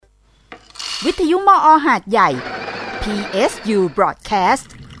วิทยุมอ.หาดใหญ่ PSU Broadcast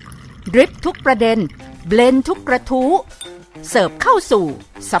ดริปทุกประเด็นเบลนทุกกระทู้เสิร์ฟเข้าสู่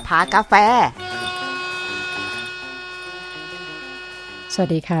สภากาแฟสวัส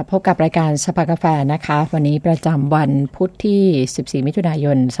ดีค่ะพบกับรายการสภากาแฟนะคะวันนี้ประจำวันพุธที่14มิถุนาย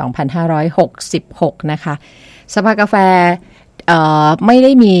น2566นะคะสภากาแฟไม่ไ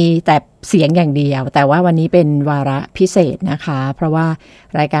ด้มีแต่เสียงอย่างเดียวแต่ว่าวันนี้เป็นวาระพิเศษนะคะเพราะว่า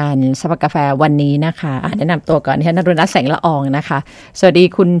รายการสภากาแฟวันนี้นะคะแนะนำตัวก่อนที่นรุณัฐแสงละอองนะคะสวัสดี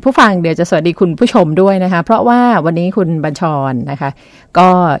คุณผู้ฟังเดี๋ยวจะสวัสดีคุณผู้ชมด้วยนะคะเพราะว่าวันนี้คุณบัญชรนะคะก็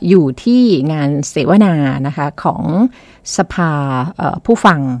อยู่ที่งานเสวนานะคะของสภาผู้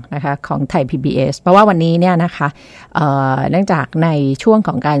ฟังนะคะของไทย PBS เพราะว่าวันนี้เนี่ยนะคะเนื่องจากในช่วงข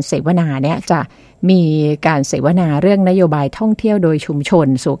องการเสวนาเนี่ยจะมีการเสวนาเรื่องนโยบายท่องเที่ยวโดยชุมชน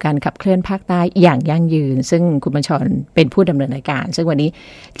สู่การขับเคลื่อนภาคใต้อย่างยั่งยืนซึ่งคุณบัญชรเป็นผู้ดำเนินรายการซึ่งวันนี้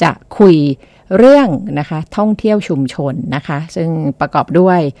จะคุยเรื่องนะคะท่องเที่ยวชุมชนนะคะซึ่งประกอบด้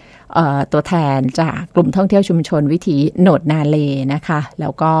วยตัวแทนจากกลุ่มท่องเที่ยวชุมชนวิถีโหนดนาเลนะคะแล้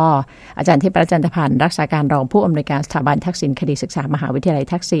วก็อาจารย์เทพรัตน์จันทพันธ์รักษาการรองผู้อำนวยการสถาบันทักษิณคดีศึกษามหาวิทยาลัย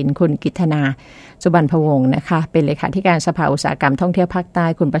ทักษิณคุณกิตนาสุบรรณพวงศ์นะคะเป็นเลขาธิการสภาอุตสาหกรรมท่องเที่ยวภาคใต้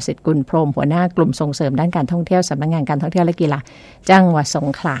คุณประสิทธิ์กุลพรหมหัวหน้ากลุ่มส่งเสริมด้านการท่องเที่ยวสำนักงานการท่องเที่ยวและกีฬาจังหวัดสง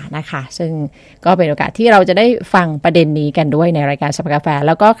ขลานะคะซึ่งก็เป็นโอกาสที่เราจะได้ฟังประเด็นนี้กันด้วยในรายการสภากาแฟแ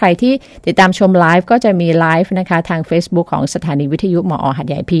ล้วก็ใครที่ติดตามชมไลฟ์ก็จะมีไลฟ์นะคะทาง Facebook ของสถานีวิทยุมอ.หาด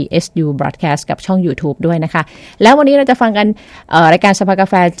ใหญ่ PSU Broadcast กับช่อง YouTube ด้วยนะคะแล้ววันนี้เราจะฟังกันรายการสภากา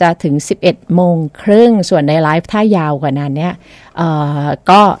แฟจะถึง 11:30 ส่วนในไลฟ์ถ้ายาวกว่านั้นเนี่ย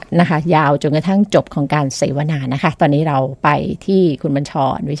ก็นะคะยาวจนกระทั่งจบของการเสวนานะคะตอนนี้เราไปที่คุณบัญช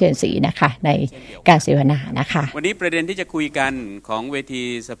รวิเชียรศรีนะคะในการเสวนานะคะวันนี้ประเด็นที่จะคุยกันของเวที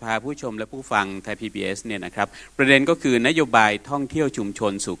สภาผู้ชมและผู้ฟังไทย PBS เนี่ยนะครับประเด็นก็คือนโยบายท่องเที่ยวชุมช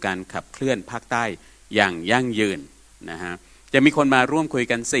นสู่การขับเคลื่อนภาคใต้อย่างยั่งยืนนะฮะจะมีคนมาร่วมคุย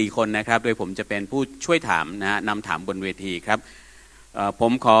กัน4คนนะครับโดยผมจะเป็นผู้ช่วยถามนะฮะนำถามบนเวทีครับผ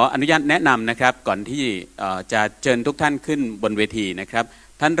มขออนุญาตแนะนำนะครับก่อนที่จะเชิญทุกท่านขึ้นบนเวทีนะครับ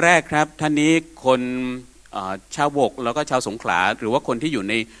ท่านแรกครับท่านนี้คนชาวบกแล้วก็ชาวสงขลาหรือว่าคนที่อยู่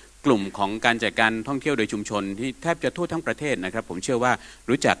ในกลุ่มของการจัดการท่องเที่ยวโดยชุมชนที่แทบจะทั่วทั้งประเทศนะครับผมเชื่อว่า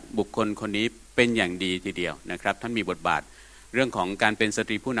รู้จักบุคคลคนนี้เป็นอย่างดีทีเดียวนะครับท่านมีบทบาทเรื่องของการเป็นสต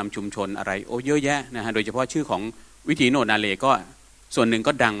รีผู้นำชุมชนอะไรเยอะแยะนะฮะโดยเฉพาะชื่อของวิถีโหนดนาเลก็ส่วนหนึ่ง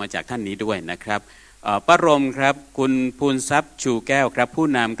ก็ดังมาจากท่านนี้ด้วยนะครับป้ารมครับคุณภูลทรัพย์ชูแก้วครับผู้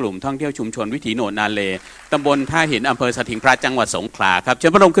นำกลุ่มท่องเที่ยวชุมชนวิถีโหนดนาเลตำบลท่าหินอำเภอสถิงพระจังหวัดสงขลาครับเชิ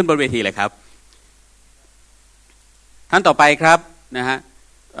ญป้ารมขึ้นบนเวทีเลยครับท่านต่อไปครับนะฮะ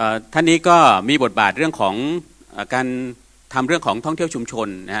ท่านนี้ก็มีบทบาทเรื่องของการทำเรื่องของท่องเที่ยวชุมชน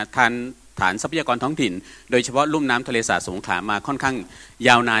นะฮะฐานทรัพยากรท้องถิ่นโดยเฉพาะลุ่มน้ำทะเลสาบสงขลามาค่อนข้างย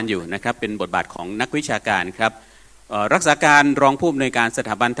าวนานอยู่นะครับเป็นบทบาทของนักวิชาการครับรักษาการรองผู้อำนวยการสถ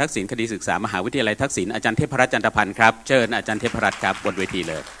าบันทักษิณคดีศึกษามหาวิทยาลัยทักษิณอาจารย์เทพรัตน์จันทพันธ์ครับเชิญอาจารย์เทพรัตน์ครับบนเวที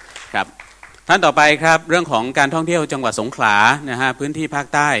เลยครับท่านต่อไปครับเรื่องของการท่องเที่ยวจังหวัดสงขลานะฮะพื้นที่ภาค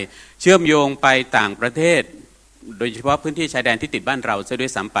ใต้เชื่อมโยงไปต่างประเทศโดยเฉพาะพื้นที่ชายแดนที่ติดบ้านเราซะด้ว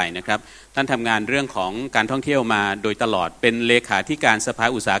ยซ้ำไปนะครับท่านทำงานเรื่องของการท่องเที่ยวมาโดยตลอดเป็นเลขาธิการสภา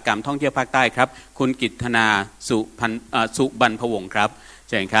อุตสาหกรรมท่องเที่ยวภาคใต้ครับคุณกิตนาสุบรรณพวงศ์ครับ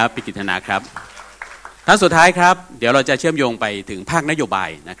เชิญครับพี่กิตนาครับท่านสุดท้ายครับเดี๋ยวเราจะเชื่อมโยงไปถึงภาคนโยบาย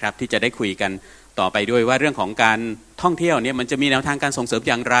นะครับที่จะได้คุยกันต่อไปด้วยว่าเรื่องของการท่องเที่ยวเนี่ยมันจะมีแนวทางการส่งเสริม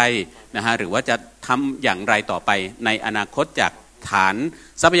อย่างไรนะฮะหรือว่าจะทำอย่างไรต่อไปในอนาคตจากฐาน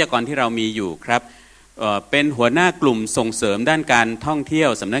ทรัพยากรที่เรามีอยู่ครับเป็นหัวหน้ากลุ่มส่งเสริมด้านการท่องเที่ยว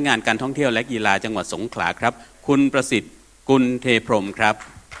สำนักงานการท่องเที่ยวและกีฬาจังหวัดสงขลาครับคุณประสิทธิ์กุลเทพรหมครับ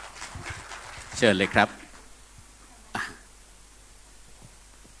เชิญเลยครับ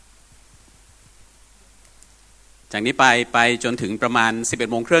จากนี้ไปจนถึงประมาณ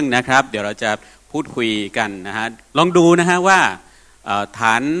 11:30 น.นะครับเดี๋ยวเราจะพูดคุยกันนะฮะลองดูนะฮะว่าฐ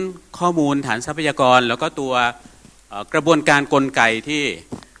านข้อมูลฐานทรัพยากรแล้วก็ตัวกระบวนการกลไกที่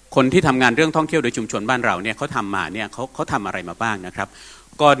คนที่ทำงานเรื่องท่องเที่ยวโดยชุมชนบ้านเราเนี่ยเขาทำมาเนี่ยเขาทำอะไรมาบ้างนะครับ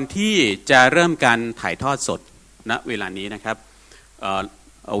ก่อนที่จะเริ่มการถ่ายทอดสดณเวลานี้นะครับ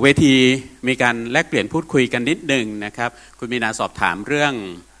เวทีมีการแลกเปลี่ยนพูดคุยกันนิดนึงนะครับคุณมีนาสอบถามเรื่อ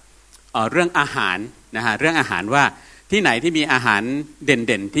งอาหารนะฮะเรื่องอาหารว่าที่ไหนที่มีอาหารเ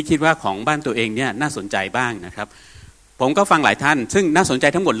ด่นๆที่คิดว่าของบ้านตัวเองเนี่ยน่าสนใจบ้างนะครับผมก็ฟังหลายท่านซึ่งน่าสนใจ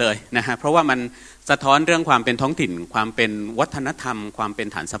ทั้งหมดเลยนะฮะเพราะว่ามันสะท้อนเรื่องความเป็นท้องถิ่นความเป็นวัฒนธรรมความเป็น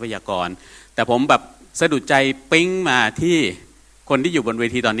ฐานทรัพยากรแต่ผมแบบสะดุดใจปิ๊งมาที่คนที่อยู่บนเว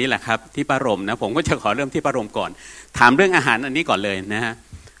ทีตอนนี้แหละครับที่ป้ารมนะผมก็จะขอเริ่มที่ป้ารมก่อนถามเรื่องอาหารอันนี้ก่อนเลยนะฮะ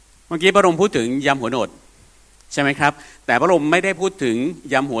เมื่อกี้ป้ารมพูดถึงยำหัวโหนด ใช่ไหมครับแต่พระองค์ไม่ได้พูดถึง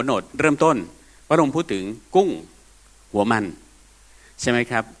ยำหัวโหนดเริ่มต้นพระองค์พูดถึงกุ้งหัวมันใช่ไหม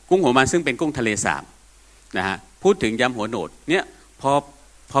ครับกุ้งหัวมันซึ่งเป็นกุ้งทะเลสาบนะฮะพูดถึงยำหัวโหนดเนี่ยพ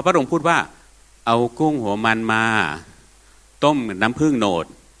อพระองค์พูดว่าเอากุ้งหัวมันมาต้มน้ำผึ้งโหนด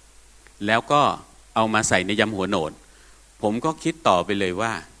แล้วก็เอามาใส่ในยำหัวโหนดผมก็คิดต่อไปเลยว่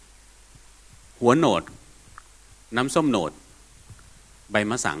าหัวโหนดน้ำส้มโหนดใบ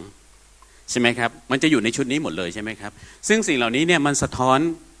มะสังใช่ไหมครับมันจะอยู่ในชุดนี้หมดเลยใช่ไหมครับซึ่งสิ่งเหล่านี้เนี่ยมันสะท้อน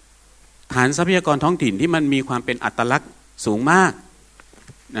ฐานทรัพยากรท้องถิ่นที่มันมีความเป็นอัตลักษณ์สูงมาก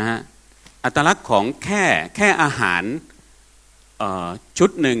นะฮะอัตลักษณ์ของแค่อาหารชุด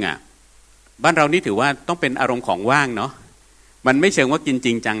หนึ่งอ่ะบ้านเรานี่ถือว่าต้องเป็นอารมณ์ของว่างเนาะมันไม่เชิงว่ากินจ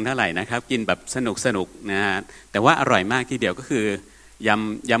ริงจังเท่าไหร่นะครับกินแบบสนุกนะฮะแต่ว่าอร่อยมากทีเดียวก็คือ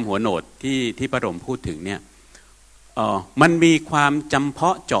ยำหัวโหนดที่พระร่มพูดถึงเนี่ยมันมีความจำเพา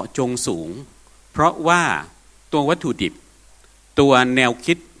ะเจาะจงสูงเพราะว่าตัววัตถุดิบตัวแนว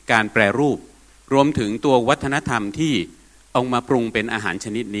คิดการแปรรูปรวมถึงตัววัฒนธรรมที่เอามาปรุงเป็นอาหารช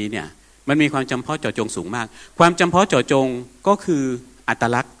นิดนี้เนี่ยมันมีความจำเพาะเจาะจงสูงมากความจำเพาะเจาะจงก็คืออัต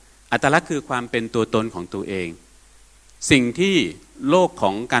ลักษณ์คือความเป็นตัวตนของตัวเองสิ่งที่โลกข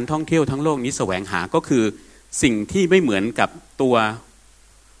องการท่องเที่ยวทั้งโลกนี้แสวงหาก็คือสิ่งที่ไม่เหมือนกับตัว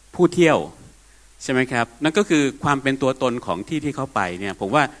ผู้เที่ยวใช่ไหมครับนั่นก็คือความเป็นตัวตนของที่เขาไปเนี่ยผม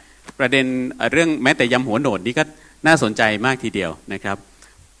ว่าประเด็นเรื่องแม้แต่ยำหัวโหนดนี่ก็น่าสนใจมากทีเดียวนะครับ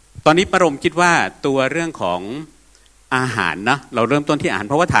ตอนนี้พระร่มคิดว่าตัวเรื่องของอาหารนะเราเริ่มต้นที่อาหาร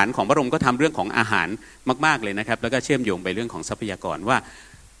เพราะว่าฐานของพระร่มก็ทำเรื่องของอาหารมากๆเลยนะครับแล้วก็เชื่อมโยงไปเรื่องของทรัพยากรว่า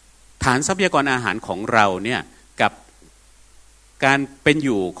ฐานทรัพยากรอาหารของเราเนี่ยกับการเป็นอ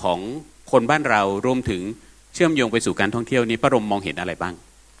ยู่ของคนบ้านเรารวมถึงเชื่อมโยงไปสู่การท่องเที่ยวนี้พระร่มมองเห็นอะไรบ้าง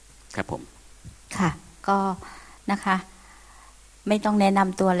ครับผมค่ะก็นะคะไม่ต้องแนะน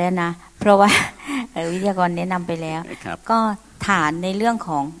ำตัวแล้วนะเพราะว่าวิทยากรแนะนำไปแล้วก็ฐานในเรื่องข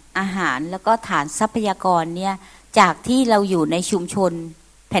องอาหารแล้วก็ฐานทรัพยากรเนี่ยจากที่เราอยู่ในชุมชน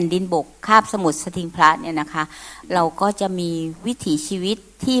แผ่นดินบกคาบสมุทรสทิงพระเนี่ยนะคะเราก็จะมีวิถีชีวิต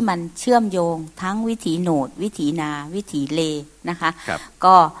ที่มันเชื่อมโยงทั้งวิถีโหนดวิถีนาวิถีเลนะคะ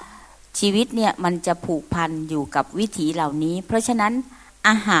ก็ชีวิตเนี่ยมันจะผูกพันอยู่กับวิถีเหล่านี้เพราะฉะนั้น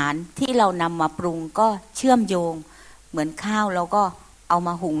อาหารที่เรานำมาปรุงก็เชื่อมโยงเหมือนข้าวเราก็เอาม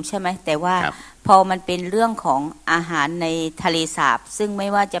าหุงใช่ไหมแต่ว่าพอมันเป็นเรื่องของอาหารในทะเลสาบซึ่งไม่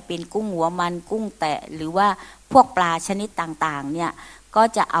ว่าจะเป็นกุ้งหัวมันกุ้งแตะหรือว่าพวกปลาชนิดต่างๆเนี่ยก็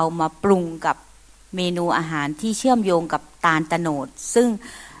จะเอามาปรุงกับเมนูอาหารที่เชื่อมโยงกับตาลตะโนดซึ่ง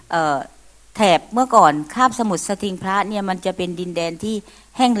แถบเมื่อก่อนคาบสมุทรสทิงพระเนี่ยมันจะเป็นดินแดนที่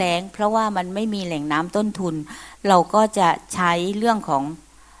แห้งแล้งเพราะว่ามันไม่มีแหล่งน้ำต้นทุนเราก็จะใช้เรื่องของ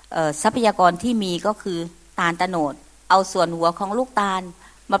ทรัพยากรที่มีก็คือตาลตะโนดเอาส่วนหัวของลูกตาล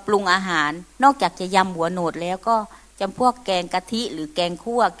มาปรุงอาหารนอกจากจะยำหัวโหนดแล้วก็จำพวกแกงกะทิหรือแกง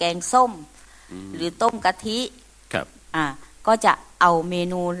คั่วแกงส้มหรือต้มกะทิก็จะเอาเม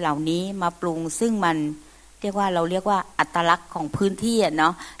นูเหล่านี้มาปรุงซึ่งมันเรียกว่าอัตลักษณ์ของพื้นที่เนา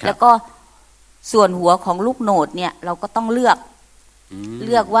ะแล้วก็ส่วนหัวของลูกโหนดเนี่ยเราก็ต้องเลือ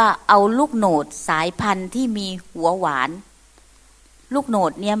กว่าเอาลูกโหนดสายพันธุ์ที่มีหัวหวานลูกโหน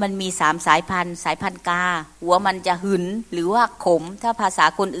ดเนี่ยมันมี3สายพันธุ์กาหัวมันจะหึนหรือว่าขมถ้าภาษา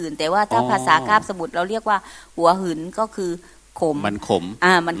คนอื่นแต่ว่าถ้าภาษาคาบสมุทรเราเรียกว่าหัวหึนก็คือขมมันขม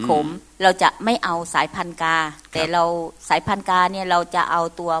มันขมเราจะไม่เอาสายพันธุ์กาแต่เราสายพันธุ์กาเนี่ยเราจะเอา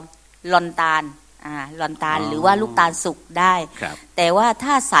ตัวลอนตาลหรือว่าลูกตาลสุกได้แต่ว่า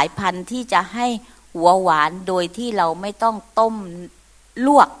ถ้าสายพันธุ์ที่จะให้หัวหวานโดยที่เราไม่ต้องต้มล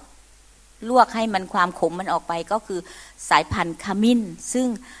วกให้มันความขมมันออกไปก็คือสายพันธุ์ขมิ้นซึ่ง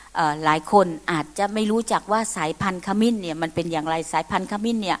หลายคนอาจจะไม่รู้จักว่าสายพันธุ์ขมิ้นเนี่ยมันเป็นอย่างไรสายพันธุ์ข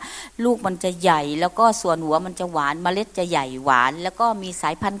มิ้นเนี่ยลูกมันจะใหญ่แล้วก็ส่วนหัวมันจะหวานเมล็ดจะใหญ่หวานแล้วก็มีส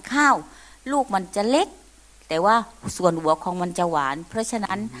ายพันธุ์ข้าวลูกมันจะเล็กแต่ว่าส่วนหัวของมันจะหวานเพราะฉะ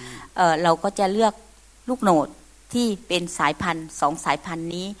นั้นเราก็จะเลือกลูกโหนดที่เป็นสายพันธุ์2สายพันธุ์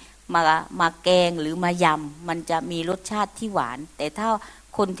นี้มาแกงหรือมายำมันจะมีรสชาติที่หวานแต่ถ้า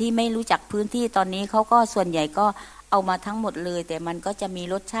คนที่ไม่รู้จักพื้นที่ตอนนี้เขาก็ส่วนใหญ่ก็เอามาทั้งหมดเลยแต่มันก็จะมี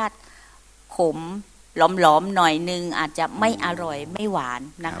รสชาติขมหลอมๆหน่อยนึงอาจจะไม่อร่อยไม่หวาน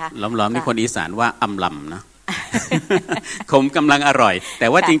นะคะหลอมๆนี่คนอีสานว่าอำลำนะ ขมกำลังอร่อยแต่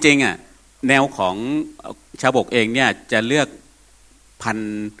ว่าจริงๆอ่ะแนวของชาวบกเองเนี่ยจะเลือกพัน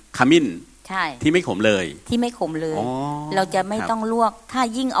ธุ์ขมิ้นที่ไม่ขมเลยเราจะไม่ต้องลวกถ้า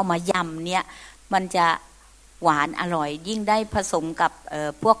ยิ่งเอามายำเนี่ยมันจะหวานอร่อยยิ่งได้ผสมกับ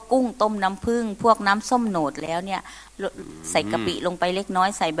พวกกุ้งต้มน้ำผึ้งพวกน้ำส้มโหนดแล้วเนี่ยใส่กะปิลงไปเล็กน้อย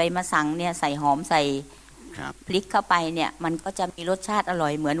ใส่ใบมะสังเนี่ยใส่หอมใส่พริกเข้าไปเนี่ยมันก็จะมีรสชาติอร่อ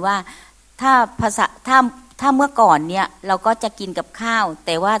ยเหมือนว่า ถ้าภาษาถ้าเมื่อก่อนเนี่ยเราก็จะกินกับข้าวแ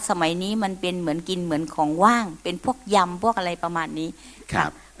ต่ว่าสมัยนี้มันเป็นเหมือนกินเหมือนของว่างเป็นพวกยำพวกอะไรประมาณนี้ครั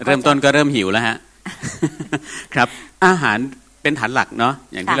บเริ่มต้นก็เริ่มหิวแล้วฮะ ครับอาหารเป็นฐานหลักเนาะ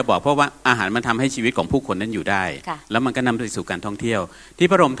อย่างที่เราบอกเพราะว่าอาหารมันทำให้ชีวิตของผู้คนนั้นอยู่ได้แล้วมันก็นำไปสู่การท่องเที่ยวที่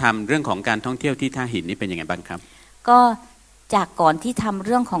พระรมทำเรื่องของการท่องเที่ยวที่ท่าหินนี่เป็นยังไงบ้างครับก็จากก่อนที่ทำเ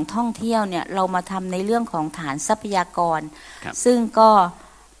รื่องของท่องเที่ยวเนี่ยเรามาทำในเรื่องของฐานทรัพยากรซึ่งก็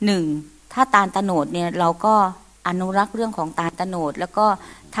1ถ้าตาลโตนดเนี่ยเราก็อนุรักษ์เรื่องของตาลโตนดแล้วก็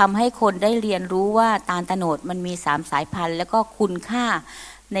ทำให้คนได้เรียนรู้ว่าตาลโตนดมันมี3สายพันธุ์แล้วก็คุณค่า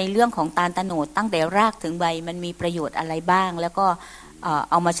ในเรื่องของตาลโตนดตั้งแต่รากถึงใบมันมีประโยชน์อะไรบ้างแล้วก็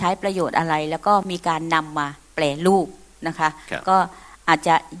เอามาใช้ประโยชน์อะไรแล้วก็มีการนำมาแปรรูปนะคะก็อาจจ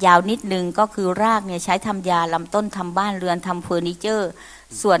ะยาวนิดนึงก็คือรากเนี่ยใช้ทำยาลำต้นทำบ้านเรือนทำเฟอร์นิเจอร์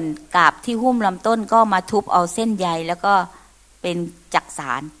ส่วนกาบที่หุ้มลำต้นก็มาทุบเอาเส้นใยแล้วก็เป็นจักส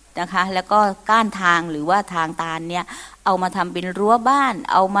ารนะคะแล้วก็ก้านทางหรือว่าทางตาลเนี่ยเอามาทำเป็นรั้วบ้าน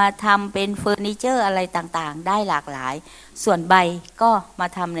เอามาทำเป็นเฟอร์นิเจอร์อะไรต่างๆได้หลากหลายส่วนใบก็มา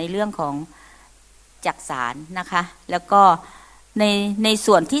ทำในเรื่องของจักสารนะคะแล้วก็ใน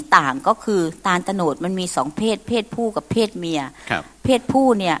ส่วนที่ต่างก็คือตาลโตนดมันมี2เพศผู้กับเพศเมียเพศผู้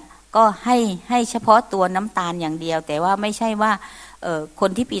เนี่ยก็ให้เฉพาะตัวน้ำตาลอย่างเดียวแต่ว่าไม่ใช่ว่าคน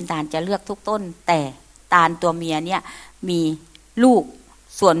ที่ปีนตาลจะเลือกทุกต้นแต่ตาลตัวเมียเนี่ยมีลูก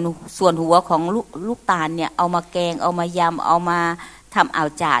ส่วนหัวของลูกตาลเนี่ยเอามาแกงเอามายำเอามาทำอ่าว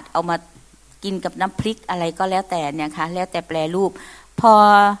จาดเอามากินกับน้ำพริกอะไรก็แล้วแต่เนี่ยค่ะแล้วแต่แปรรูปพอ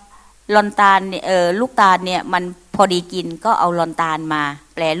ลอนตาลเนี่ยลูกตาลเนี่ยมันพอดีกินก็เอาลอนตาลมา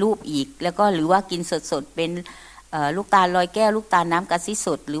แปรรูปอีกแล้วก็หรือว่ากินสดๆเป็นลูกตาลลอยแก้วลูกตาลน้ำกะทิส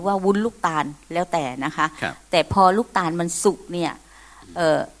ดหรือว่าวุ้นลูกตาลแล้วแต่นะคะแต่พอลูกตาลมันสุกเนี่ย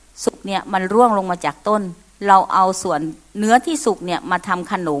มันร่วงลงมาจากต้นเราเอาส่วนเนื้อที่สุกเนี่ยมาท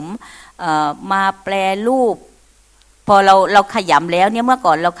ำขนมมาแปรรูปพอเราขยำแล้วเนี่ยเมื่อ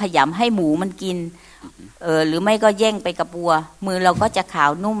ก่อนเราขยำให้หมูมันกินหรือไม่ก็แย่งไปกับบัวมือเราก็จะขา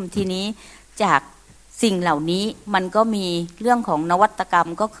วนุ่มทีนี้จากสิ่งเหล่านี้มันก็มีเรื่องของนวัตกรรม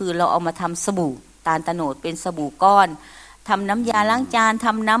ก็คือเราเอามาทำสบู่ตาลโตนดเป็นสบู่ก้อนทำน้ำยาล้างจานท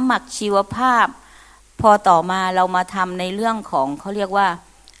ำน้ำหมักชีวภาพพอต่อมาเรามาทำในเรื่องของเขาเรียกว่า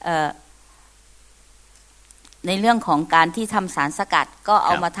ในเรื่องของการที่ทำสารสกัดก็เอ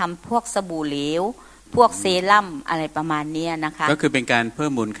ามาทำพวกสบู่เหลวพวกเซรั่มอะไรประมาณนี้นะคะก็คือเป็นการเพิ่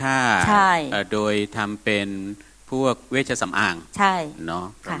มมูลค่าโดยทำเป็นพวกเวชสำอางใช่เนาะ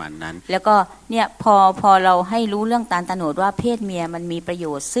ประมาณนั้นแล้วก็เนี่ยพอเราให้รู้เรื่องตาลโตนดว่าเพศเมียมันมีประโย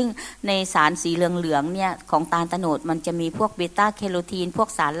ชน์ซึ่งในสารสีเหลืองๆเนี่ยของตาลโตนดมันจะมีพวกเบต้าแคโรทีนพวก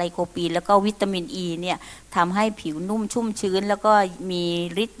สารไลโคปีนแล้วก็วิตามินอีเนี่ยทำให้ผิวนุ่มชุ่มชื้นแล้วก็มี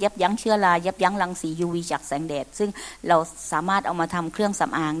ฤทธิ์ยับยั้งเชื้อรายับยั้งรังสี UV จากแสงแดดซึ่งเราสามารถเอามาทำเครื่องส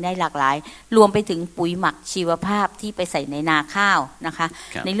ำอางได้หลากหลายรวมไปถึงปุ๋ยหมักชีวภาพที่ไปใส่ในนาข้าวนะคะ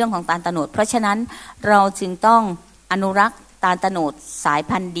ในเรื่องของตาลโตนดเพราะฉะนั้นเราจึงต้องอนุรักษ์ตาลโตนดสาย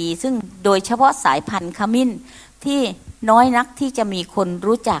พันธุ์ดีซึ่งโดยเฉพาะสายพันธุ์ขมิ้นที่น้อยนักที่จะมีคน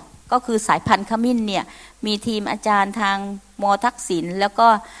รู้จักก็คือสายพันธุ์ขมิ้นเนี่ยมีทีมอาจารย์ทางม.ทักษิณแล้วก็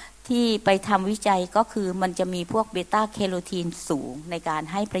ที่ไปทำวิจัยก็คือมันจะมีพวกเบต้าแคโรทีนสูงในการ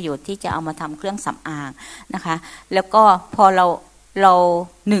ให้ประโยชน์ที่จะเอามาทำเครื่องสำอางนะคะแล้วก็พอเรา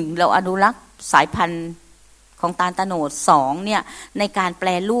อนุรักษ์สายพันธุ์ของตาลโตนด2เนี่ยในการแปร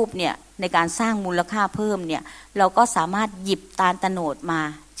รูปเนี่ยในการสร้างมูลค่าเพิ่มเนี่ยเราก็สามารถหยิบตาลโตนดมา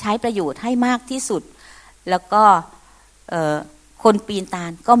ใช้ประโยชน์ให้มากที่สุดแล้วก็คนปีนตา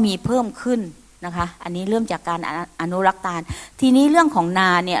ลก็มีเพิ่มขึ้นนะคะอันนี้เริ่มจากการอนุรักษ์ตาลทีนี้เรื่องของนา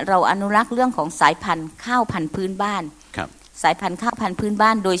เนี่ยเราอนุรักษ์เรื่องของสายพันธุ์ข้าวพันธุ์พื้นบ้านสายพันธุ์ข้าวพันธุ์พื้นบ้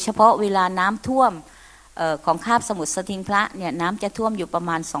านโดยเฉพาะเวลาน้ำท่วมของคาบสมุทรสทิงพระเนี่ยน้ำจะท่วมอยู่ประม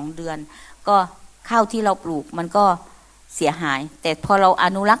าณ2 เดือนก็ข้าวที่เราปลูกมันก็เสียหายแต่พอเราอ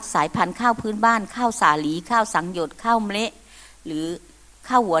นุรักษ์สายพันธุ์ข้าวพื้นบ้านข้าวสาลีข้าวสังหยดข้าวเมล็ดหรือ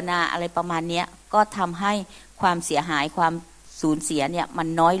ข้าวหัวนาอะไรประมาณนี้ก็ทำให้ความเสียหายความสูญเสียเนี่ยมัน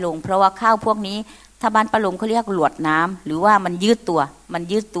น้อยลงเพราะว่าข้าวพวกนี้ถ้าบ้านปลาหลงเขาเรียกหลวดน้ำหรือว่ามันยืด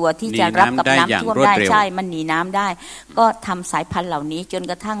ตัวที่จะรับกับน้ำท่วมได้ใช่มันหนีน้ำได้ก็ทำสายพันธุ์เหล่านี้จน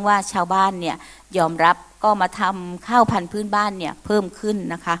กระทั่งว่าชาวบ้านเนี่ยยอมรับก็มาทำข้าวพันธุ์พื้นบ้านเนี่ยเพิ่มขึ้น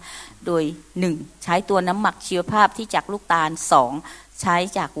นะคะโดย1ใช้ตัวน้ำหมักชีวภาพที่จากลูกตาล2ใช้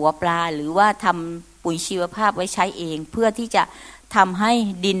จากหัวปลาหรือว่าทำปุ๋ยชีวภาพไว้ใช้เองเพื่อที่จะทำให้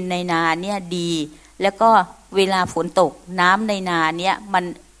ดินในนาเนี่ยดีแล้วก็เวลาฝนตกน้ำในนาเนี่ยมัน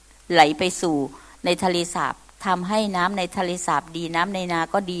ไหลไปสู่ในทะเลสาบทำให้น้ำในทะเลสาบดีน้ำในนา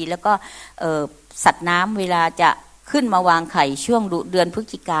ก็ดีแล้วก็สัตว์น้ำเวลาจะขึ้นมาวางไข่ช่วงเดือนพฤศ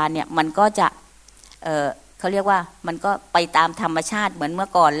จิกาเนี่ยมันก็จะ เขาเรียกว่ามันก็ไปตามธรรมชาติเหมือนเมื่อ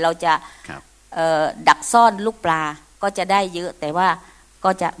ก่อนเราจะดักซ่อนลูกปลาก็จะได้เยอะแต่ว่า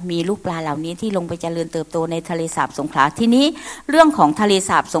ก็จะมีลูกปลาเหล่านี้ที่ลงไปเจริญเติบโตในทะเลสาบสงขลาทีนี้เรื่องของทะเล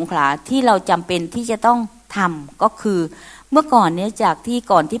สาบสงขลาที่เราจำเป็นที่จะต้องทำก็คือเมื่อก่อนเนี่ยจากที่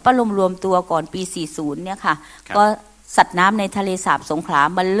ก่อนที่ป้าลมรวมตัวก่อนปี40เนี่ยค่ะก็สัตว์น้ำในทะเลสาบสงขลา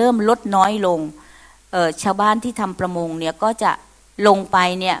มันเริ่มลดน้อยลงชาวบ้านที่ทำประมงเนี่ยก็จะลงไป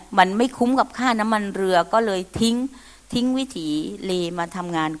เนี่ยมันไม่คุ้มกับค่าน้ำมันเรือก็เลยทิ้งวิถีเลมาท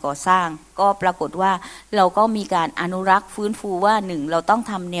ำงานก่อสร้างก็ปรากฏว่าเราก็มีการอนุรักษ์ฟื้นฟูว่า1เราต้อง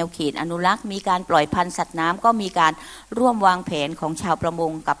ทำแนวเขตอนุรักษ์มีการปล่อยพันธุ์สัตว์น้ำก็มีการร่วมวางแผนของชาวประม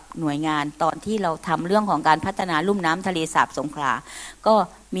งกับหน่วยงานตอนที่เราทำเรื่องของการพัฒนาลุ่มน้ำทะเลสาบสงขลาก็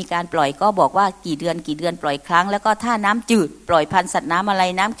มีการปล่อยก็บอกว่ากี่เดือนปล่อยครั้งแล้วก็ถ้าน้ำจืดปล่อยพันธุ์สัตว์น้ำอะไร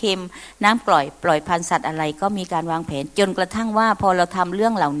น้ำเค็มน้ำปล่อยพันธุ์สัตว์อะไรก็มีการวางแผนจนกระทั่งว่าพอเราทำเรื่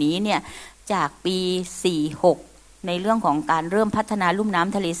องเหล่านี้เนี่ยจากปี46ในเรื่องของการเริ่มพัฒนาลุ่มน้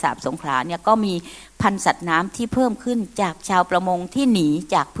ำทะเลสาบสงขลาเนี่ยก็มีพันธุ์สัตว์น้ำที่เพิ่มขึ้นจากชาวประมงที่หนี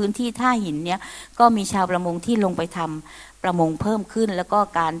จากพื้นที่ท่าหินเนี่ยก็มีชาวประมงที่ลงไปทำประมงเพิ่มขึ้นแล้วก็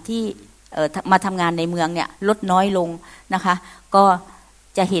การที่มาทำงานในเมืองเนี่ยลดน้อยลงนะคะก็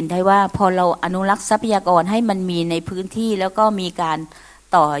จะเห็นได้ว่าพอเราอนุรักษ์ทรัพยากรให้มันมีในพื้นที่แล้วก็มีการ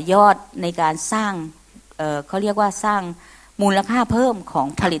ต่อยอดในการสร้างเขาเรียกว่าสร้างมูลค่าเพิ่มของ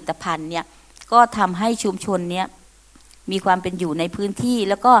ผลิตภัณฑ์เนี่ยก็ทำให้ชุมชนเนี้ยมีความเป็นอยู่ในพื้นที่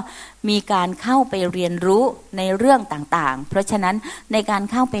แล้วก็มีการเข้าไปเรียนรู้ในเรื่องต่างๆเพราะฉะนั้นในการ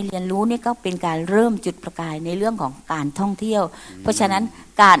เข้าไปเรียนรู้นี่ก็เป็นการเริ่มจุดประกายในเรื่องของการท่องเที่ยวเพราะฉะนั้น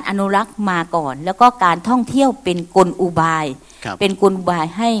การอนุรักษ์มาก่อนแล้วก็การท่องเที่ยวเป็นกลอุบายเป็นกลอุบาย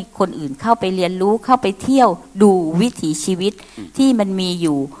ให้คนอื่นเข้าไปเรียนรู้เข้าไปเที่ยวดูวิถีชีวิตที่มันมีอ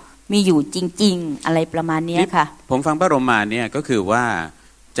ยู่จริงๆอะไรประมาณนี้ค่ะผมฟังป้ารมมาเนี่ยก็คือว่า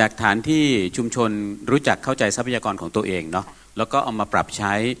จากฐานที่ชุมชนรู้จักเข้าใจทรัพยากรของตัวเองเนาะแล้วก็เอามาปรับใ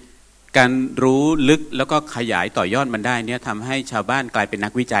ช้การรู้ลึกแล้วก็ขยายต่อยอดมันได้เนี่ยทำให้ชาวบ้านกลายเป็นนั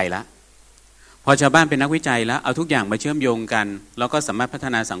กวิจัยแล้วพอชาวบ้านเป็นนักวิจัยแล้วเอาทุกอย่างมาเชื่อมโยงกันแล้วก็สามารถพัฒ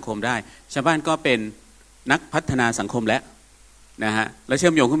นาสังคมได้ชาวบ้านก็เป็นนักพัฒนาสังคมแล้วนะฮะแล้วเชื่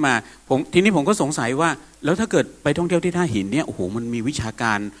อมโยงขึ้นมาทีนี้ผมก็สงสัยว่าแล้วถ้าเกิดไปท่องเที่ยวที่ท่าหินเนี่ยโอ้โหมันมีวิชาก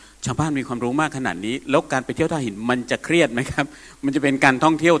ารชาวบ้านมีความรู้มากขนาดนี้แล้วการไปเที่ยวท่าหินมันจะเครียดไหมครับมันจะเป็นการท่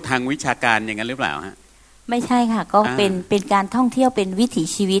องเที่ยวทางวิชาการอย่างนั้นหรือเปล่าฮะไม่ใช่ค่ะก็เป็นการท่องเที่ยวเป็นวิถี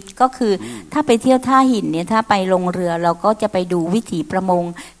ชีวิตก็คือถ้าไปเที่ยวท่าหินเนี่ยถ้าไปลงเรือเราก็จะไปดูวิถีประมง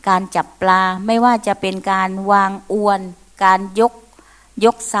การจับปลาไม่ว่าจะเป็นการวางอวนการย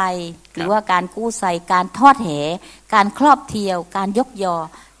กไซหรือว่าการกู้ไซการทอดแหการครอบเทียวการยกยอ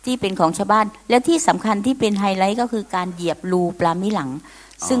ที่เป็นของชาวบ้านและที่สำคัญที่เป็นไฮไลท์ก็คือการเหยียบรูปลามิหลัง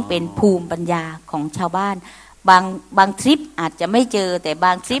ซึ่งเป็นภูมิปัญญาของชาวบ้านบางทริปอาจจะไม่เจอแต่บ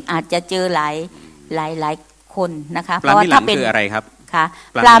างทริปอาจจะเจอหลายคนนะคะเพราะว่าถ้าเป็นคืออะไรครับค่ะ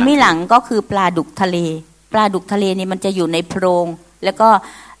ปลามิหลังก็คือปลาดุกทะเลนี่มันจะอยู่ในโพรงแล้วก็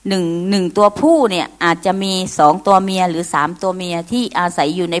หนึ่งตัวผู้เนี่ยอาจจะมี2ตัวเมียหรือ3ตัวเมียที่อาศัย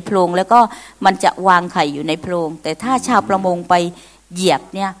อยู่ในโพรงแล้วก็มันจะวางไข่อยู่ในโพรงแต่ถ้าชาวประมงไปเหยียบ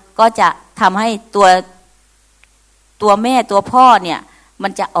เนี่ยก็จะทำให้ตัวแม่ตัวพ่อเนี่ยมั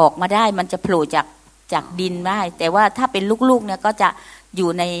นจะออกมาได้มันจะโผล่จากดินได้แต่ว่าถ้าเป็นลูกๆเนี่ยก็จะอยู่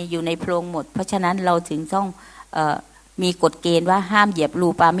ในโพรงหมดเพราะฉะนั้นเราถึงต้องมีกฎเกณฑ์ว่าห้ามเหยียบรู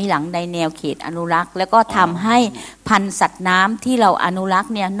ปลามิหลังในแนวเขตอนุรักษ์แล้วก็ทำให้พันธุ์สัตว์น้ำที่เราอนุรัก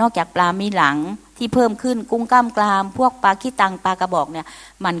ษ์เนี่ยนอกจากปลามิหลังที่เพิ่มขึ้นกุ้งกล้ามกรามพวกปลาขี้ตังปลากระบอกเนี่ย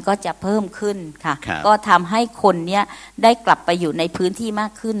มันก็จะเพิ่มขึ้นค่ะก็ทำให้คนเนี่ยได้กลับไปอยู่ในพื้นที่มา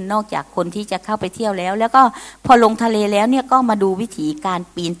กขึ้นนอกจากคนที่จะเข้าไปเที่ยวแล้วก็พอลงทะเลแล้วเนี่ยก็มาดูวิธีการ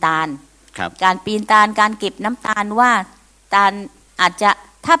ปีนตาลการปีนตาลการเก็บน้ำตาลว่าตาลอาจจะ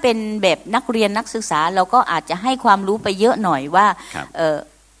ถ้าเป็นแบบนักเรียนนักศึกษาเราก็อาจจะให้ความรู้ไปเยอะหน่อยว่า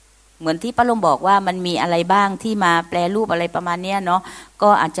เหมือนที่ป้าลมบอกว่ามันมีอะไรบ้างที่มาแปลรูปอะไรประมาณนี้เนาะก็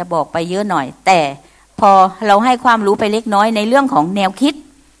อาจจะบอกไปเยอะหน่อยแต่พอเราให้ความรู้ไปเล็กน้อยในเรื่องของแนว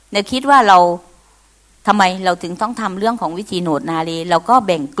คิดว่าเราทำไมเราถึงต้องทำเรื่องของวิธีโหนดนาลีเราก็แ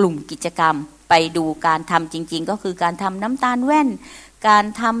บ่งกลุ่มกิจกรรมไปดูการทำจริงๆก็คือการทำน้ำตาลแว่นการ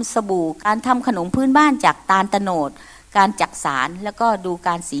ทำสบู่การทำขนมพื้นบ้านจากตาลโตนดการจักสารแล้วก็ดูก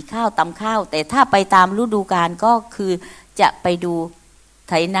ารสีข้าวตำข้าวแต่ถ้าไปตามฤดูกาลก็คือจะไปดู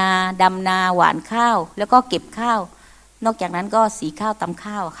ไถนาดำนาหว่านข้าวแล้วก็เก็บข้าวนอกจากนั้นก็สีข้าวตำ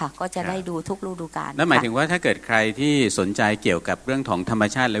ข้าวค่ะก็จะได้ดูทุกฤดูกาลนั่นหมายถึงว่าถ้าเกิดใครที่สนใจเกี่ยวกับเรื่องของธรรม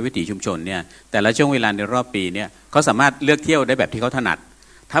ชาติและวิถีชุมชนเนี่ยแต่ละช่วงเวลาในรอบปีเนี่ยเขาสามารถเลือกเที่ยวได้แบบที่เขาถนัด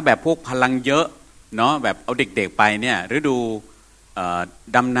ถ้าแบบพวกพลังเยอะเนาะแบบเอาเด็กๆไปเนี่ยฤดู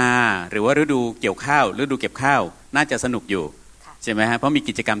ดำนาหรือว่าฤดูเกี่ยวข้าวฤดูเก็บข้าวน่าจะสนุกอยู่ ใช่ไหมฮะเพราะมี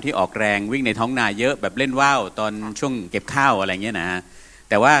กิจกรรมที่ออกแรงวิ่งในท้องนาเยอะแบบเล่นว่าวตอนช่วงเก็บข้าวอะไรเงี้ยนะฮะ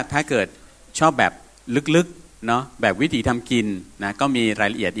แต่ว่าถ้าเกิดชอบแบบลึกๆเนาะแบบวิธีทำกินนะก็มีราย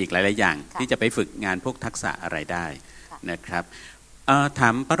ละเอียดอีกหลายๆอย่างที่จะไปฝึกงานพวกทักษะอะไรได้นะครับถา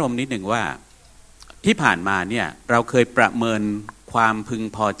มป้ารมนิดหนึ่งว่าที่ผ่านมาเนี่ยเราเคยประเมินความพึง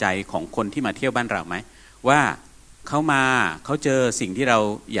พอใจของคนที่มาเที่ยวบ้านเราไหมว่าเขามาเขาเจอสิ่งที่เรา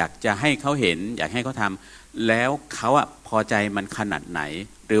อยากจะให้เขาเห็นอยากให้เขาทำแล้วเขาพอใจมันขนาดไหน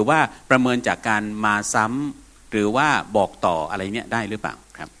หรือว่าประเมินจากการมาซ้ำหรือว่าบอกต่ออะไรเนี่ยได้หรือเปล่า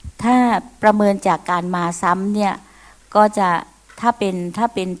ครับถ้าประเมินจากการมาซ้ำเนี่ยก็จะถ้าเ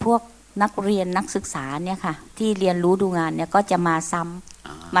ป็นพวกนักเรียนนักศึกษาเนี่ยค่ะที่เรียนรู้ดูงานเนี่ยก็จะมา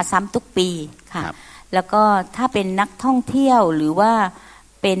ซ้ำทุกปีค่ะแล้วก็ถ้าเป็นนักท่องเที่ยวหรือว่า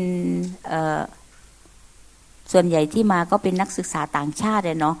เป็นส่วนใหญ่ที่มาก็เป็นนักศึกษาต่างชาติ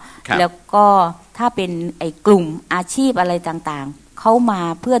เนาะแล้วก็ถ้าเป็นไอ้กลุ่มอาชีพอะไรต่างๆเขามา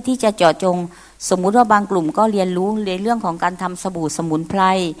เพื่อที่จะเจาะจงสมมุติว่าบางกลุ่มก็เรียนรู้ในเรื่องของการทำสบู่สมุนไพร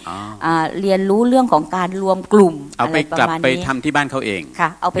เรียนรู้เรื่องของการรวมกลุ่มเอาไปกลับไปทำที่บ้านเขาเองค่ะ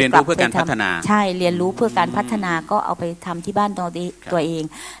เอาไปเรียนรู้เพื่อการพัฒนาใช่เรียนรู้เพื่อการพัฒนาก็เอาไปทำที่บ้านตัวเอง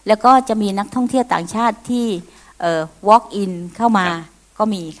แล้วก็จะมีนักท่องเที่ยวต่างชาติที่walk in เข้ามาก็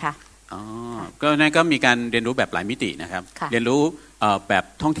มีค่ะก็นั่นก็มีการเรียนรู้แบบหลายมิตินะครับเรียนรู้แบบ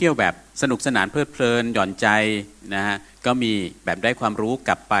ท่องเที่ยวแบบสนุกสนานเพลิดเพลินหย่อนใจนะฮะก็มีแบบได้ความรู้ก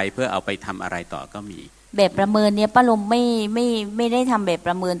ลับไปเพื่อเอาไปทำอะไรต่อก็มีแบบประเมินเนี่ยป้าลมไม่ได้ทำแบบป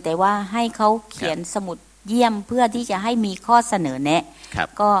ระเมินแต่ว่าให้เขาเขียนสมุดเยี่ยมเพื่อที่จะให้มีข้อเสนอแนะ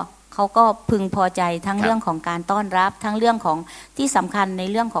ก็เขาก็พึงพอใจทั้งเรื่องของการต้อนรับทั้งเรื่องของที่สำคัญใน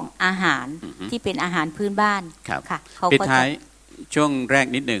เรื่องของอาหารที่เป็นอาหารพื้นบ้านค่ะปิดท้ายช่วงแรก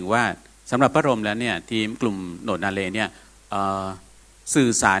นิดหนึ่งว่าสำหรับป้ารมแล้วเนี่ยทีมกลุ่มโหนดนาเลเนี่ยสื่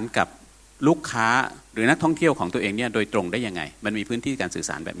อสารกับลูกค้าหรือนักท่องเที่ยวของตัวเองเนี่ยโดยตรงได้ยังไงมันมีพื้นที่การสื่อ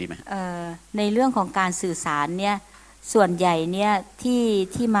สารแบบนี้ไหมในเรื่องของการสื่อสารเนี่ยส่วนใหญ่เนี่ย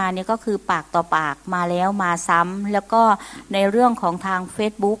ที่มาเนี่ยก็คือปากต่อปากมาแล้วมาซ้ำแล้วก็ในเรื่องของทาง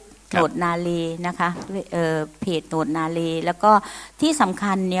Facebook โหนดนาเลนะคะเพจโหนดนาเลแล้วก็ที่สำ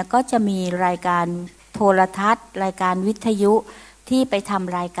คัญเนี่ยก็จะมีรายการโทรทัศน์รายการวิทยุที่ไปท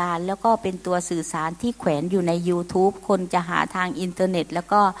ำรายการแล้วก็เป็นตัวสื่อสารที่แขวนอยู่ใน YouTube คนจะหาทางอินเทอร์เน็ตแล้ว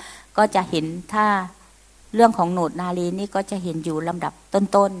ก็จะเห็นถ้าเรื่องของโหนดนาลีนี่ก็จะเห็นอยู่ลำดับ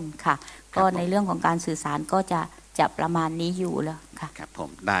ต้นๆค่ะก็ในเรื่องของการสื่อสารก็จะประมาณนี้อยู่แล้วค่ะครับผม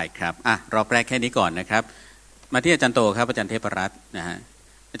ได้ครับรอบแรกแค่นี้ก่อนนะครับมาที่อาจารย์โตครับอาจารย์เทพรัตน์นะฮะ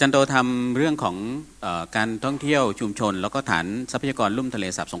อาจารย์โตทำเรื่องของการท่องเที่ยวชุมชนแล้วก็ฐานทรัพยากรลุ่มทะเล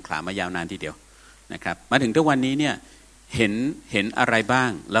สาบสงขลามายาวนานทีเดียวนะครับมาถึงทุกวันนี้เนี่ยเห็นอะไรบ้า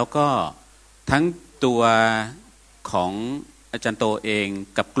งแล้วก็ทั้งตัวของอาจารย์โตเอง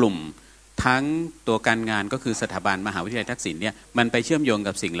กับกลุ่มทั้งตัวการงานก็คือสถาบันมหาวิทยาลัยทักษิณเนี่ยมันไปเชื่อมโยง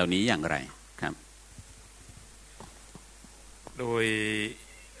กับสิ่งเหล่านี้อย่างไรครับโดย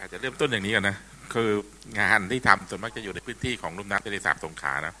อาจจะเริ่มต้นอย่างนี้กันนะคืองานที่ทำส่วนมากจะอยู่ในพื้นที่ของลุ่มน้ำทะเลสาบสงขล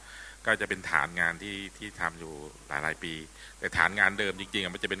านะก็จะเป็นฐานงานที่ทำอยู่หลายปีแต่ฐานงานเดิมจริง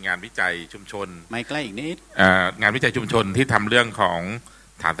ๆมันจะเป็นงานวิจัยชุมชนไม่ใกล้อีกนิดงานวิจัยชุมชนที่ทำเรื่องของ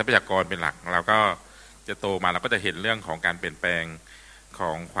ฐานทรัพยากรเป็นหลักเราก็จะโตมาเราก็จะเห็นเรื่องของการเปลี่ยนแปลงข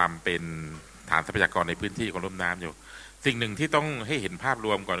องความเป็นฐานทรัพยากรในพื้นที่ของลุ่มน้ำอยู่สิ่งหนึ่งที่ต้องให้เห็นภาพร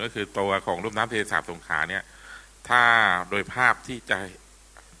วมก่อนก็คือตัวของลุ่มน้ำทะเลสาบสงขลาเนี่ยถ้าโดยภาพ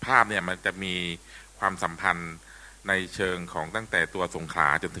เนี่ยมันจะมีความสัมพันธ์ในเชิงของตั้งแต่ตัวสงขลา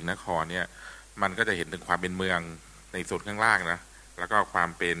จนถึงนครเนี่ยมันก็จะเห็นถึงความเป็นเมืองในโซนข้างล่างนะแล้วก็ความ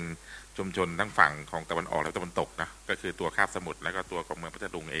เป็นชุมชนทั้งฝั่งของตะวันออกและตะวันตกนะก็คือตัวคาบสมุทรแล้วก็ตัวของเมืองพัท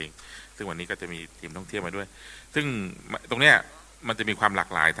ลุงเองซึ่งวันนี้ก็จะมีทีมท่องเที่ยวมาด้วยซึ่งตรงเนี้ยมันจะมีความหลาก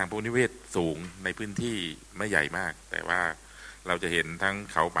หลายทางภูมินิเวศสูงในพื้นที่ไม่ใหญ่มากแต่ว่าเราจะเห็นทั้ง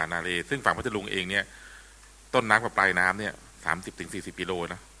เขาป่านาเลซึ่งฝั่งพัทลุงเองเนี่ยต้นน้ำกับปลายน้ำเนี่ย30-40 กิโล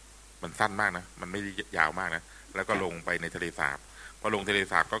นะมันสั้นมากนะมันไม่ยาวมากนะแล้วก็ลงไปในทะเลสาบพอลงทะเล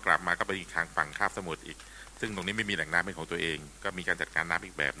สาบก็กลับมาก็ไปอีกทางฝั่งคาบสมุทรอีกซึ่งตรงนี้ไม่มีแหล่งน้ำเป็นของตัวเองก็มีการจัดการน้ำ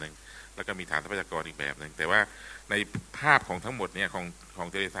อีกแบบนึงแล้วก็มีฐานทรัพยากรอีกแบบนึงแต่ว่าในภาพของทั้งหมดเนี่ยของ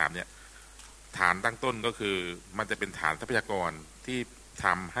ทะเลสาบเนี่ยฐานตั้งต้นก็คือมันจะเป็นฐานทรัพยากรที่ท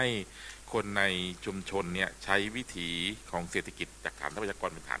ำให้คนในชุมชนเนี่ยใช้วิถีของเศรษฐกิจจากฐานทรัพยากร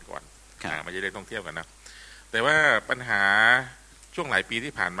เป็นฐานก่อนไม่ใช่ได้ท่องเที่ยวกันนะแต่ว่าปัญหาช่วงหลายปี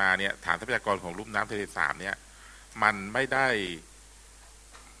ที่ผ่านมาเนี่ยฐานทรัพยากรของลุ่มน้ำทะเลสาบเนี่ยมันไม่ได้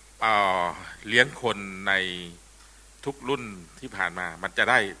เลี้ยงคนในทุกรุ่นที่ผ่านมามันจะ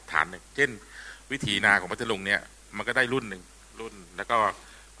ได้ฐานหนึ่งเช่นวิถีนาของพัทลุงเนี่ยมันก็ได้รุ่นหนึ่งแล้วก็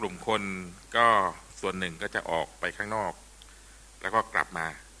กลุ่มคนก็ส่วนหนึ่งก็จะออกไปข้างนอกแล้วก็กลับมา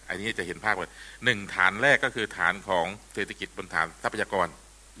อันนี้จะเห็นภาพว่า1ฐานแรกก็คือฐานของเศรษฐกิจบนฐานทรัพยากร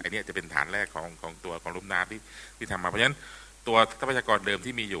อันนี้จะเป็นฐานแรกของตัวของลุ่มน้ำที่ทำมาเพราะฉะนั้นตัวทรัพยากรเดิม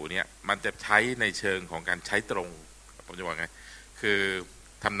ที่มีอยู่เนี่ยมันจะใช้ในเชิงของการใช้ตรงผมจะบอกไงคือ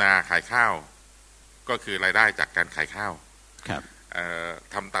ทำนาขายข้าวก็คือรายได้จากการขายข้าวครับ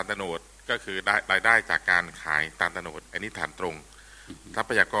ทำตาลโตนดก็คือได้รายได้จากการขายตาลโตนดอันนี้ฐานตรงทรั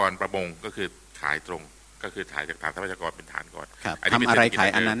พยากรประมงก็คือขายตรงก็คือขายจากฐานทรัพยากรเป็นฐานก่อนทำอะไรขาย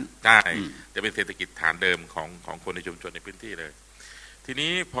อันนั้นใช่จะเป็นเศรษฐกิจฐานเดิมของคนในชุมชนในพื้นที่เลยที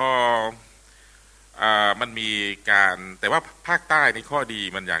นี้พอมันมีการแต่ว่าภาคใต้ในข้อดี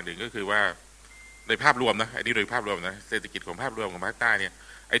มันอย่างหนึ่งก็คือว่าโดยภาพรวมนะอันนี้โดยภาพรวมนะเศรษฐกิจของภาพรวมของภาคใต้เนี่ย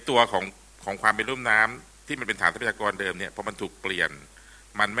ไอตัวของความเป็นลุ่มน้ำที่มันเป็นฐานทรัพยากรเดิมเนี่ยพอมันถูกเปลี่ยน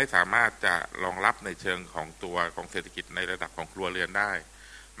มันไม่สามารถจะรองรับในเชิงของตัวของเศรษฐกิจในระดับของครัวเรือนได้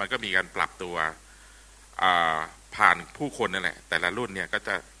มันก็มีการปรับตัวผ่านผู้คนนั่นแหละแต่ละรุ่นเนี่ยก็จ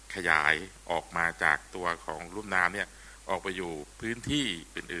ะขยายออกมาจากตัวของลุ่มน้ำเนี่ยออกไปอยู่พื้นที่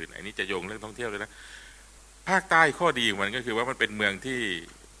อื่นๆอันนี้จะโยงเรื่องท่องเที่ยวเลยนะภาคใต้ข้อดีของมันก็คือว่ามันเป็นเมืองที่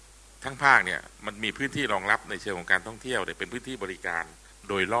ทั้งภาคเนี่ยมันมีพื้นที่รองรับในเชิงของการท่องเที่ยวแต่เป็นพื้นที่บริการ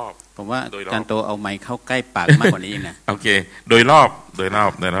โดยรอบผมว่าการโตเอาไมค์เข้าใกล้ปากมากกว่านี้นะโอเคโดยรอบ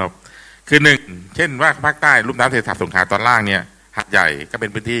คือหนึ่งเช่นว่าภาคใต้ลุ่มน้ำทะเลสาบสงขลาตอนล่างเนี่ยหาดใหญ่ก็เป็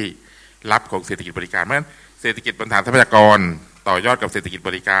นพื้นที่รับของเศรษฐกิจบริการเพราะฉะนั้นเศรษฐกิจบนฐานทรัพยากรต่อยอดกับเศรษฐกิจบ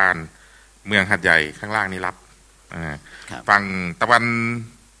ริการเมืองหาดใหญ่ข้างล่างนี้รับฝั่งตะ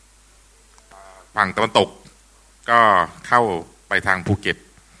วันตกก็เข้าไปทางภูเก็ต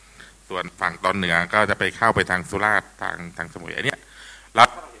ส่วนฝั่งตอนเหนือก็จะไปเข้าไปทางสุราษฎร์ทางสมุยอันนี้เรา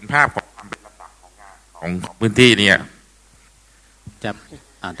เห็นภาพของความเป็นลำดับของงานของพื้นที่เนี่ยจะ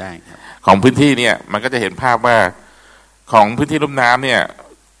ได้ครับของพื้นที่เนี่ยมันก็จะเห็นภาพว่าของพื้นที่ลุ่มน้ำเนี่ย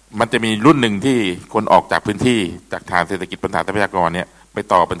มันจะมีรุ่นหนึ่งที่คนออกจากพื้นที่จากฐานเศรษฐกิจบนฐานทรัพยากรเนี่ยไป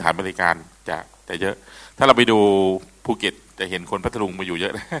ต่อเป็นฐานบริการจะเยอะถ้าเราไปดูภูเก็ตจะเห็นคนพัทลุงมาอยู่เยอ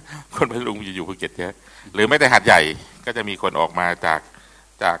ะคนพัทลุงอยู่ภูเก็ตเยอะหรือไม่แต่หาดใหญ่ก็จะมีคนออกมาจาก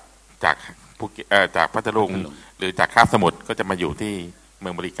ภูเก็ตจากพัทลุงหรือจากคาบสมุทรก็จะมาอยู่ที่เมื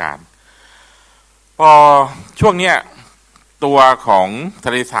องบริการพอช่วงเนี้ยตัวของท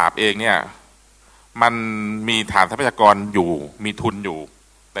ะเลสาบเองเนี่ยมันมีฐานทรัพยากรอยู่มีทุนอยู่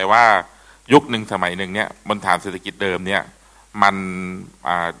แต่ว่ายุคหนึ่งสมัยหนึ่งเนี่ยบนฐานเศรษฐกิจเดิมเนี่ยมัน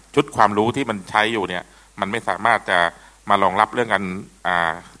ชุดความรู้ที่มันใช้อยู่เนี่ยมันไม่สามารถจะมารองรับเรื่องการ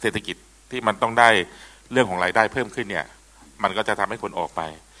เศรษฐกิจที่มันต้องได้เรื่องของรายได้เพิ่มขึ้นเนี่ยมันก็จะทำให้คนออกไป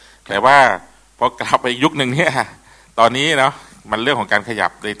แต่ว่าพอกลับไปยุคหนึ่งเนี่ยตอนนี้เนาะมันเรื่องของการขยั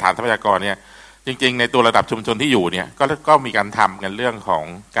บในฐานทรัพยากรเนี่ยจริงๆในตัวระดับชุมชนที่อยู่เนี่ยก็มีการทำกันเรื่องของ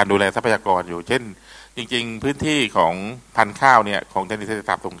การดูแลทรัพยากรอยู่เช่นจริงๆพื้นที่ของพันธุ์ข้าวเนี่ยของทะเล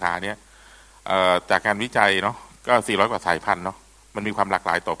สาบสงขลาเนี่ยจากการวิจัยเนาะก็400 กว่าสายพันธุ์เนาะมันมีความหลากห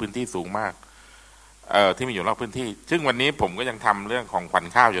ลายต่อพื้นที่สูงมากที่มีอยู่รอบพื้นที่ซึ่งวันนี้ผมก็ยังทำเรื่องของขวัญ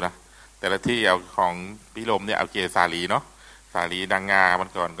ข้าวอยู่นะแต่ละที่เอาของพิรมเนี่ยเอาเกสาลีเนาะสาลีดังงามัน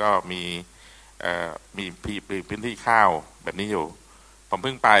ก่อนก็มีพื้นที่ข้าวแบบนี้อยู่ผมเ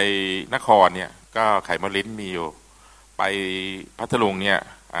พิ่งไปนครเนี่ยก็ไข่มะลิ้นมีอยู่ไปพัทลุงเนี่ย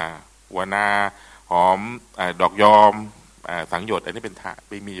หัวนาหอมดอกยอมสังหยดอันนี้เป็นถา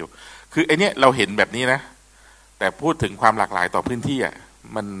มีอยู่คือไอเนี้ยเราเห็นแบบนี้นะแต่พูดถึงความหลากหลายต่อพื้นที่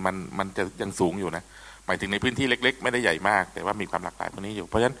มันจะยังสูงอยู่นะหมายถึงในพื้นที่เล็กๆไม่ได้ใหญ่มากแต่ว่ามีความหลากหลายพวกนี้อยู่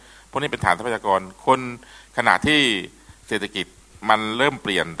เพราะฉะนั้นพวกนี้เป็นฐานทรัพยากรคนขณะที่เศรษฐกิจมันเริ่มเป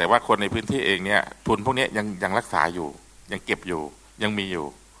ลี่ยนแต่ว่าคนในพื้นที่เองเนี่ยทุนพวกนี้ยังรักษาอยู่ยังเก็บอยู่ยังมีอยู่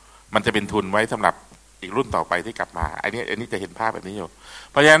มันจะเป็นทุนไว้สำหรับอีกรุ่นต่อไปที่กลับมาอันนี้จะเห็นภาพแบบนี้อยู่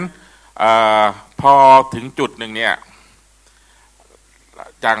เพราะฉะนั้นพอถึงจุดหนึ่งเนี่ย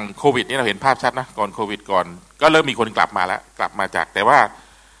จากโควิดนี่เราเห็นภาพชัดนะก่อนโควิดก่อนก็เริ่มมีคนกลับมาแล้วกลับมาจากแต่ว่า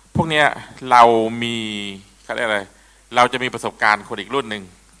พวกเนี้ยเรามีเขาเรียกอะไรเราจะมีประสบการณ์คนอีกรุ่นหนึ่ง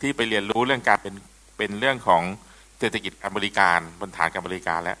ที่ไปเรียนรู้เรื่องการเป็นเรื่องของเศรษฐกิจการบริการบนฐานการบริก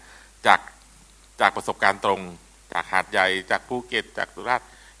ารแล้วจากประสบการณ์ตรงจากหาดใหญ่จากภูเก็ตจากสุราษฎร์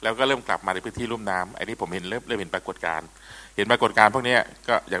แล้วก็เริ่มกลับมาในพื้นที่ลุ่มน้ำอันนี้ผมเห็นเริ่มเห็นปรากฏการณ์พวกนี้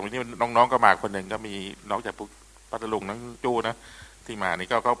ก็อย่างวันนี้น้องๆก็มาคนหนึ่งก็มีน้องจากพัทลุงน้องจู้นะที่มานี่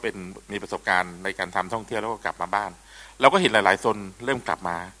ก็เป็นมีประสบการณ์ในการทำท่องเที่ยวแล้วก็กลับมาบ้านเราก็เห็นหลายๆโซนเริ่มกลับม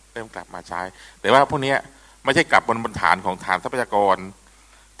าใช้แต่ว่าพวกนี้ไม่ใช่กลับบนฐานของฐานทรัพยากร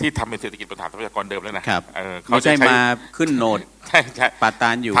ที่ทำเป็นเศรษฐกิจบนฐานทรัพยากรเดิมแล้วนะครับไม่ใช่มาขึ้นโหนดใช่ปาตา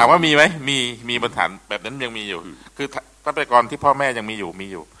นอยู่ถามว่ามีไหมมีบนฐานแบบนั้นยังมีอยู่คือทรัพยากรที่พ่อแม่ยังมีอยู่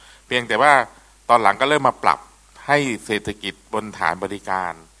เพียงแต่ว่าตอนหลังก็เริ่มมาปรับให้เศรษฐกิจบนฐานบริกา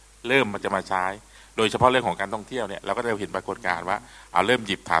รเริ่มมันจะมาใช้โดยเฉพาะเรื่องของการท่องเที่ยวเนี่ยเราก็ได้เห็นปรากฏการณ์ว่าเริ่มห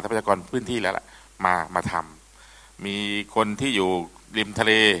ยิบฐานทรัพยากรพื้นที่แล้วล่ะมาทำมีคนที่อยู่ ริมทะเ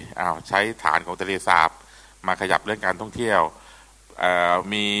ลใช้ฐานของทะเลสาบมาขยับเรื่องการท่องเที่ยว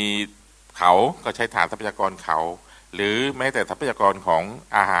มีเขาก็ใช้ฐานทรัพยากรเขาหรือแม้แต่ทรัพยากรของ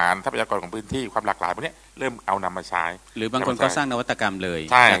อาหารทรัพยากรของพื้นที่ความหลากหลายพวกนี้เริ่มเอานำมาใช้หรือบางคนก็สร้างนวัตกรรมเลย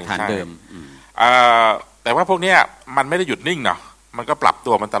จากฐานเดิมแต่ว่าพวกนี้มันไม่ได้หยุดนิ่งเนาะมันก็ปรับ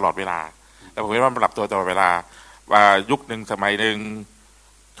ตัวมันตลอดเวลาแต่ผมคิดว่ามันปรับตัวตลอดเวลาว่ายุคหนึ่งสมัยหนึ่ง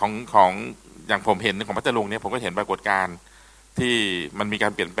ของอย่างผมเห็นของพัทลุงเนี่ยผมก็เห็นปรากฏการณ์ที่มันมีกา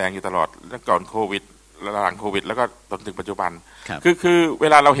รเปลี่ยนแปลงอยู่ตลอดตั้งก่อนโควิดหลังโควิดแล้วก็จนถึงปัจจุบันคือเว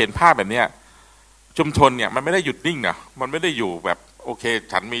ลาเราเห็นภาพแบบเนี้ยชุมชนเนี่ยมันไม่ได้หยุดนิ่งนะมันไม่ได้อยู่แบบโอเค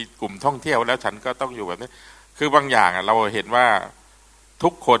ฉันมีกลุ่มท่องเที่ยวแล้วฉันก็ต้องอยู่แบบนี้คือบางอย่างเราเห็นว่าทุ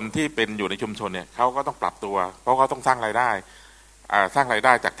กคนที่เป็นอยู่ในชุมชนเนี่ยเขาก็ต้องปรับตัวเพราะเขาต้องสร้างรายไ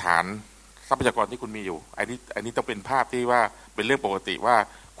ด้จากฐานทรัพยากรที่คุณมีอยู่อันนี้ต้องเป็นภาพที่ว่าเป็นเรื่องปกติว่า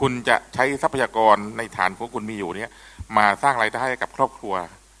คุณจะใช้ทรัพยากรในฐานของคุณมีอยู่เนี่ยมาสร้างรายได้ให้กับครอบครัว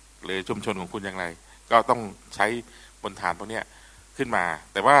หรือชุมชนของคุณอย่างไรก็ต้องใช้บนฐานตรงนี้ขึ้นมา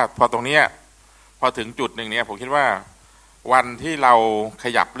แต่ว่าพอตรงนี้พอถึงจุดหนึ่งเนี่ยผมคิดว่าวันที่เราข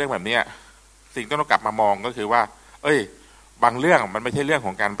ยับเรื่องแบบนี้สิ่งต้องกลับมามองก็คือว่าบางเรื่องมันไม่ใช่เรื่องข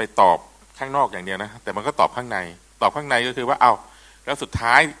องการไปตอบข้างนอกอย่างเดียวนะแต่มันก็ตอบข้างในก็คือว่าแล้วสุด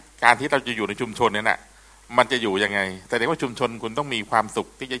ท้ายการที่เราจะอยู่ในชุมชนเนี่ยนะมันจะอยู่ยังไงแต่ในว่าชุมชนคุณต้องมีความสุข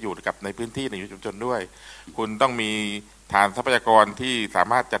ที่จะอยู่กับในพื้นที่ในชุมชนด้วยคุณต้องมีฐานทรัพยากรที่สา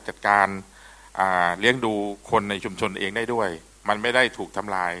มารถจัดการเลี้ยงดูคนในชุมชนเองได้ด้วยมันไม่ได้ถูกท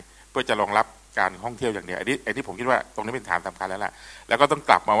ำลายเพื่อจะรองรับการท่องเที่ยวอย่างเดียวไอ้ที่ผมคิดว่าตรงนี้เป็นฐานสำคัญแล้วล่ะแล้วก็ต้อง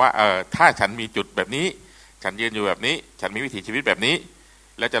กลับมาว่าถ้าฉันมีจุดแบบนี้ฉันยืนอยู่แบบนี้ฉันมีวิถีชีวิตแบบนี้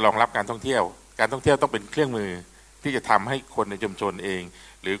แล้วจะรองรับการท่องเที่ยวต้องเป็นเครื่องมือที่จะทำให้คนในชุมชนเอง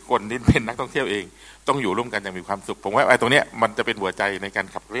หรือคนที่เป็นนักท่องเที่ยวเองต้องอยู่ร่วมกันอย่างมีความสุขผมว่าไอ้ตรงนี้มันจะเป็นหัวใจในการ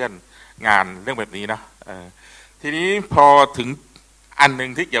ขับเคลื่อนงานเรื่องแบบนี้เนาะทีนี้พอถึงอันหนึ่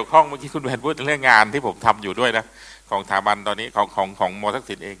งที่เกี่ยวข้องเมื่อกี้คุณแพนพูดเรื่องงานที่ผมทำอยู่ด้วยนะของสถาบันตอนนี้ของม.ทัก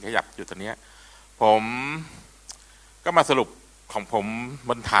ษิณเองขยับอยู่ตอนนี้ผมก็มาสรุปของผม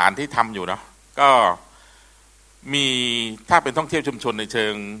บนฐานที่ทำอยู่เนาะก็มีถ้าเป็นท่องเที่ยวชุมชนในเ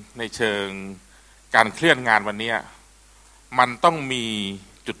ชิงการเคลื่อนงานวันนี้มันต้องมี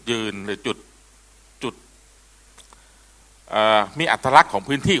จุดยืนหรือจุดมีอัตลักษณ์ของ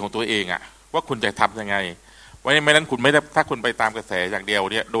พื้นที่ของตัวเองอะว่าคุณจะทำยังไงวันนี้ไม่นั้นคุณไม่ได้ถ้าคุณไปตามกระแสอย่างเดียว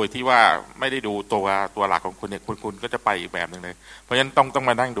เนี่ยโดยที่ว่าไม่ได้ดูตัวหลักของคุณเนี่ยคุณก็จะไปอีกแบบนึงเลยเพราะฉะนั้นต้อง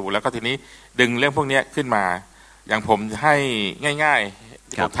มานั่งดูแล้วก็ทีนี้ดึงเรื่องพวกนี้ขึ้นมาอย่างผมให้ง่าย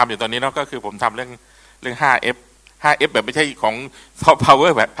ๆผมทำอยู่ตอนนี้เนาะก็คือผมทำเรื่อง 5F แบบไม่ใช่ของซอฟต์พาวเวอ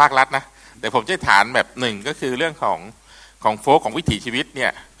ร์แบบภาครัฐนะแต่ผมใช้ฐานแบบหนึ่งก็คือเรื่องของโฟกของวิถีชีวิตเนี่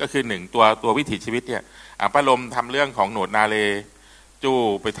ยก็คือหนึ่งตัววิถีชีวิตเนี่ยป้าลมทำเรื่องของโหนดนาเลจู้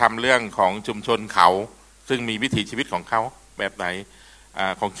ไปทำเรื่องของชุมชนเขาซึ่งมีวิถีชีวิตของเขาแบบไหน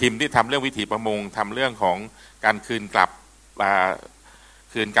ของคิมที่ทำเรื่องวิถีประมงทำเรื่องของการคืนก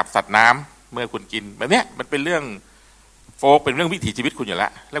ลับสัตว์น้ำเมื่อคุณกินแบบนี้มันเป็นเรื่องโฟกเป็นเรื่องวิถีชีวิตคุณอยู่แ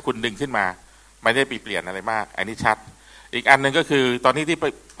ล้วคุณดึงขึ้นมาไม่ได้เปลี่ยนอะไรมากอันนี้ชัดอีกอันหนึ่งก็คือตอนนี้ที่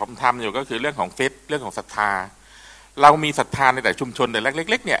ผมทำอยู่ก็คือเรื่องของเฟซเรื่องของศรัทธาเรามีศรัทธาในแต่ชุมชนแต่เ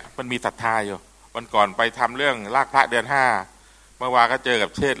ล็กๆเนี่ยมันมีศรัทธาอยู่วันก่อนไปทำเรื่องลากพระเดือน5เมื่อวานก็เจอกับ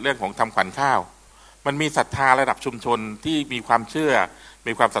เชษเรื่องของทำขวัญข้าวมันมีศรัทธาระดับชุมชนที่มีความเชื่อ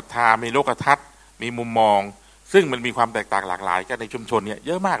มีความศรัทธามีโลกทัศน์มีมุมมองซึ่งมันมีความแตกต่างหลากหลายกันในชุมชนเนี่ยเ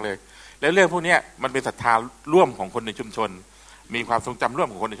ยอะมากเลยแล้วเรื่องพวกนี้มันเป็นศรัทธาร่วมของคนในชุมชนมีความทรงจำร่วม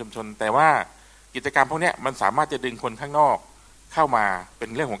ของคนในชุมชนแต่ว่ากิจกรรมพวกนี้มันสามารถจะดึงคนข้างนอกเข้ามาเป็น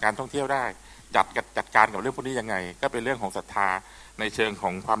เรื่องของการท่องเที่ยวได้จัดการกับเรื่องพวกนี้ยังไงก็เป็นเรื่องของศรัทธาในเชิงขอ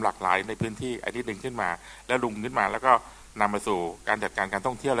งความหลากหลายในพื้นที่ไอ้ที่ดึงขึ้นมาแล้วลุมขึ้นมาแล้วก็นำมาสู่การจัดการการ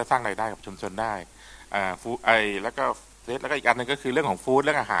ท่องเที่ยวและสร้างรายได้กับชุมชนได้ฟู้ดแล้วก็อีกอันนึงก็คือเรื่องของฟู้ดเ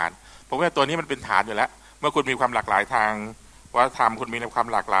รื่องอาหารผมว่าตัวนี้มันเป็นฐานอยู่แล้วเมื่อคุณมีความหลากหลายทางวัฒนธรรมคุณมีความ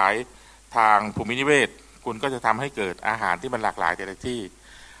หลากหลายทางภูมินิเวศคุณก็จะทำให้เกิดอาหารที่มันหลากหลายแต่ละที่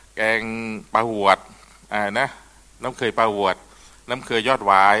แกงปลาหวดนะน้ำเคยปลาหวดน้ำเคยยอดห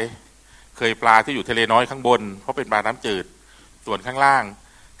วายเคยปลาที่อยู่ทะเลน้อยข้างบนเพราะเป็นปลาน้ำจืดส่วนข้างล่าง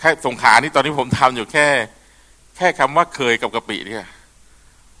แค่สงขลานี่ตอนนี้ผมทำอยู่แค่คำว่าเคยกับกะปิเนี่ย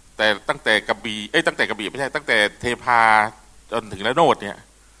แต่ตั้งแต่กระบี่ไม่ใช่ตั้งแต่เทพาจนถึงระโนดเนี่ย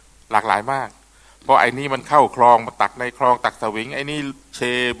หลากหลายมากเพราะไอ้นี่มันเข้าคลองมาตักในคลองตักสวิงไอ้นี่เช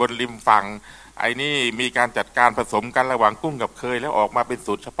บนริมฝั่งไอ้นี่มีการจัดการผสมกันระหว่างกุ้งกับเคยแล้วออกมาเป็น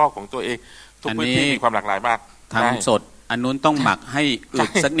สูตรเฉพาะของตัวเองทุกพื้นที่มีความหลากหลายมากทำสดอันนู้นต้องหมักให้อืด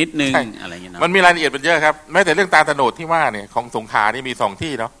สักนิดนึงอะไรอย่างเงี้ยมันมีรายละเอียดเป็นเยอะครับแม้แต่เรื่องตาลโตนที่ว่าเนี่ยของสงขลานี่มี2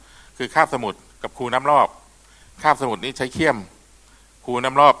ที่เนาะคือคาบสมุทรกับคูน้ำรอบคาบสมุทรนี่ใช้เขี้ยมคู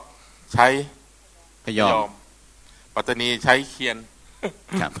น้ำรอบใช้พยอมปัตตานีใช้เคียน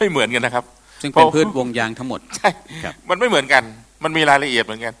ไม่เหมือนกันนะครับซึ่งเป็นพืชวงยางทั้งหมดใช่มันไม่เหมือนกันมันมีรายละเอียดเ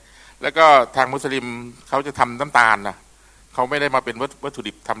หมือนกันแล้วก็ทางมุสลิมเขาจะทำน้ำตาลนะเขาไม่ได้มาเป็นวัตถุ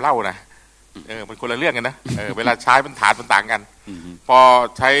ดิบทำเหล้านะมันคนละเรื่องกันนะเวลาใช้เป็นฐานมันต่างกันพอ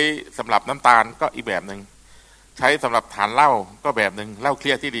ใช้สำหรับน้ำตาลก็อีกแบบหนึ่งใช้สำหรับฐานเหล้าก็แบบหนึ่งเหล้าเค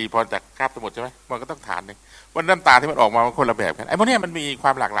ลียร์ที่ดีพอจากคราบสมุดใช่ไหมมันก็ต้องฐานหนึ่งวันน้ำตาลที่มันออกมามันคนละแบบกันไอ้พวกนี้มันมีคว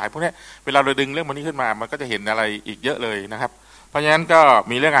ามหลากหลายพวกนี้เวลาเราดึงเรื่องมันนี้ขึ้นมามันก็จะเห็นอะไรอีกเยอะเลยนะครับเพราะฉะนั้นก็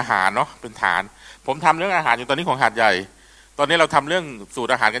มีเรื่องอาหารเนาะเป็นฐานผมทำเรื่องอาหารอยู่ตอนนี้ของหาดใหญ่ตอนนี้เราทำเรื่องสูต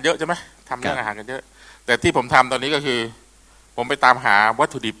รอาหารกันเยอะใช่ไหมทำเรื่องอาหารกันเยอะแต่ที่ผมทำตอนนี้ก็คือผมไปตามหาวัต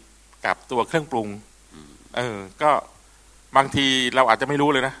ถุดิบกับตัวเครื่องปรุงก็บางทีเราอาจจะไม่รู้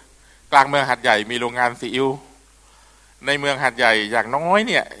เลยนะกลางเมืองหาดใหญ่มีโรงงานซีอิ๊วในเมืองหาดใหญ่อย่างน้อย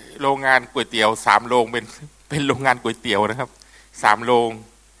เนี่ยโรงงานก๋วยเตี๋ยว3 โรงเป็นโรงงานก๋วยเตี๋ยวนะครับ3 โรง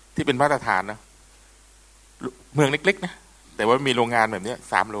ที่เป็นมาตรฐานนะเมืองเล็กๆนะแต่ว่ามีโรงงานแบบนี้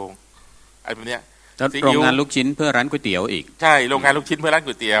3 โรงไอ้แบบเนี้ยโรงงานลูกชิ้นเพื่อร้านก๋วยเตี๋ยวอีกใช่โรงงานลูกชิ้นเพื่อร้าน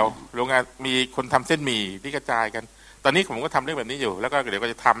ก๋วยเตี๋ยวโรงงานมีคนทำเส้นหมี่ที่กระจายกันตอนนี้ผมก็ทำเรื่องแบบนี้อยู่แล้วก็เดี๋ยวก็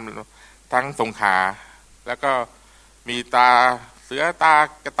จะทำทั้งสงขลาแล้วก็มีตาเสือตา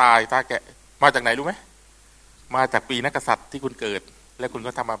กระต่ายตาแกะมาจากไหนรู้ไหมมาจากปีนักกษัตริย์ที่คุณเกิดแล้วคุณ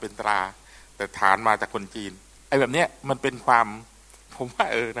ก็ทำมาเป็นตราแต่ฐานมาจากคนจีนไอ้แบบเนี้ยมันเป็นความผมว่า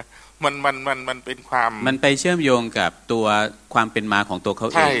นะมันเป็นความมันไปเชื่อมโยงกับตัวความเป็นมาของตัวเขา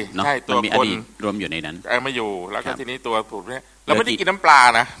เองเนาะมันมีอดีตรวมอยู่ในนั้นมาอยู่แล้วก็ทีนี้ตัวผมเนี่ยเราไม่ได้กินน้ำปลา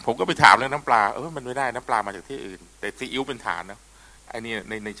นะผมก็ไปถามเรื่องน้ำปลามันไม่ได้น้ำปลามาจากที่อื่นแต่ซีอิ๊วเป็นฐานนะไอ้นี่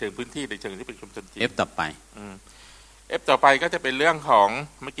ในเชิงพื้นที่ในเชิงที่เป็นชุมชนจีนต่อไปต่อไปก็จะเป็นเรื่องของ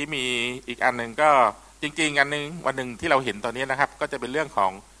เมื่อกี้มีอีกอันหนึ่งก็จริงๆอันนึงวันหนึ่งที่เราเห็นตอนนี้นะครับก็จะเป็นเรื่องขอ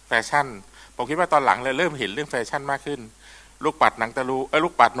งแฟชั่นผมคิดว่าตอนหลังเราเริ่มเห็นเรื่องแฟชั่นมากขึ้นลูกปัดหนังตะลุลู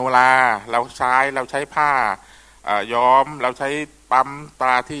กปัดโนราเราใช้ผ้าย้อมเราใช้ปั๊มตร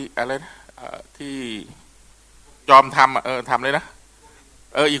าที่อะไรที่ยอมทำทำเลยนะ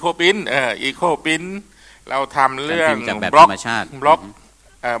อีโคปิ้นอีโคปิ้นเราทำเรื่องบล็อก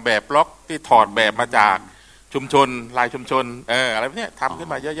แบบบล็อกที่ถอดแบบมาจากชุมชนลายชุมชนอะไรพวกนี้ทำขึ้น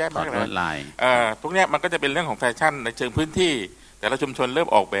มาเยอะแยะมากเลยทุกเนี้ยมันก็จะเป็นเรื่องของแฟชั่นในเชิงพื้นที่แต่ละชุมชนเริ่ม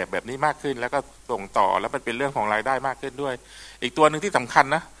ออกแบบนี้มากขึ้นแล้วก็ส่งต่อแล้วมันเป็นเรื่องของรายได้มากขึ้นด้วยอีกตัวหนึ่งที่สำคัญ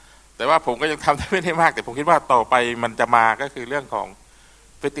นะแต่ว่าผมก็ยังทำได้ไม่ได้มากแต่ผมคิดว่าต่อไปมันจะมาก็คือเรื่องของ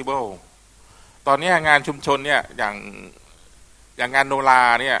เฟสติวัลตอนนี้งานชุมชนเนี่ยอย่างงานโนรา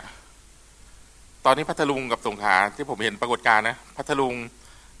เนี่ยตอนนี้พัทลุงกับสงขลาที่ผมเห็นปรากฏการณ์นะพัทลุง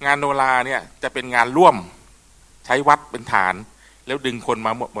งานโนราเนี่ยจะเป็นงานร่วมใช้วัดเป็นฐานแล้วดึงคนม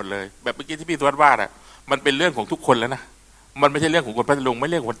าหมดเลยแบบเมื่อกี้ที่พี่สุวัสดิ์ว่ามันเป็นเรื่องของทุกคนแล้วนะมันไม่ใช่เรื่องของคนพัทลุงไม่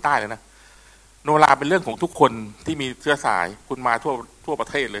เรื่องคนใต้แล้วนะโนราเป็นเรื่องของทุกคนที่มีเชื้อสายคุณมาทั่วประ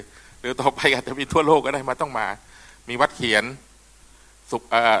เทศเลยหรือต่อไปอาจจะมีทั่วโลกก็ได้มาต้องมามีวัดเขียนศุกร์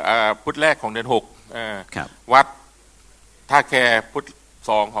พุธแรกของเดือน6วัดท่าแคพุธ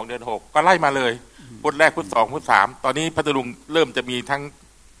2ของเดือน6ก็ไล่มาเลยพุธแรกพุธ2พุธ3ตอนนี้พัทลุงเริ่มจะมีทั้ง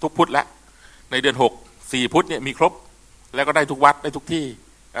ทุกพุธแล้วในเดือน6 4พุธเนี่ยมีครบแล้วก็ได้ทุกวัดได้ทุกที่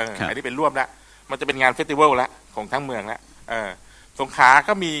อันนี้เป็นร่วมแล้วมันจะเป็นงานเฟสติวัลแล้วของทั้งเมืองแล้วสงขลา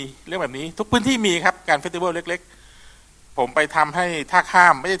ก็มีเรื่องแบบนี้ทุกพื้นที่มีครับการเฟสติวัลเล็กๆผมไปทำให้ท่าข้า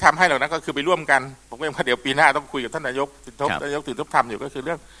มไม่ได้ทำให้หรอกนะก็คือไปร่วมกันผมก็เดี๋ยวปีหน้าต้องคุยกับท่านนายกถึงทบทำอยู่ก็คือเ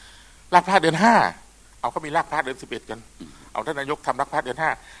รื่องลากพระเดือน5เอาก็มีลากพระเดือน11กันเอาท่านนายกทำลากพระเดือน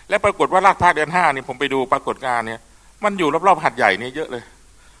5และปรากฏว่าลากพระเดือน5นี่ผมไปดูปรากฏการณ์เนี่ยมันอยู่รอบๆหาดใหญ่เนี่ยเยอะเลย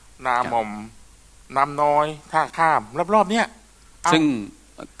นาหม่อมน้ำน้อยท่าข้ามรอบๆเนี่ยซึ่ง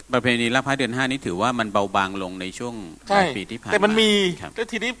ประเพณีลากพระเดือน5นี่ถือว่ามันเบาบางลงในช่วงปีที่ผ่านมาแต่มันมีแล้ว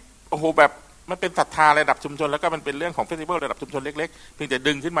ทีนี้โอ้โหแบบมันเป็นศรัทธาระดับชุมชนแล้วก็มันเป็นเรื่องของเฟสติวัลระดับชุมชนเล็กๆเพียงแต่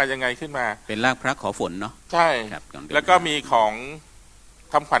ดึงขึ้นมายังไงขึ้นมาเป็นลากพระขอฝนเนาะใช่แล้วก็มีของ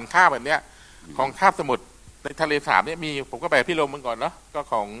ทำขวัญข้าวแบบเนี้ยของคาบสมุทรในทะเลสาบเนี่ยมีผมก็ไปพี่ลมเมื่อก่อนเนาะก็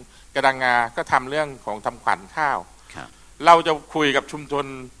ของกระดังงาก็ทำเรื่องของทำขวัญข้าวเราจะคุยกับชุมชน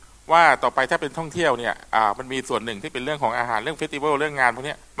ว่าต่อไปถ้าเป็นท่องเที่ยวเนี่ยมันมีส่วนหนึ่งที่เป็นเรื่องของอาหารเรื่องเฟสติวัลเรื่องงานพวก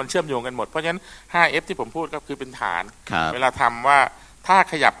นี้มันเชื่อมโยงกันหมดเพราะฉะนั้น 5F ที่ผมพูดก็คือเป็นฐานเวลาทำว่าถ้า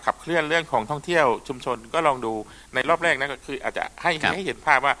ขยับขับเคลื่อนเรื่องของท่องเที่ยวชุมชนก็ลองดูในรอบแรกนะก็คืออาจจะให้เห็นภ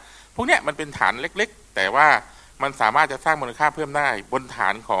าพว่าพวกนี้มันเป็นฐานเล็กๆแต่ว่ามันสามารถจะสร้างมูลค่าเพิ่มได้บนฐา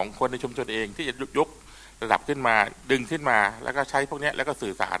นของคนในชุมชนเองที่จะยกระดับขึ้นมาดึงขึ้นมาแล้วก็ใช้พวกนี้แล้วก็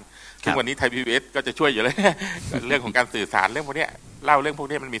สื่อสารซึ่งวันนี้ไทย PBS ก็จะช่วยอยู่เลยเรื่องของการสื่อสารเรื่องพวกนี้เล่าเรื่องพวก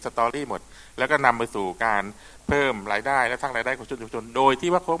นี้มันมีสตอรี่หมดแล้วก็นำไปสู่การเพิ่มรายได้และสร้างรายได้ของชุมชนโดยที่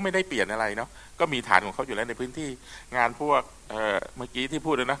ว่าเขาไม่ได้เปลี่ยนอะไรเนาะก็มีฐานของเขาอยู่แล้วในพื้นที่งานพวกเมื่อกี้ที่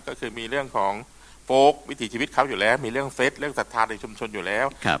พูดนะก็คือมีเรื่องของโฟกวิถีชีวิตเขาอยู่แล้วมีเรื่องเฟสเรื่องศรัทธาในชุมชนอยู่แล้ว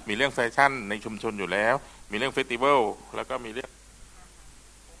มีเรื่องแฟชั่นในชุมชนอยู่แล้วมีเรื่องเฟสติวัลแล้วก็มีเรื่อง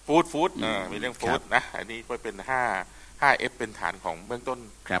ฟู้ดมีเรื่องฟู้ดนะอันนี้ก็เป็น5F เป็นฐานของเบื้องต้น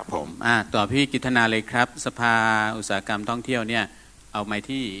ครับผมต่อพี่กิตนาเลยครับสภาอุตสาหกรรมท่องเที่ยวเนี่ยเอาไม้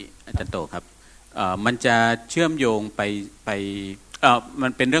ที่อาจารย์โตครับมันจะเชื่อมโยงไปมั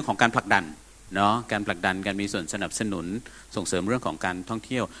นเป็นเรื่องของการผลักดันเนาะการผลักดันการมีส่วนสนับสนุนส่งเสริมเรื่องของการท่องเ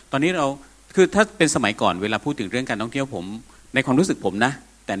ที่ยวตอนนี้เราคือถ้าเป็นสมัยก่อนเวลาพูดถึงเรื่องการท่องเที่ยวผมในความรู้สึกผมนะ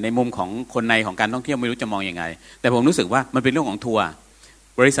แต่ในมุมของคนในของการท่องเที่ยวไม่รู้จะมองยังไงแต่ผมรู้สึกว่ามันเป็นเรื่องของทัวร์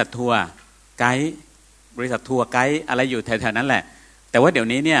บริษัททัวร์ไกด์บริษัททัวร์ไกด์อะไรอยู่แถวๆนั้นแหละแต่ว่าเดี๋ยว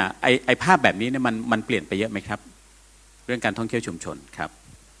นี้เนี่ยไอภาพแบบนี้เนี่ยมันเปลี่ยนไปเยอะไหมครับเรื่องการท่องเที่ยวชุมชนครับ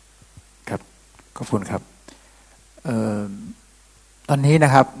ครับขอบคุณครับตอนนี้น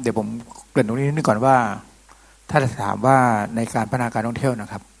ะครับเดี๋ยวผมเกริ่นตรงนี้นิดนึงก่อนว่าถ้าจะถามว่าในการพัฒนาการท่องเที่ยวน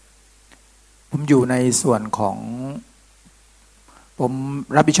ะครับผมอยู่ในส่วนของผม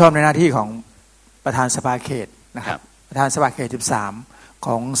รับผิดชอบในหน้าที่ของประธานสภาเขตนะครับประธานสภาเขต13ข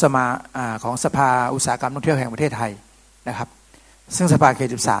องสภาอุตสาหกรรมท่องเที่ยวแห่งประเทศไทยนะครับซึ่งสภาเขต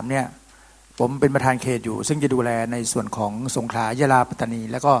13เนี่ยผมเป็นประธานเขตอยู่ซึ่งจะดูแลในส่วนของสงขลายะลาปัตตานี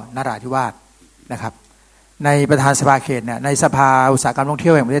และก็นราธิวาสนะครับในประธานสภาเขตเนี่ยในสภาอุตสาหกรรมท่องเที่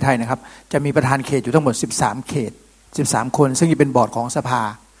ยวแห่งประเทศไทยนะครับจะมีประธานเขตอยู่ทั้งหมด13เขต13คนซึ่งจะเป็นบอร์ดของสภา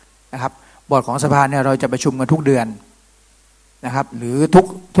นะครับบอร์ดของสภาเนี่ยเราจะประชุมกันทุกเดือนนะครับหรือ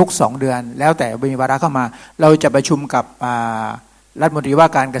ทุก2เดือนแล้วแต่มีวาระเข้ามาเราจะประชุมกับรัฐมนตรีว่า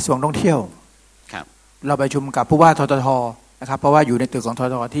การกระทรวงท่องเที่ยวเราประชุมกับผู้ว่าทททนะครับเพราะว่าอยู่ในตึกของท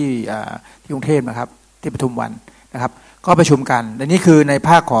ททที่กรุงเทพนะครับที่ปทุมวันนะครับก็ประชุมกันและนี่คือในภ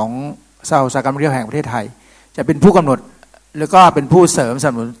าคของสภาอุตสาหกรรมท่องเที่ยวแห่งประเทศไทยจะเป็นผู้กำหนดแล้วก็เป็นผู้เสริมส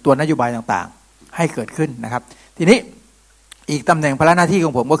นับสนุนตัวนโยบายต่างๆให้เกิดขึ้นนะครับทีนี้อีกตำแหน่งภาระหน้าที่ขอ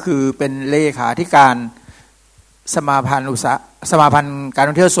งผมก็คือเป็นเลขาธิการสมาพันธ์การ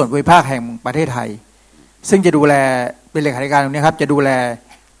ท่องเที่ยวส่วนภูมิภาคแห่งประเทศไทยซึ่งจะดูแลเป็นเลขาธิการตรงนี้ครับจะดูแล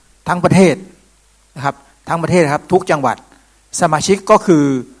ทั้งประเทศนะครับทั้งประเทศครับทุกจังหวัดสมาชิกก็คือ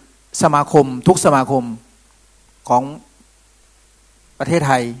สมาคมทุกสมาคมของประเทศไ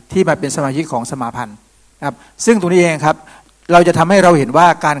ทยที่มาเป็นสมาชิกของสมาพันธ์ครับซึ่งตรงนี้เองครับเราจะทำให้เราเห็นว่า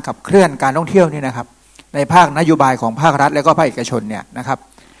การขับเคลื่อนการท่องเที่ยวนี่นะครับในภาคนโยบายของภาครัฐและก็ภาคเอกชนเนี่ยนะครับ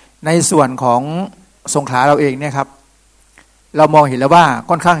ในส่วนของสงขลาเราเองเนี่ยครับเรามองเห็นแล้วว่า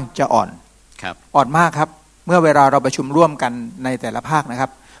ค่อนข้างจะอ่อนมากครับเมื่อเวลาเราประชุมร่วมกันในแต่ละภาคนะครั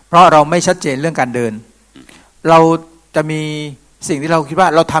บเพราะเราไม่ชัดเจนเรื่องการเดินเราจะมีสิ่งที่เราคิดว่า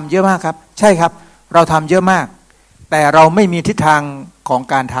เราทำเยอะมากครับใช่ครับเราทำเยอะมากแต่เราไม่มีทิศทางของ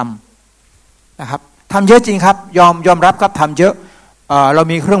การทำนะครับทำเยอะจริงครับยอมรับครับทำเยอะเรา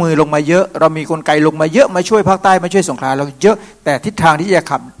มีเครื่องมือลงมาเยอะเรามีกลไกลงมาเยอะมาช่วยภาคใต้มาช่วยสงขลาเราเยอะแต่ทิศทางที่จะ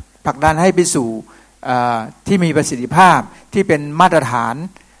ขับผลักดันให้ไปสู่ที่มีประสิทธิภาพที่เป็นมาตรฐาน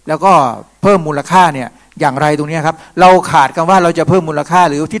แล้วก็เพิ่มมูลค่าเนี่ยอย่างไรตรงนี้ครับเราขาดกันว่าเราจะเพิ่มมูลค่า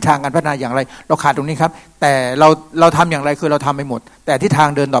หรือทิศทางการพัฒนาอย่างไรเราขาดตรงนี้ครับแต่เราทำอย่างไรคือเราทำไปหมดแต่ทิศทาง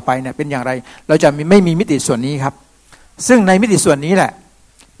เดินต่อไปเนี่ยเป็นอย่างไรเราจะไม่มีมิติส่วนนี้ครับซึ่งในมิติส่วนนี้แหละ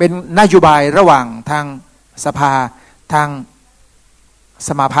เป็นนโยบายระหว่างทางสภาทางส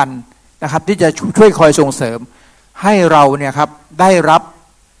มาพันธ์นะครับที่จะช่วยคอยส่งเสริมให้เราเนี่ยครับได้รับ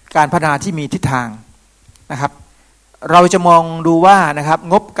การพัฒนาที่มีทิศทางนะครับเราจะมองดูว่านะครับ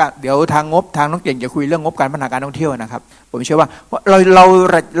งบเดี๋ยวทางงบทางน้องเก่งจะคุยเรื่องงบการพัฒนาการท่องเที่ยวนะครับผมเชื่อว่า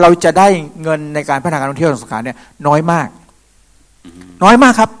เราจะได้เงินในการพัฒนาการท่องเที่ยวของสงขลาเนี่ยน้อยมาก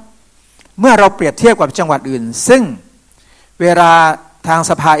ครับเมื่อเราเปรียบเทียบกับจังหวัดอื่นซึ่งเวลาทาง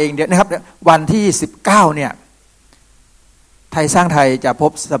สภาเองเดี๋ยวนะครับวันที่19เนี่ยไทยสร้างไทยจะพ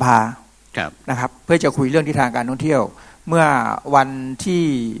บสภานะครับเพื่อจะคุยเรื่องทิศทางการท่องเที่ยวเมื่อวันที่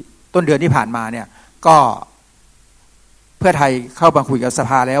ต้นเดือนที่ผ่านมาเนี่ยก็เพื่อไทยเข้ามาคุยกับส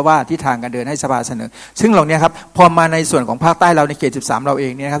ภาแล้วว่าทิศทางการเดินให้สภาเสนอซึ่งเหล่านี้ครับพอมาในส่วนของภาคใต้เราในเขต13เราเอ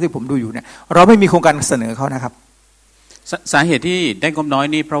งเนี่ยครับที่ผมดูอยู่เนี่ยเราไม่มีโครงการเสนอเขานะครับสาเหตุที่ได้งบน้อย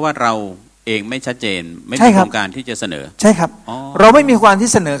นี่เพราะว่าเราเองไม่ชัดเจนไม่มีโครงการที่จะเสนอใช่ครับเราไม่มีโครงการที่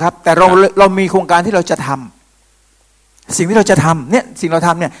เสนอครับแต่เรามีโครงการที่เราจะทำสิ่งที่เราจะทำเนี่ยสิ่งเราท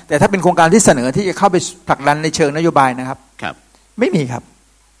ำเนี่ยแต่ถ้าเป็นโครงการที่เสนอที่จะเข้าไปผลักดันในเชิงนโยบายนะครับไม่มีครับ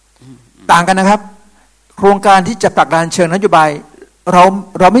ต่างกันนะครับโครงการที่จะผลักดันเชิงนโยบายเ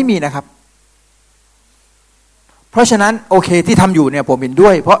ราไม่มีนะครับเพราะฉะนั้นโอเคที่ทำอยู่เนี่ยผมเห็นด้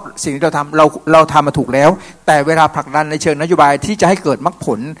วยเพราะสิ่งที่เราทำเราทำมาถูกแล้วแต่เวลาผลักดันในเชิงนโยบายที่จะให้เกิดมรรคผ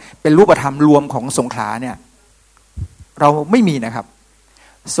ลเป็นรูปธรรมรวมของสงขลาเนี่ยเราไม่มีนะครับ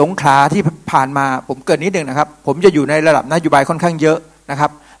สงขลาที่ผ่านมาผมเกิดนิดนึงนะครับผมจะอยู่ในระดับนโยบายค่อนข้างเยอะนะครั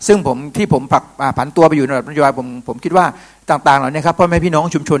บซึ่งผมผันตัวไปอยู่ในระดับนโยบายผมคิดว่าต่างๆเหล่านี้ครับพ่อแม่พี่น้อง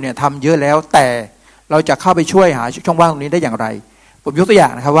ชุมชนเนี่ยทำเยอะแล้วแต่เราจะเข้าไปช่วยหาช่องว่างตรงนี้ได้อย่างไรผมยกตัวอย่า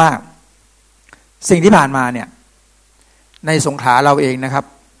งนะครับว่าสิ่งที่ผ่านมาเนี่ยในสงขลาเราเองนะครับ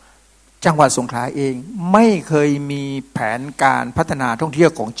จังหวัดสงขลาเองไม่เคยมีแผนการพัฒนาท่องเที่ยว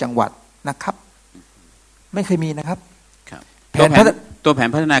ของจังหวัดนะครับไม่เคยมีนะครับตัวแผน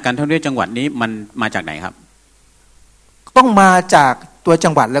พัฒนาการท่องเที่ยวจังหวัดนี้มันมาจากไหนครับต้องมาจากตัวจั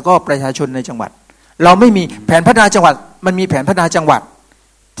งหวัดแล้วก็ประชาชนในจังหวัดเราไม่มีแผนพัฒนาจังหวัดมันมีแผนพัฒนาจังหวัด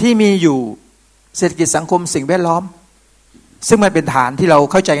ที่มีอยู่เศรษฐกิจสังคมสิ่งแวดล้อมซึ่งมันเป็นฐานที่เรา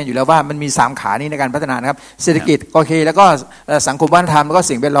เข้าใจกันอยู่แล้วว่ามันมี3ขานี้ในการพัฒนานะครับเศรษฐกิจโอเคแล้วก็สังคมวัฒนธรรมแล้วก็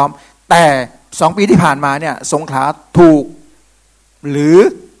สิ่งแวดล้อมแต่2 ปีที่ผ่านมาเนี่ยสงขลาถูกหรือ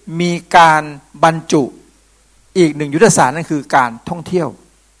มีการบรรจุอีก1ยุทธศาสตร์นั่นคือการท่องเที่ยว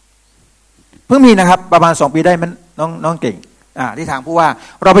เพิ่งมีนะครับประมาณ2 ปีได้มันน้องเก่งที่ทางผู้ว่า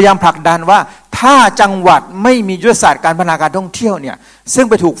เราพยายามผลักดันว่าถ้าจังหวัดไม่มียุทธศาสตร์การพัฒนาการท่องเที่ยวเนี่ยซึ่ง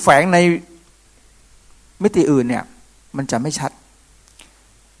ไปถูกแฝงในมิติอื่นเนี่ยมันจะไม่ชัด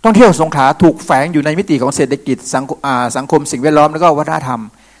ท่องเที่ยวสงขลาถูกแฝงอยู่ในมิติของเศรษฐกิจสังคมสิ่งแวดล้อมแล้วก็วัฒนธรรม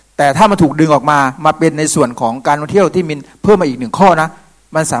แต่ถ้ามันถูกดึงออกมาเป็นในส่วนของการท่องเที่ยวที่มีเพิ่มมาอีก1ข้อนะ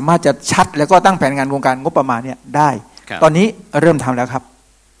มันสามารถจะชัดแล้วก็ตั้งแผนงานโครงการงบประมาณเนี่ยได้ตอนนี้เริ่มทำแล้วครับ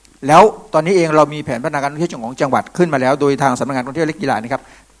แล้วตอนนี้เองเรามีแผนพัฒนาการท่องเที่ยวของจังหวัดขึ้นมาแล้วโดยทางสำนักงานท่องเที่ยวและกีฬานะครับ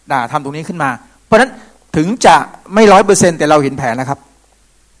ทำตรงนี้ขึ้นมาเพราะฉะนั้นถึงจะไม่ 100% แต่เราเห็นแผนแล้วครับ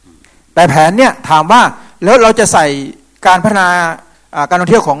แต่แผนเนี่ยถามว่าแล้วเราจะใส่การพัฒนาการท่อง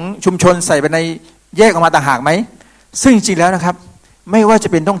เที่ยวของชุมชนใส่ไปในแยกออกมาต่างหากไหมซึ่งจริงๆแล้วนะครับไม่ว่าจะ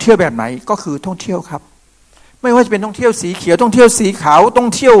เป็นท่องเที่ยวแบบไหนก็คือท่องเที่ยวครับไม่ว่าจะเป็นท่องเที่ยวสีเขียวท่องเที่ยวสีขาวท่อง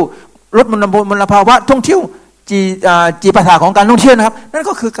เที่ยวลดมลภาวะท่องเที่ยวจีปาถาของการท่องเที่ยวนะครับนั่น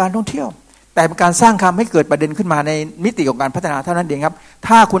ก็คือการท่องเที่ยวแต่เป็นการสร้างคำให้เกิดประเด็นขึ้นมาในมิติของการพัฒนาเท่านั้นเองครับ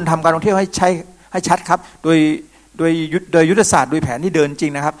ถ้าคุณทำการท่องเที่ยวให้ชัดครับโดยยุทธศาสตร์โดยแผนที่เดินจริ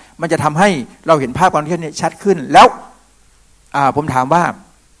งนะครับมันจะทำให้เราเห็นภาพการท่องเที่ยวนี้ชัดขึ้นแล้วผมถามว่า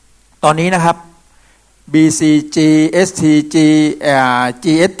ตอนนี้นะครับ BCG STG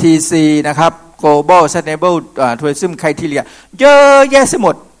GSTC นะครับ Global Sustainable Tourism Criteria เยอะแยะไปหม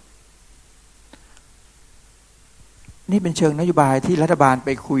ดนี่เป็นเชิงนโยบายที่รัฐบาลไป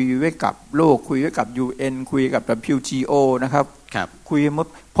คุยไว้กับโลกคุยไว้กับ UN คุยกับ WTO นะครับคุย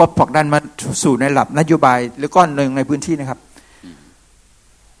พอผลักดันมาสู่ในระดับนโยบายแล้วก็ในพื้นที่นะครับ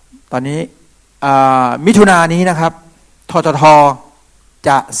ตอนนี้มิถุนายนนี้นะครับททจ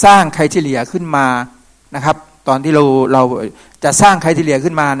ะสร้างไครทีเรียขึ้นมานะครับตอนที่เราจะสร้างไครทีเรีย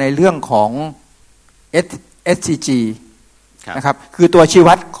ขึ้นมาในเรื่องของ SCG นะครับคือตัวชี้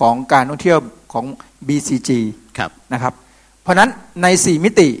วัดของการท่องเที่ยวของ BCG นะครับเพราะนั้นใน4มิ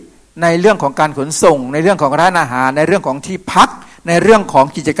ติในเรื่องของการขนส่งในเรื่องของร้านอาหารในเรื่องของที่พักในเรื่องของ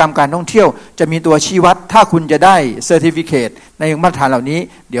กิจกรรมการท่องเที่ยวจะมีตัวชี้วัดถ้าคุณจะได้เซอร์ติฟิเคตในมาตรฐานเหล่านี้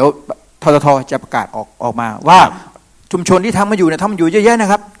เดี๋ยวททจะประกาศออกมาว่าชุมชนที่ทำมาอยู่เนี่ยทำอยู่เยอะแยะน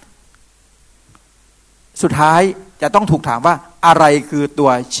ะครับสุดท้ายจะต้องถูกถามว่าอะไรคือตัว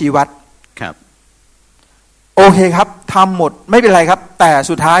ชี้วัดครับโอเคครับทำหมดไม่เป็นไรครับแต่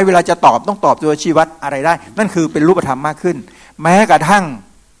สุดท้ายเวลาจะตอบต้องตอบตัวชี้วัดอะไรได้นั่นคือเป็นรูปธรรมมากขึ้นแม้กระทั่ง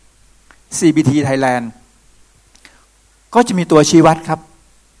CBT Thailand ก็จะมีตัวชี้วัดครับ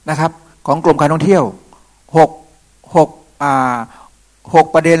นะครับของกรมการท่องเที่ยว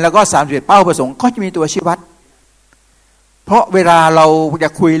6ประเด็นแล้วก็31เป้าประสงค์ก็จะมีตัวชี้วัดเพราะเวลาเราจะ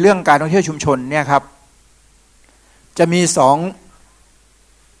คุยเรื่องการท่องเที่ยวชุมชนเนี่ยครับจะมีสอง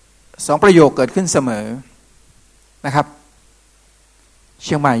ประโยคเกิดขึ้นเสมอนะครับเ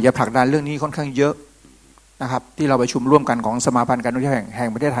ชียงใหม่จะผลักดันเรื่องนี้ค่อนข้างเยอะนะครับที่เราประชุมร่วมกันของสมาพันธ์การท่องเที่ยวแห่ง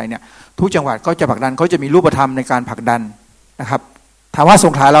ประเทศไทยเนี่ยทุกจังหวัดก็จะผลักดันเขาจะมีรูปธรรมในการผลักดันนะครับถามว่าส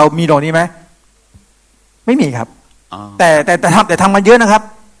งขลาเรามีตรงนี้ไหมไม่มีครับแต่ทำมาเยอะนะครับ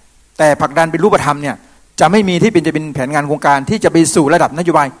แต่ผลักดันเป็นรูปธรรมเนี่ยจะไม่มีที่จะเป็นแผนงานโครงการที่จะไปสู่ระดับนโย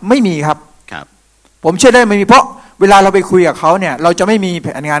บายไม่มีครับผมเชื่อได้ไม่มีเพราะเวลาเราไปคุยกับเขาเนี่ยเราจะไม่มีแผ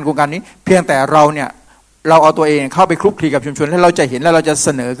นงานโครงการนี้เพียงแต่เราเนี่ยเราเอาตัวเองเข้าไปคลุกคลีกับชุมชนแล้วเราจะเห็นแล้วเราจะเส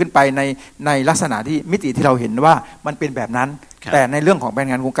นอขึ้นไปในลักษณะที่มิติที่เราเห็นว่ามันเป็นแบบนั้นแต่ในเรื่องของแผน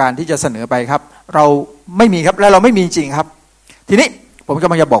งานโครงการที่จะเสนอไปครับเราไม่มีครับและเราไม่มีจริงครับทีนี้ผมก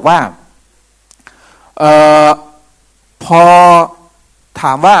ำลังจะบอกว่าพอถ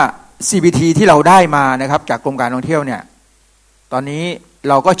ามว่า CBT ที่เราได้มานะครับจากกรมการท่องเที่ยวเนี่ยตอนนี้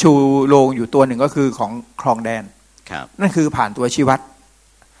เราก็ชูโรงอยู่ตัวหนึ่งก็คือของคลองแดนนั่นคือผ่านตัวชี้วัด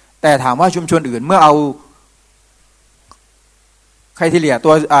แต่ถามว่าชุมชนอื่นเมื่อเอาไครทีเรียตั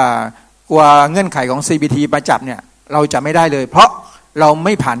วเงื่อนไขของ CBT มาจับเนี่ยเราจะไม่ได้เลยเพราะเราไ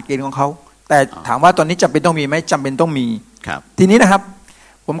ม่ผ่านเกณฑ์ของเขาแต่ถามว่าตอนนี้จำเป็นต้องมีไหมจำเป็นต้องมีทีนี้นะครับ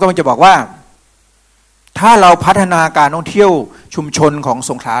ผมกำลังจะบอกว่าถ้าเราพัฒนาการท่องเที่ยวชุมชนของ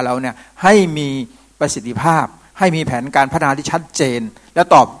สงขลาเราเนี่ยให้มีประสิทธิภาพให้มีแผนการพัฒนาที่ชัดเจนและ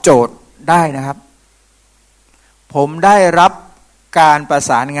ตอบโจทย์ได้นะครับผมได้รับ การประ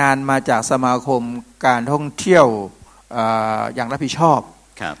สานงานมาจากสมาคมการท่องเที่ยวอย่างรับผิดชอบ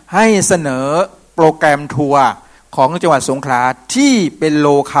ให้เสนอโปรแกรมทัวร์ของจังหวัดสงขลาที่เป็นโล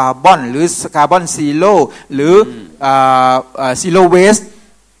คาร์บอนหรือคาร์บอนซีโร่หรือซีโร่เวส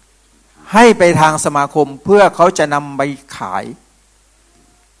ให้ไปทางสมาคมเพื่อเขาจะนำไปขาย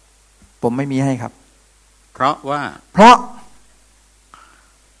ผมไม่มีให้ครับเพราะ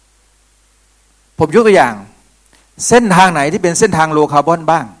ผมยกตัวอย่างเส้นทางไหนที่เป็นเส้นทางโลคาร์บอน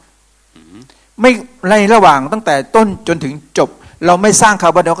บ้างไม่ในระหว่างตั้งแต่ต้นจนถึงจบเราไม่สร้างคา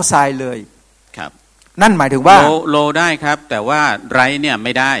ร์บอนไดออกไซด์เลยครับนั่นหมายถึงว่าโลได้ครับแต่ว่าไรเนี่ยไ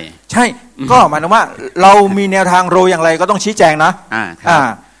ม่ได้ใช่ก็หมายถึงว่าเรามีแนวทางโลอย่างไรก็ต้องชี้แจงนะ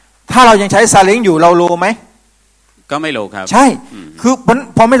ถ้าเรายังใช้ซาเล้งอยู่เราโลไหมก็ไม่โลครับใช่คือ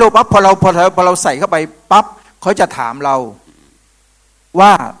พอไม่โลปั๊บพอเราใส่เข้าไปปั๊บเขาจะถามเราว่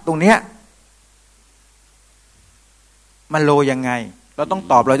าตรงเนี้ยมันโลยังไงเราต้อง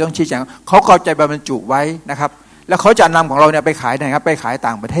ตอบเราต้องชี้แจงเขาเข้าใจบรรจุไว้นะครับแล้วเขาจะนำของเราเนี่ยไปขายไหนครับไปขายต่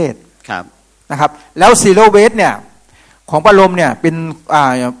างประเทศนะครับแล้วซีโร่เวสเนี่ยของปลมเนี่ยเป็น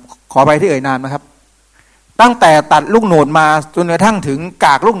ขอไปที่เอ่ยนามนะครับตั้งแต่ตัดลูกโหนดมาจนกระทั่งถึงก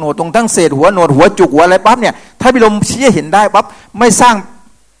ากลูกโหนดตรงทั้งเศษหัวโหนดหัวจุกหัวอะไรปั๊บเนี่ยถ้าพี่ลมชี้เห็นได้ปั๊บไม่สร้าง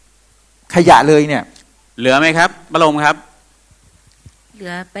ขยะเลยเนี่ยเหลือไหมครับปลมครับเหลื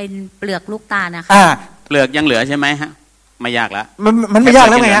อเป็นเปลือกลูกตาลนะคะเปลือกยังเหลือใช่ไหมฮะไม่ยากแล้วมันไม่ยาก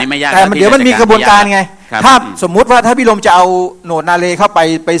แล้วไงแต่เดี๋ยวมันมีกระบวนการไงถ้าสมมุติว่าถ้าพี่ลมจะเอาโหนดนาเลเข้า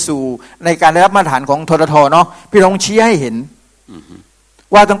ไปสู่ในการได้รับมาตรฐานของททท.เนาะพี่ลองชี้ให้เห็น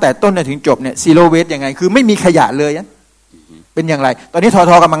ว่าตั้งแต่ต้นถึงจบเนี่ยซีโร่เวสยังไงคือไม่มีขยะเลยเป็นอย่างไรตอนนี้ทท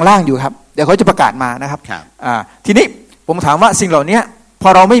ท.กำลังร่างอยู่ครับเดี๋ยวเขาจะประกาศมานะครับทีนี้ผมถามว่าสิ่งเหล่านี้พอ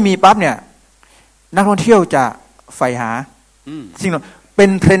เราไม่มีปั๊บเนี่ยนักท่องเที่ยวจะใฝ่หาสิ่งเหล่าเป็น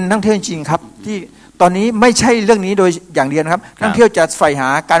เทรนด์นักท่องเที่ยวจริงครับที่ตอนนี้ไม่ใช่เรื่องนี้โดยอย่างเดียวครับนักท่องเที่ยวจะใฝ่หา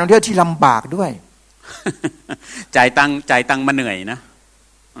การท่องเที่ยวที่ลำบากด้วยจ่ายตังมาเหนื่อยนะ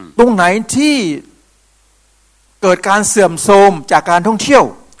ตรงไหนที่เกิดการเสื่อมโทรมจากการท่องเที่ยว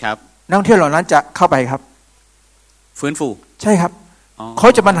นักท่องเที่ยวเหล่านั้นจะเข้าไปครับฟื้นฟูใช่ครับเขา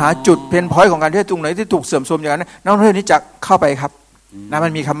จะปัญหาจุดเพนพอยต์ของการเที่ยวตรงไหนที่ถูกเสื่อมโทรมอย่างนั้นนักท่องเที่ยวนี้จะเข้าไปครับนะมั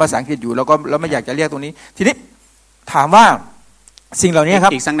นมีคำภาษาอังกฤษอยู่แล้วไม่อยากจะเรียกตรงนี้ทีนี้ถามว่าสิ่งเหล่านี้ครั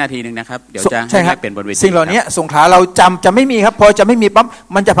บอีกสักนาทีนึงนะครับเดี๋ยวจะให้เป็นบนเวทีสิ่งเหล่านี้สงขลาเราจะไม่มีครับพอจะไม่มีปั๊บ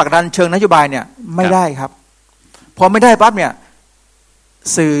มันจะผลักดันเชิงนโยบายเนี่ยไม่ได้ครับพอไม่ได้ปั๊บเนี่ย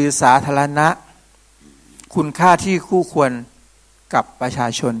สื่อสาธารณะคุณค่าที่คู่ควรกับประชา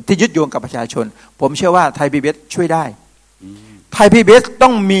ชนที่ยึดโยงกับประชาชนผมเชื่อว่าไทย PBS ช่วยได้ไทย PBS ต้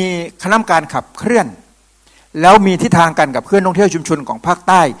องมีคณะกรรมการขับเคลื่อนแล้วมีทิศทางการขับเคลื่อนท่องเที่ยวชุมชนของภาคใ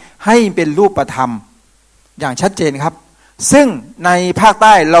ต้ให้เป็นรูปธรรมอย่างชัดเจนครับซึ่งในภาคใ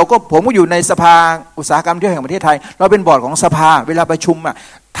ต้ผมก็อยู่ในสภาอุตสาหกรรมท่องเที่ยวแห่งประเทศไทยเราเป็นบอร์ดของสภาเวลาประชุม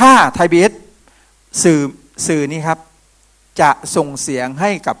ถ้าไทย PBS สื่อนี้ครับจะส่งเสียงให้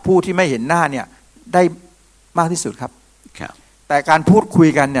กับผู้ที่ไม่เห็นหน้าเนี่ยได้มากที่สุดครับแต่การพูดคุย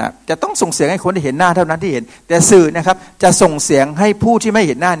กันเนี่ยจะต้องส่งเสียงให้คนที่เห็นหน้าเท่านั้นที่เห็นแต่สื่อนะครับจะส่งเสียงให้ผู้ที่ไม่เ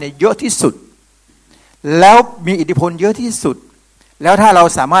ห็นหน้าเนี่ยเยอะที่สุดแล้วมีอิทธิพลเยอะที่สุดแล้วถ้าเรา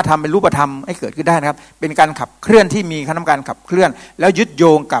สามารถทำเป็นรูปธรรมให้เกิดขึ้นได้นะครับเป็นการขับเคลื่อนที่มีคณะกรรมการขับเคลื่อนแล้วยึดโย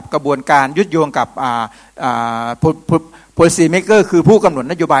งกับกระบวนการยึดโยงกับpolicy maker คือผู้กำหนด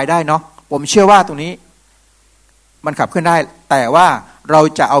นโยบายได้เนาะผมเชื่อว่าตรงนี้มันขับเคลื่อนได้แต่ว่าเรา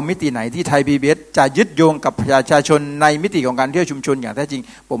จะเอามิติไหนที่ไทย PBS จะยึดโยงกับประชาชนในมิติของการเที่ยวชุมชนอย่างแท้จริง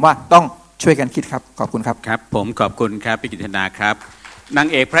ผมว่าต้องช่วยกันคิดครับขอบคุณครับครับผมขอบคุณครับพี่กิตนาครับนาง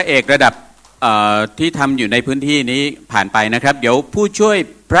เอกพระเอกระดับที่ทำอยู่ในพื้นที่นี้ผ่านไปนะครับเดี๋ยวผู้ช่วย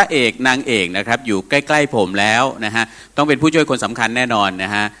พระเอกนางเอกนะครับอยู่ใกล้ๆผมแล้วนะฮะต้องเป็นผู้ช่วยคนสำคัญแน่นอนน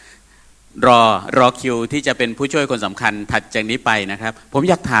ะฮะรอคิวที่จะเป็นผู้ช่วยคนสำคัญถัดจากนี้ไปนะครับผม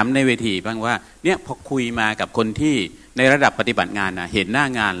อยากถามในเวทีบ้างว่าเนี่ยพอคุยมากับคนที่ในระดับปฏิบัติงานนะเห็นหน้า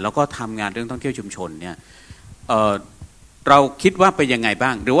งานแล้วก็ทำงานเรื่องท่องเที่ยวชุมชนเนี่ยเราคิดว่าเป็นยังไงบ้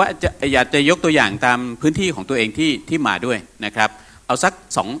างหรือว่าอยากจะยกตัวอย่างตามพื้นที่ของตัวเองที่มาด้วยนะครับเอาสัก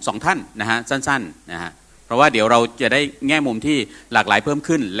สองท่านนะฮะสั้นๆนะฮะเพราะว่าเดี๋ยวเราจะได้แง่มุมที่หลากหลายเพิ่ม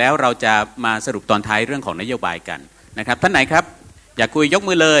ขึ้นแล้วเราจะมาสรุปตอนท้ายเรื่องของนโยบายกันนะครับท่านไหนครับอยากคุยยก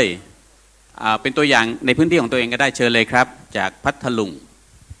มือเลยเป็นตัวอย่างในพื้นที่ของตัวเองก็ได้เชิญเลยครับจากพัทลุง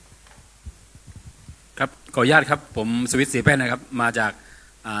ครับขออนุญาตครับผมสวิตศรีแป้นนะครับมาจาก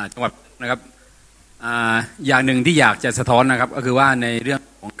จังหวัดนะครับอย่างหนึ่งที่อยากจะสะท้อนนะครับก็คือว่าในเรื่อง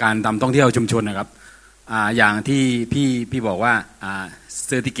ของการทำท่องเที่ยวชุมชนนะครับอย่างที่พี่บอกว่าเ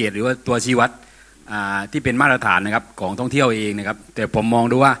ซอร์ติเกตหรือว่าตัวชี้วัดที่เป็นมาตรฐานนะครับของท่องเที่ยวเองนะครับแต่ผมมอง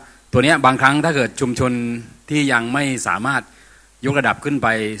ดูว่าตัวนี้บางครั้งถ้าเกิดชุมชนที่ยังไม่สามารถยกระดับขึ้นไป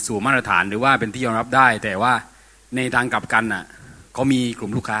สู่มาตรฐานหรือว่าเป็นที่ยอมรับได้แต่ว่าในทางกลับกัน เขามีกลุ่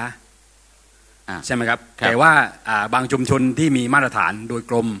มลูกค้าใช่ไหมครับแต่ว่าบางชุมชนที่มีมาตรฐานโดย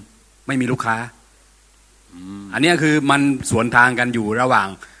กรมไม่มีลูกค้าอันนี้คือมันสวนทางกันอยู่ระหว่าง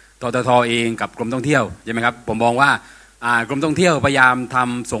ททท.เองกับกรมท่องเที่ยวใช่ไหมครับผมมองว่ากรมท่องเที่ยวพยายามท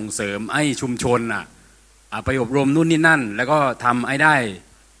ำส่งเสริมให้ชุมชนไปอบรมนู่นนี่นั่นแล้วก็ทำให้ได้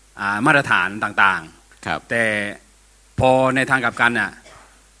มาตรฐานต่างๆแต่พอในทางกลับกัน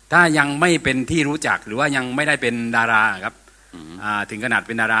ถ้ายังไม่เป็นที่รู้จักหรือว่ายังไม่ได้เป็นดาราครับถึงขนาดเ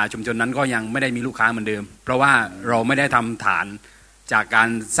ป็นดาราชุมชนนั้นก็ยังไม่ได้มีลูกค้าเหมือนเดิมเพราะว่าเราไม่ได้ทำฐานจากการ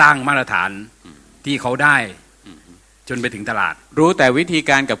สร้างมาตรฐานที่เขาได้จนไปถึงตลาดรู้แต่วิธี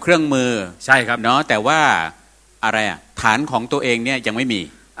การกับเครื่องมือใช่ครับเนาะแต่ว่าอะไรฐานของตัวเองเนี่ยยังไม่มี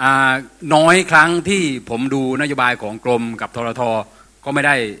น้อยครั้งที่ผมดูนโยบายของกรมกับททท.ก็ไม่ไ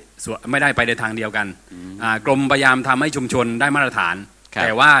ด้ไปในทางเดียวกันกรมพยายามทำให้ชุมชนได้มาตรฐานแ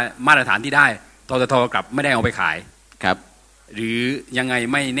ต่ว่ามาตรฐานที่ได้ททท.กลับไม่ได้เอาไปขายครับหรือยังไง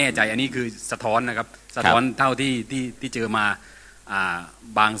ไม่แน่ใจอันนี้คือสะท้อนนะครับสะท้อนเท่าที่เจอมา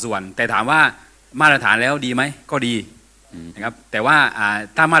บางส่วนแต่ถามว่ามาตรฐานแล้วดีไหมก็ดีนะครับแต่ว่า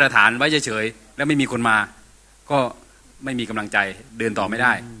ถ้ามาตรฐานไว้เฉยๆแล้วไม่มีคนมาก็ไม่มีกำลังใจเดินต่อไม่ไ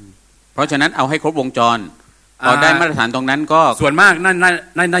ด้เพราะฉะนั้นเอาให้ครบวงจรพอได้มาตรฐานตรงนั้นก็ส่วนมาก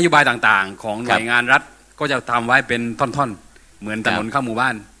นโยบายต่างๆของหน่วยงานรัฐก็จะทำไว้เป็นท่อนๆเหมือนถนนเข้าหมู่บ้า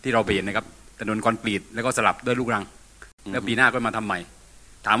นที่เราไปเห็นนะครับถนนคอนกรีตแล้วก็สลับด้วยลูกรังแล้วปีหน้าก็มาทำใหม่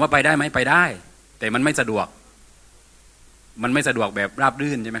ถามว่าไปได้ไหมไปได้แต่มันไม่สะดวกแบบราบ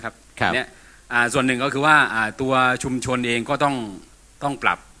รื่นใช่ไหมครับเนี่ยส่วนหนึ่งก็คือว่าตัวชุมชนเองก็ต้องป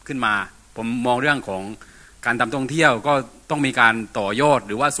รับขึ้นมาผมมองเรื่องของการทำท่องเที่ยวก็ต้องมีการต่อยอด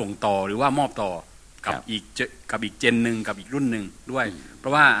หรือว่าส่งต่อหรือว่ามอบต่อกับอีกเจนหนึ่งกับอีกรุ่นหนึ่งด้วยเพรา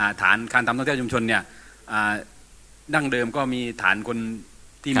ะว่าฐานการทำท่องเที่ยวชุมชนเนี่ยดั้งเดิมก็มีฐานคน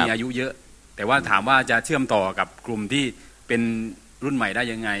ที่มีอายุเยอะแต่ว่าถามว่าจะเชื่อมต่อกับกลุ่มที่เป็นรุ่นใหม่ได้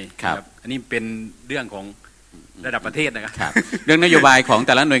ยังไงครับอันนี้เป็นเรื่องของระดับประเทศนะครับเรื่องนโยบายของแ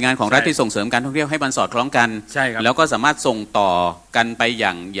ต่ละหน่วยงานของรัฐที่ส่งเสริมการท่องเที่ยวให้มันสอดคล้องกันใช่ครับแล้วก็สามารถส่งต่อกันไปอ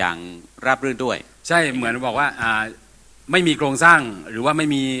ย่างราบรื่นด้วยใช่เหมือนบอกว่าไม่มีโครงสร้างหรือว่าไม่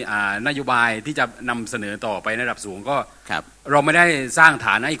มีนโยบายที่จะนำเสนอต่อไปในระดับสูงก็เราไม่ได้สร้างฐ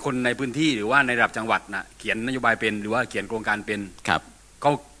านให้คนในพื้นที่หรือว่าในระดับจังหวัดนะเขียนนโยบายเป็นหรือว่าเขียนโครงการเป็นเข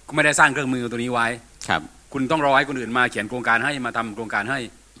าไม่ได้สร้างเครื่องมือตัวนี้ไว้คุณต้องรอให้คนอื่นมาเขียนโครงการให้มาทำโครงการให้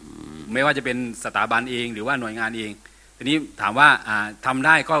ไม่ว่าจะเป็นสถาบันเองหรือว่าหน่วยงานเองทีนี้ถามว่าทำไ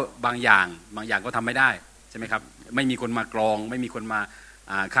ด้ก็บางอย่างก็ทำไม่ได้ใช่ไหมครับไม่มีคนมากรองไม่มีคนมา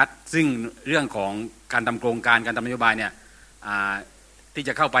คัดซึ่งเรื่องของการทำโครงการการทำนโยบายเนี่ยที่จ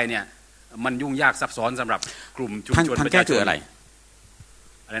ะเข้าไปเนี่ยมันยุ่งยากซับซ้อนสำหรับกลุ่มชุมชนทางแก้คืออะไร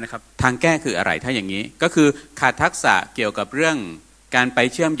นะครับทางแก้คืออะไรถ้าอย่างนี้ก็คือขาดทักษะเกี่ยวกับเรื่องการไป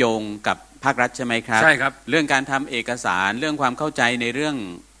เชื่อมโยงกับภาครัฐใช่ไหมครับใช่ครับเรื่องการทำเอกสารเรื่องความเข้าใจในเรื่อง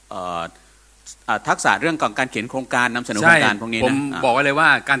ทักษะเรื่องของการเขียนโครงการนำเสนอโครงการพวกนี้นะผมบอกเลยว่า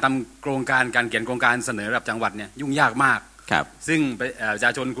การทำโครงการการเขียนโครงการเสนอระดับจังหวัดเนี่ยยุ่งยากมากซึ่งประชา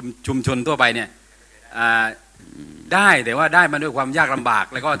ชนชุมชนทั่วไปเนี่ยได้แต่ว่าได้มาด้วยความยากลำบาก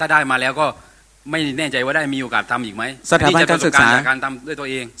แล้วก็ถ้าได้มาแล้วก็ไม่แน่ใจว่าได้มีโอกาสทำอีกไหมสถาบันการศึกษาการทำด้วยตัว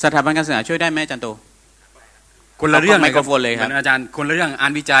เองสถาบันการศึกษาช่วยได้ไหมอาจารย์โตคนละเรื่องไมโครโฟนเลยครับอาจารย์คนละเรื่อง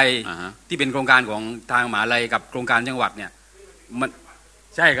วิจัยที่เป็นโครงการของทางมหาลัยกับโครงการจังหวัดเนี่ยมัน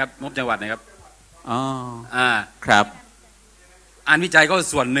ใช่ครับงบจังหวัดนะครับครับวิจัยก็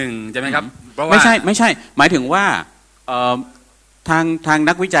ส่วนหนึ่งใช่ไหมครับเพราะว่าไม่ใช่หมายถึงว่าทาง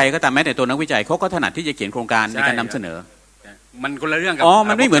นักวิจัยก็ตามแม้แต่ตัวนักวิจัยเขาก็ถนัดที่จะเขียนโครงการในการนำเสนอมันคนละเรื่องกับ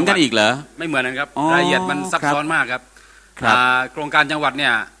มันไม่เหมือนกันอีกเหรอไม่เหมือนกันครับรายละเอียดมันซับซ้อนมากครับโครงการจังหวัดเนี่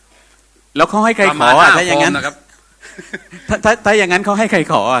ยแล้วเขาให้ใครขอถ้าอย่างนั้นนะครับถ้าอย่างนั้นเขาให้ใคร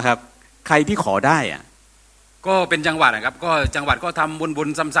ขอครับใครที่ขอได้ก็เป็นจังหวัดนะครับก็จังหวัดก็ทำวน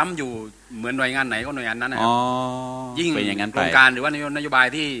ๆซ้ำๆอยู่เหมือนหน่วยงานไหนก็หน่วยงานนั้นนะครับยิ่งโครงการหรือว่านโยบาย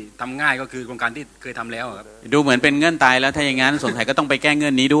ที่ทำง่ายก็คือโครงการที่เคยทำแล้วครับดูเหมือนเป็นเงื่อนตายแล้วถ้าอย่างนั้นสงสัยก็ต้องไปแก้เงื่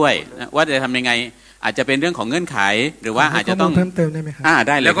อนนี้ด้วยว่าจะทำยังไงอาจจะเป็นเรื่องของเงื่อนไขหรือว่าอาจจะต้องเพิ่มเติมได้ไหมครับไ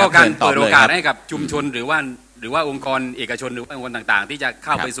ด้เลยแล้วก็การเปิดโอกาสให้กับชุมชนหรือว่าองค์กรเอกชนหรือว่าองค์กรต่างๆที่จะเ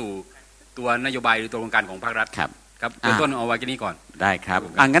ข้าไปสู่ตัวนโยบายหรือตัวโครงการของภาครัฐครับต้นเอาไว้แค่นี้ก่อนได้ครับ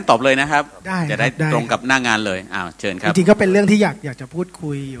งั้นตอบเลยนะครับจะได้ตรงกับหน้างานเลยเชิญครับจริงๆก็เป็นเรื่องที่อยากจะพูด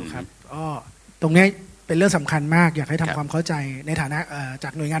คุยอยู่ครับตรงนี้เป็นเรื่องสำคัญมากอยากให้ทำความเข้าใจในฐานะจา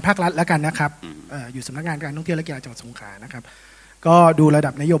กหน่วยงานภาครัฐแล้วกันนะครับอยู่สำนักงานการท่องเที่ยวและกีฬาจังหวัดสงขลานะครับก็ดูระ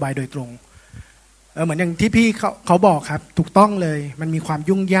ดับนโยบายโดยตรงเหมือนอย่างที่พี่เขาบอกครับถูกต้องเลยมันมีความ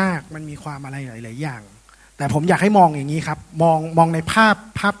ยุ่งยากมันมีความอะไรหลายๆอย่างแต่ผมอยากให้มองอย่างนี้ครับมองในภ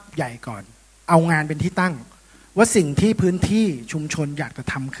าพใหญ่ก่อนเอางานเป็นที่ตั้งว่าสิ่งที่พื้นที่ชุมชนอยากจะ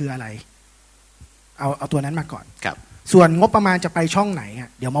ทำคืออะไรเอาตัวนั้นมาก่อนครับ ส่วนงบประมาณจะไปช่องไหน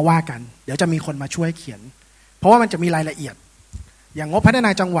เดี๋ยวมาว่ากันเดี๋ยวจะมีคนมาช่วยเขียนเพราะว่ามันจะมีรายละเอียดอย่างงบพัฒน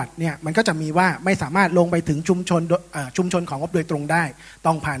าจังหวัดเนี่ยมันก็จะมีว่าไม่สามารถลงไปถึงชุมชนของงบโดยตรงได้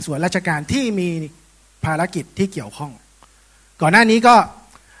ต้องผ่านส่วนราชการที่มีภารกิจที่เกี่ยวข้องก่อนหน้านี้ก็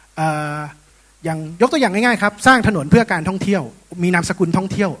อย่างยกตัวอย่างง่ายๆครับสร้างถนนเพื่อการท่องเที่ยวมีนามสกุลท่อง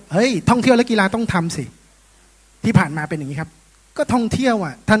เที่ยวเฮ้ยท่องเที่ยวและกีฬาต้องทำสิที่ผ่านมาเป็นอย่างนี้ครับก็ท่องเที่ยว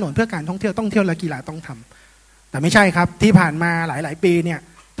ถนนเพื่อการท่องเที่ยวและกีฬาต้องทำแต่ไม่ใช่ครับที่ผ่านมาหลายๆปีเนี่ย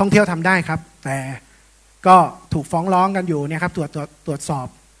ท่องเที่ยวทำได้ครับแต่ก็ถูกฟ้องร้องกันอยู่เนี่ยครับตรวจสอบ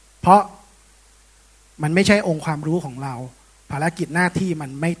เพราะมันไม่ใช่องค์ความรู้ของเราภารกิจหน้าที่มัน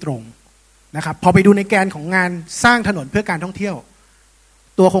ไม่ตรงนะครับพอไปดูในแกนของงานสร้างถนนเพื่อการท่องเที่ยว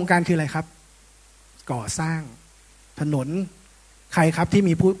ตัวโครงการคืออะไรครับก่อสร้างถนนใครครับที่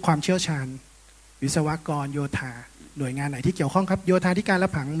มีผู้ความเชี่ยวชาญวิศวกรโยธาหน่วยงานไหนที่เกี่ยวข้องครับโยธาธิการและ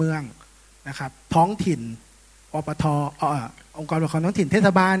ผังเมืองนะครับท้องถิ่นอปทองค์กรปกครองท้องถิ่นเทศ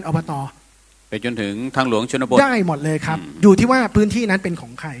บาลอบตไปจนถึงทางหลวงชนบทได้หมดเลยครับอยู่ที่ว่าพื้นที่นั้นเป็นขอ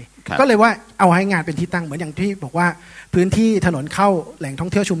งใครก็เลยว่าเอาให้งานเป็นที่ตั้งเหมือนอย่างที่บอกว่าพื้นที่ถนนเข้าแหล่งท่อ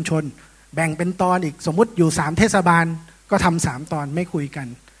งเที่ยวชุมชนแบ่งเป็นตอนอีกสมมุติอยู่3เทศบาลก็ทำ3ตอนไม่คุยกัน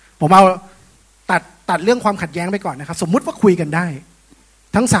ผมเอาตัดเรื่องความขัดแย้งไปก่อนนะครับสมมุติว่าคุยกันได้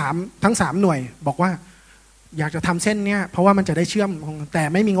ทั้ง3หน่วยบอกว่าอยากจะทำเส้นเนี้ยเพราะว่ามันจะได้เชื่อมแต่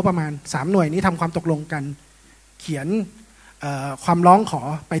ไม่มีงบประมาณ3หน่วยนี้ทำความตกลงกันเขียนความร้องขอ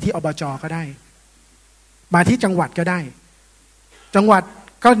ไปที่อบจ.ก็ได้มาที่จังหวัดก็ได้จังหวัด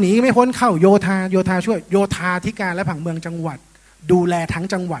ก็หนีไม่พ้นเข้าโยธาช่วยโยธาธิการและผังเมืองจังหวัดดูแลทั้ง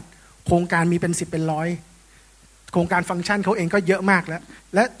จังหวัดโครงการมีเป็น10เป็น100โครงการฟังก์ชันเขาเองก็เยอะมากแล้ว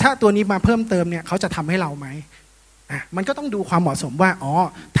และถ้าตัวนี้มาเพิ่มเติมเนี่ยเขาจะทำให้เราไหมมันก็ต้องดูความเหมาะสมว่า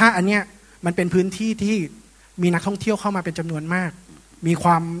ถ้าอันเนี้ยมันเป็นพื้นที่ที่มีนักท่องเที่ยวเข้ามาเป็นจำนวนมากมีคว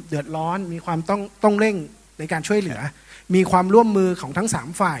ามเดือดร้อนมีความต้องเร่งในการช่วยเหลือมีความร่วมมือของทั้ง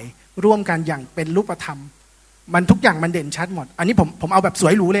3ฝ่ายร่วมกันอย่างเป็นรูปธรรมมันทุกอย่างมันเด่นชัดหมดอันนี้ผมเอาแบบส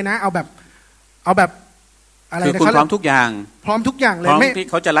วยหรูเลยนะเอาแบบอะไรคือคุณพร้อมทุกอย่างพร้อมทุกอย่างเลยพร้อมที่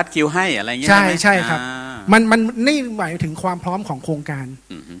เขาจะรัดคิวให้อะไรเงี้ยใช่ครับมันนี่หมายถึงความพร้อมของโครงการ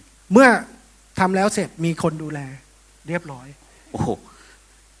เมื่อทำแล้วเสร็จมีคนดูแลเรียบร้อยโอ้โห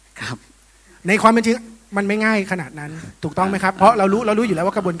ครับในความเป็นจริงมันไม่ง่ายขนาดนั้นถูกต้องไหมครับเพราะเรารู้อยู่แล้ว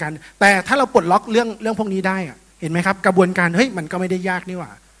ว่ากระบวนการแต่ถ้าเราปลดล็อกเรื่องพวกนี้ได้เห็นไหมครับกระบวนการเฮ้ยมันก็ไม่ได้ยากนี่หว่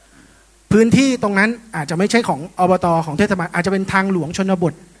าพื้นที่ตรงนั้นอาจจะไม่ใช่ของอบต.ของเทศบาลอาจจะเป็นทางหลวงชนบ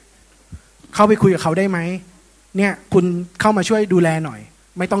ทเข้าไปคุยกับเขาได้ไหมเนี่ยคุณเข้ามาช่วยดูแลหน่อย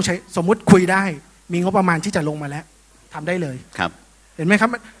ไม่ต้องใช้สมมุติคุยได้มีงบประมาณที่จะลงมาแล้วทำได้เลยครับเห็นไหมครับ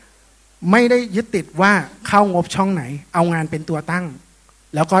ไม่ได้ยึดติดว่าเข้างบช่องไหนเอางานเป็นตัวตั้ง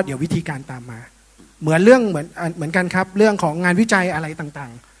แล้วก็เดี๋ยววิธีการตามมาเหมือนกันครับเรื่องของงานวิจัยอะไรต่า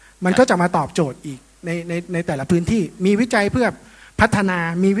งๆมันก็จะมาตอบโจทย์อีกในแต่ละพื้นที่มีวิจัยเพื่อพัฒนา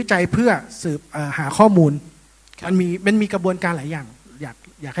มีวิจัยเพื่อสืบหาข้อมูลมันมีกระบวนการหลายอย่าง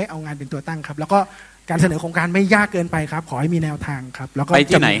อยากให้เอางานเป็นตัวตั้งครับแล้วก็การเสนอโครงการไม่ยากเกินไปครับขอให้มีแนวทางครับแล้วก็ไป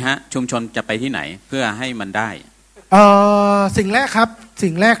ที่ไหนฮะชุมชนจะไปที่ไหนเพื่อให้มันได้สิ่งแรกครับ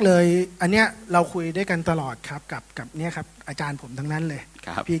สิ่งแรกเลยอันเนี้ยเราคุยด้วยกันตลอดครับกับเนี่ยครับอาจารย์ผมทั้งนั้นเลย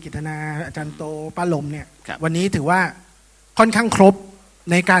พี่กิตนาอาจารย์โตป้าลมเนี่ยวันนี้ถือว่าค่อนข้างครบ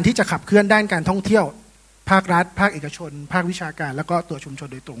ในการที่จะขับเคลื่อนด้านการท่องเที่ยวภาครัฐภาคเอกชนภาควิชาการแล้วก็ตัวชุมชน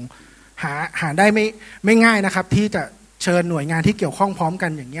โดยตรงหาได้ไม่ง่ายนะครับที่จะเชิญหน่วยงานที่เกี่ยวข้องพร้อมกั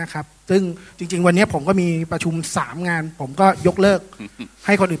นอย่างเงี้ยครับซึ่งจริงๆวันนี้ผมก็มีประชุม3งานผมก็ยกเลิกใ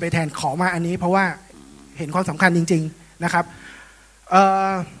ห้คนอื่นไปแทนขอมาอันนี้เพราะว่าเห็นความสำคัญจริงๆนะครับ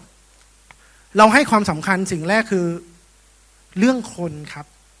เราให้ความสำคัญสิ่งแรกคือเรื่องคนครับ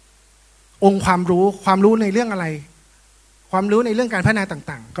องค์ความรู้ในเรื่องอะไรความรู้ในเรื่องการพัฒนา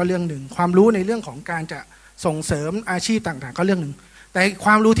ต่างๆก็เรื่องหนึ่งความรู้ในเรื่องของการจะส่งเสริมอาชีพต่างๆก็เรื่องหนึ่งแต่ค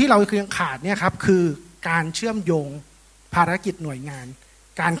วามรู้ที่เรายังขาดเนี่ยครับคือการเชื่อมโยงภารกิจหน่วยงาน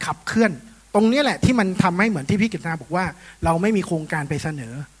การขับเคลื่อนตรงนี้แหละที่มันทำให้เหมือนที่พี่กิตนาบอกว่าเราไม่มีโครงการไปเสน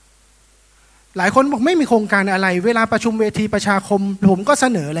อหลายคนบอกไม่มีโครงการอะไรเวลาประชุมเวทีประชาคมผมก็เส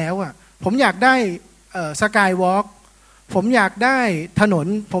นอแล้วผมอยากได้สกายวอล์กผมอยากได้ถนน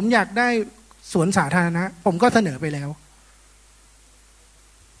ผมอยากได้สวนสาธารณะผมก็เสนอไปแล้ว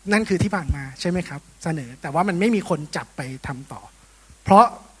นั่นคือที่ผ่านมาใช่ไหมครับเสนอแต่ว่ามันไม่มีคนจับไปทำต่อเพราะ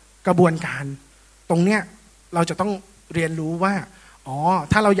กระบวนการตรงเนี้ยเราจะต้องเรียนรู้ว่า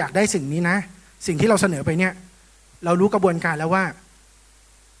ถ้าเราอยากได้สิ่งนี้นะสิ่งที่เราเสนอไปเนี่ยเรารู้กระบวนการแล้วว่า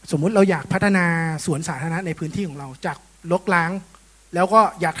สมมุติเราอยากพัฒนาสวนสาธารณะในพื้นที่ของเราจากรกร้างแล้วก็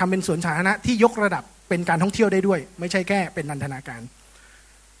อยากทำเป็นสวนสาธารณะที่ยกระดับเป็นการท่องเที่ยวได้ด้วยไม่ใช่แค่เป็นนันทนาการ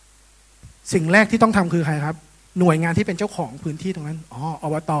สิ่งแรกที่ต้องทำคือใครครับหน่วยงานที่เป็นเจ้าของพื้นที่ตรงนั้นอ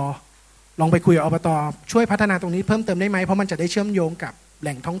บต ลองไปคุยกับอบต.ช่วยพัฒนาตรงนี้เพิ่มเติมได้ไหมเพราะมันจะได้เชื่อมโยงกับแห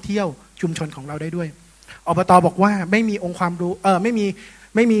ล่งท่องเที่ยวชุมชนของเราได้ด้วยอบต.บอกว่าไม่มีองค์ความรู้ไม่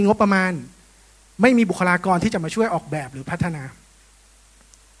มีงบประมาณไม่มีบุคลากรที่จะมาช่วยออกแบบหรือพัฒนา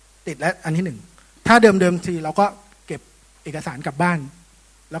ติดและอันที่หนึ่งถ้าเดิมทีเราก็เก็บเอกสารกลับบ้าน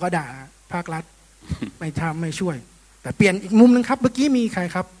แล้วก็ด่าภาครัฐ ไม่ทำไม่ช่วยแต่เปลี่ยนอีกมุมนึงครับเมื่อกี้มีใคร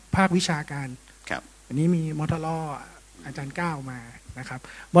ครับภาควิชาการครับอันนี้มีมทล.อาจารย์ก้าวมานะครับ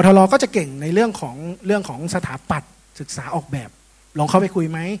มทล.ก็จะเก่งในเรื่องของสถาปัตย์ศึกษาออกแบบลองเข้าไปคุย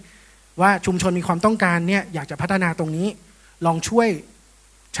ไหมว่าชุมชนมีความต้องการเนี่ยอยากจะพัฒนาตรงนี้ลองช่วย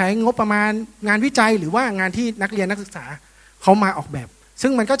ใช้งบประมาณงานวิจัยหรือว่างานที่นักเรียนนักศึกษาเขามาออกแบบซึ่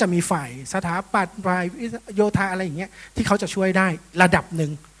งมันก็จะมีฝ่ายสถาปัตย์ฝ่ายโยธาอะไรอย่างเงี้ยที่เขาจะช่วยได้ระดับหนึ่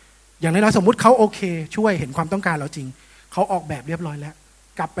งอย่างน้อยๆสมมุติเขาโอเคช่วยเห็นความต้องการเราจริงเขาออกแบบเรียบร้อยแล้ว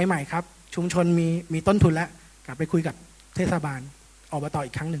กลับไปใหม่ครับชุมชนมีต้นทุนแล้วกลับไปคุยกับเทศบาลอบต.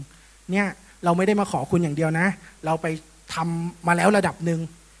อีกครั้งหนึ่งเนี่ยเราไม่ได้มาขอคุณอย่างเดียวนะเราไปทำมาแล้วระดับหนึ่ง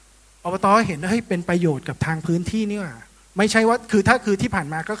อบต.เห็นว่าเฮ้ยเป็นประโยชน์กับทางพื้นที่นี่ว่าไม่ใช่ว่าคือที่ผ่าน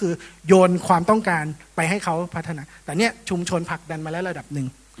มาก็คือโยนความต้องการไปให้เขาพัฒนาแต่เนี่ยชุมชนผลักดันมาแล้วระดับหนึ่ง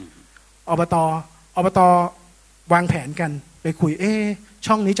อบต.วางแผนกันไปคุย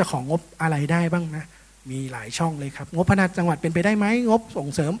ช่องนี้จะของบอะไรได้บ้างนะมีหลายช่องเลยครับงบพัฒนาจังหวัดเป็นไปได้ไหมงบส่ง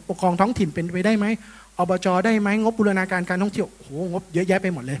เสริมปกครองท้องถิ่นเป็นไปได้ไหมอบจ.ได้ไหมงบบูรณาการการท่องเที่ยวโอ้โหงบเยอะแยะไป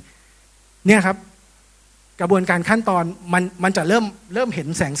หมดเลยเนี่ยครับกระบวนการขั้นตอนมันจะเริ่มเห็น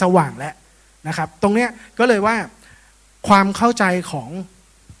แสงสว่างแล้วนะครับตรงเนี้ยก็เลยว่าความเข้าใจของ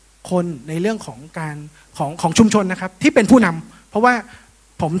คนในเรื่องของการของชุมชนนะครับที่เป็นผู้นำเพราะว่า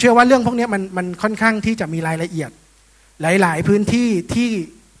ผมเชื่อว่าเรื่องพวกนี้มันค่อนข้างที่จะมีรายละเอียดหลายๆพื้นที่ที่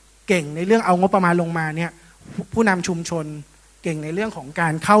เก่งในเรื่องเอางบประมาณลงมาเนี่ยผู้นำชุมชนเก่งในเรื่องของกา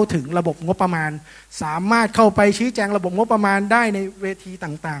รเข้าถึงระบบงบประมาณสามารถเข้าไปชี้แจงระบบงบประมาณได้ในเวที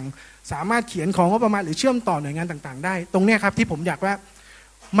ต่างๆสามารถเขียนของงบประมาณหรือเชื่อมต่อหน่วยงานต่างๆได้ตรงนี้ครับที่ผมอยากว่า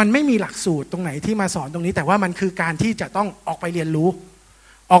มันไม่มีหลักสูตรตรงไหนที่มาสอนตรงนี้แต่ว่ามันคือการที่จะต้องออกไปเรียนรู้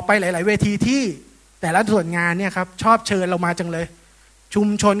ออกไปหลายๆเวทีที่แต่ละส่วนงานเนี่ยครับชอบเชิญเรามาจังเลยชุม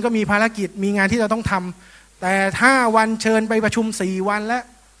ชนก็มีภารกิจมีงานที่เราต้องทำแต่ถ้าวันเชิญไปประชุม4 วันแล้ว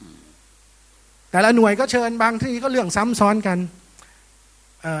แต่ละหน่วยก็เชิญบางที่ก็เรื่องซ้ำซ้อนกัน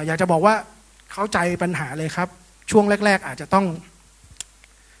อยากจะบอกว่าเข้าใจปัญหาเลยครับช่วงแรกๆอาจจะต้อง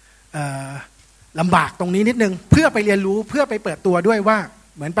ลำบากตรงนี้นิดนึงเพื่อไปเรียนรู้เพื่อไปเปิดตัวด้วยว่า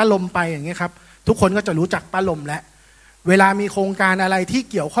เหมือนป้าลมไปอย่างเงี้ยครับทุกคนก็จะรู้จักป้าลมแล้วเวลามีโครงการอะไรที่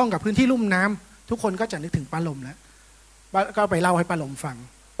เกี่ยวข้องกับพื้นที่ลุ่มน้ำทุกคนก็จะนึกถึงป้าลมแล้วก็ไปเล่าให้ป้าลมฟัง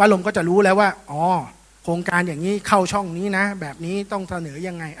ป้าลมก็จะรู้แล้วว่าอ๋อโครงการอย่างนี้เข้าช่องนี้นะแบบนี้ต้องเสนอ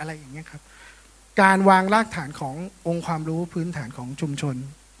ยังไงอะไรอย่างเงี้ยครับการวางรากฐานขององค์ความรู้พื้นฐานของชุมชน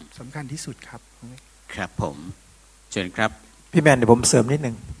สำคัญที่สุดครับครับผมเชิญครับพี่แมนเดี๋ยวผมเสริมนิดนึ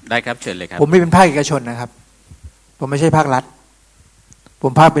งได้ครับเชิญเลยครับผมไม่เป็นภาคเอกชนนะครับผมไม่ใช่ภาครัฐผ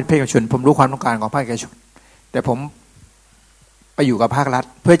มภาคเป็นภาคเอกชนผมรู้ความต้องการของภาคเอกชนแต่ผมไปอยู่กับภาครัฐ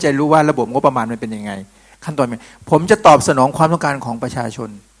เพื่อจะรู้ว่าระบบงบประมาณมันเป็นยังไงขั้นตอนผมจะตอบสนองความต้องการของประชาชน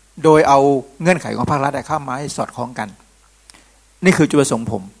โดยเอาเงื่อนไขของภาครัฐเข้ามาให้สอดคล้องกันนี่คือจุดประสงค์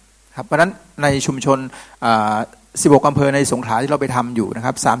ผมครับเพราะฉะนั้นในชุมชน16 อำเภอในสงขลาที่เราไปทำอยู่นะค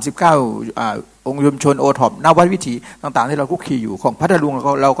รับ39องค์ชุมชนโอท็อปนวัดวิถีต่างๆที่เราคุกคีอยู่ของพัทลุง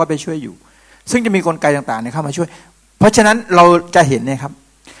เราก็ไปช่วยอยู่ซึ่งจะมีกลไกต่างๆเข้ามาช่วยเพราะฉะนั้นเราจะเห็นนะครับ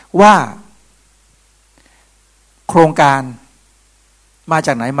ว่าโครงการมาจ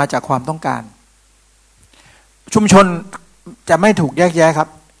ากไหนมาจากความต้องการชุมชนจะไม่ถูกแยกแยะครับ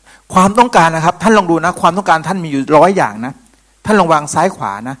ความต้องการนะครับท่านลองดูนะความต้องการท่านมีอยู่100 อย่างนะท่านลองวางซ้ายขว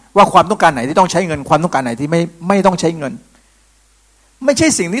านะว่าความต้องการไหนที่ต้องใช้เงินความต้องการไหนที่ไม่ต้องใช้เงินไม่ใช่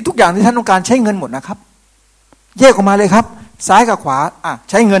สิ่งที่ทุกอย่างที่ท่านต้องการใช้เงินหมดนะครับแยกออกมาเลยครับซ้ายกับขวา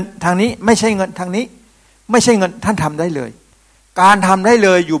ใช้เงินทางนี้ไม่ใช่เงินทางนี้ไม่ใช่เงินท่านทำได้เลยการทำได้เล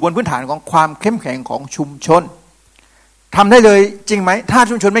ยอยู่บนพื้นฐานของความเข้มแข็งของชุมชนทำได้เลยจริงไหมถ้า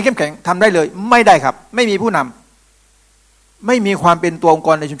ชุมชนไม่เข้มแข็งทำได้เลยไม่ได้ครับไม่มีผู้นำไม่มีความเป็นตัวองค์ก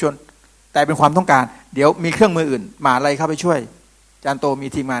รในชุมชนแต่เป็นความต้องการเดี๋ยวมีเครื่องมืออื่นมาอะไรเข้าไปช่วยอาจารย์โตมี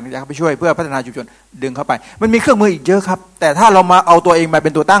ทีมงานจะเข้าไปช่วยเพื่อพัฒนาชุมชนดึงเข้าไปมันมีเครื่องมืออีกเยอะครับแต่ถ้าเรามาเอาตัวเองมาเป็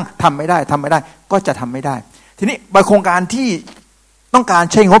นตัวตั้งทำไม่ได้ก็จะทำไม่ได้ทีนี้บางโครงการที่ต้องการ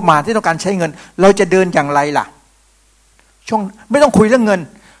ใช้งบมาที่ต้องการใช้เงินเราจะเดินอย่างไรล่ะช่วงไม่ต้องคุยเรื่องเงิน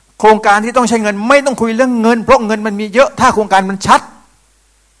โครงการที่ต้องใช้เงินไม่ต้องคุยเรื่องเงินเพราะเงินมันมีเยอะถ้าโครงการมันชัด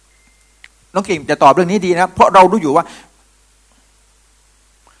น้องเก่งจะตอบเรื่องนี้ดีนะเพราะเรารู้อยู่ว่า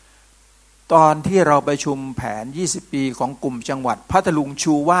ตอนที่เราประชุมแผน20 ปีของกลุ่มจังหวัดพัทลุง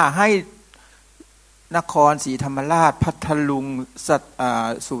ชูว่าให้นครศรีธรรมราชพัทลุง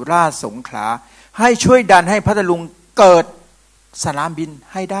สุราษฎร์สงขลาให้ช่วยดันให้พัทลุงเกิดสนามบิน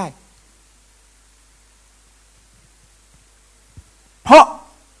ให้ได้ เพราะ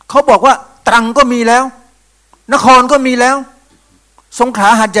เขาบอกว่าตรังก็มีแล้วนครก็มีแล้วสงขลา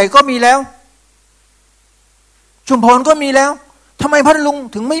หาดใหญ่ก็มีแล้วชุมพรก็มีแล้วทำไมพัทลุง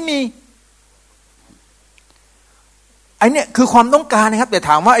ถึงไม่มีไอ้เนี่ยคือความต้องการนะครับแต่ถ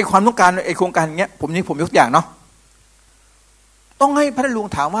ามว่าไอ้ความต้องการไอ้โครงการอย่างเงี้ยผมยกอย่างเนาะต้องให้พัทลุง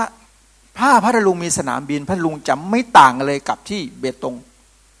ถามว่าถ้าพัทลุงมีสนามบินพัทลุงจะไม่ต่างเลยกับที่เบตง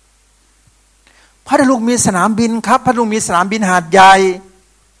พัทลุงมีสนามบินครับพัทลุงมีสนามบินหาดใหญ่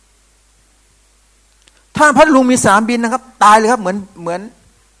ถ้าพัทลุงมีสนามบินนะครับตายเลยครับเหมือน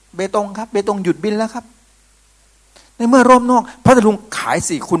เบตงครับเบตงหยุดบินแล้วครับในเมื่อรอบนอกพัทลุงขาย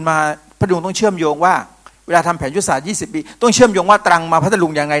สิคุณมาพัทลุงต้องเชื่อมโยงว่าเวลาทำแผนยุทธศาสตร์20 ปีต้องเชื่อมโยงว่าตรังมาพัทลุ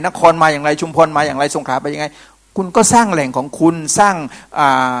งอย่างไรนครมาอย่างไรชุมพรมาอย่างไรสงขลาไปยังไงคุณก็สร้างแหล่งของคุณสร้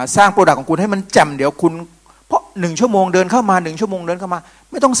างโปรดักต์ของคุณให้มันแจ่มเดี๋ยวคุณเพราะ1 ชั่วโมงเดินเข้ามา1 ชั่วโมงเดินเข้ามา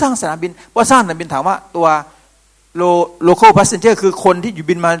ไม่ต้องสร้างสนามบินเพราะสร้างสนามบินถามว่าตัวlocal passenger คือคนที่อยู่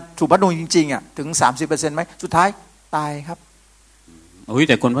บินมาสู่พัทลุงจริงๆอ่ะถึง 30% ไหมสุดท้ายตายครับโอ้ยแ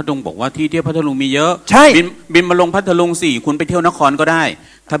ต่คนพัทลุงบอกว่าที่เที่ยวพัทลุงมีเยอะใช่บินมาลงพัทลุงสิคุณไปเที่ยวนครก็ได้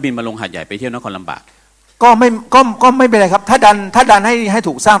ถ้าบินมาลงหาดใหญ่ไปเที่ยวนครลำบากก็ไม่เป็นไรครับถ้าดันให้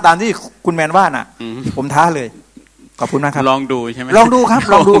ถูกสร้างตามที่คุณแมนว่าน่ะผมท้าเลยขอบคุณมากครับลองดูใช่ไหมลองดูครับ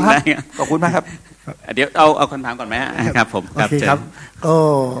ลองดูครับขอบคุณมากครับเดี๋ยวเอาคำถามก่อนไหมครับผมโอเคครับก็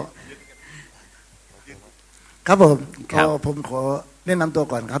ครับผมขอแนะนำตัว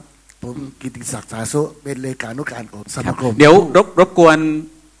ก่อนครับผมกิติศักดิ์สาสุเป็นเลขานุการของสมาคมเดี๋ยวรบกวน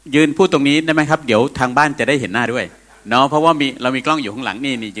ยืนพูดตรงนี้ได้ไหมครับเดี๋ยวทางบ้านจะได้เห็นหน้าด้วยเนาะเพราะว่าเรามีกล้องอยู่ข้างหลัง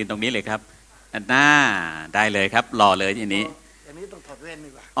นี่ยืนตรงนี้เลยครับหน้าได้เลยครับรอเลยทีนี้อันนี้ต้องถอดแว่นดี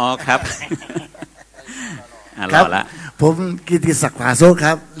กว่าอ๋อครับรอละผมกิติศักดิ์สาสุค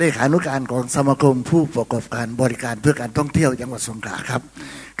รับเลขานุการของสมาคมผู้ประกอบการบริการเพื่อการท่องเที่ยวจังหวัดสงขลาครับ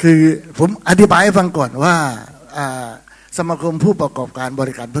คือผมอธิบายให้ฟังก่อนว่าสมาคมผู้ประกอบการบ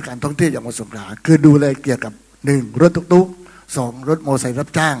ริการเพื่อการท่องเที่ยวจังหวัดสงขลาคือดูแลเกี่ยวกับ1รถตุ๊กๆ2รถมอเตอร์ไซค์รับ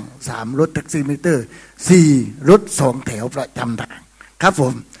จ้าง3รถแท็กซี่มิเตอร์4รถ2แถวประจำทางครับผ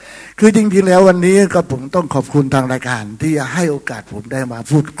มคือจริงๆแล้ววันนี้ก็ผมต้องขอบคุณทางรายการที่ให้โอกาสผมได้มา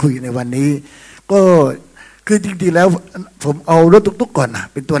พูดคุยในวันนี้ก็คือจริงๆแล้วผมเอารถตุ๊กๆก่อนนะ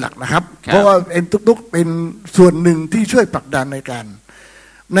เป็นตัวหลักนะครับเพราะว่าตุ๊กๆเป็นส่วนหนึ่งที่ช่วยผลักดันในก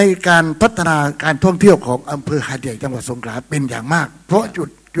ารพัฒนาการท่องเที่ยวของอำเภอหาดใหญ่จังหวัดสงขลาเป็นอย่างมากเพราะ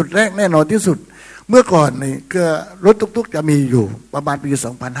จุดแรกแน่นอนที่สุดเมื่อก่อนนี่ก็รถตุ๊กๆจะมีอยู่ประมาณปี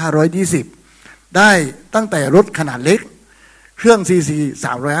2520ได้ตั้งแต่รถขนาดเล็กเครื่องซีซี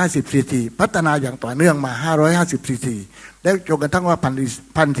350ซีซีพัฒนาอย่างต่อเนื่องมา550ซีซีแล้วจนกระทั่งว่า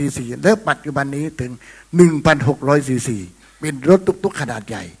1,000ซีซีแล้วปัจจุบันนี้ถึง 1,600 ซีซีเป็นรถตุ๊กๆขนาด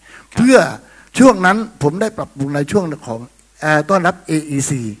ใหญ่เพื่อช่วงนั้นผมได้ปรับปรุงในช่วงของต้อนรับ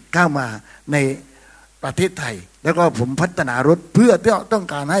AEC เข้ามาในประเทศไทยแล้วก็ผมพัฒนารถเพื่อต้อง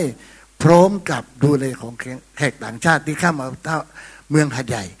การให้พร้อมกับดูแลของแขกต่างชาติที่เข้ามาเมืองหาด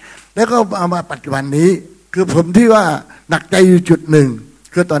ใหญ่แล้วก็เอามาปัจจุบันนี้คือผมที่ว่าหนักใจอยู่จุดหนึ่ง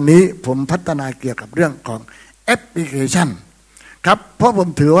คือตอนนี้ผมพัฒนาเกี่ยวกับเรื่องของแอปพลิเคชันครับเพราะผม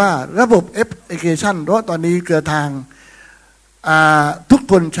ถือว่าระบบแอปพลิเคชันเพราะตอนนี้เกิดทางทุก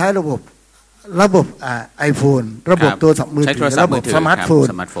คนใช้ระบบiPhone ระบบโทรศัพท์มือถือระบบสมาร์ทโฟ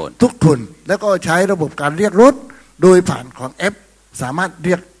นทุกคนแล้วก็ใช้ระบบการเรียกรถโดยผ่านของแอปสามารถเ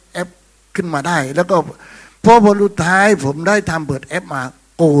รียกแอปขึ้นมาได้แล้วก็พอผลสุดท้ายผมได้ทำเปิดแอปมา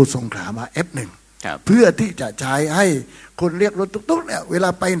โกสงขลามาแอปหนึ่งเพื่อที่จะใช้ให้คนเรียกรถตุ๊กๆเนี่ยเวลา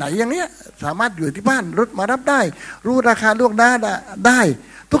ไปไหนอย่างเนี้ยสามารถอยู่ที่บ้านรถมารับได้รู้ราคาล่วงหน้าได้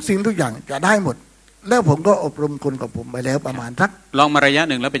ทุกสิ่งทุกอย่างจะได้หมดแล้วผมก็อบรมคนกับผมไปแล้วประมาณสักลองมาระยะ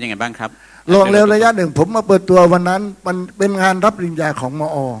หนึ่งแล้วเป็นยังไงบ้างครับลองแล้วระยะหนึ่งผมมาเปิดตัววันนั้นมันเป็นงานรับปริญญาของม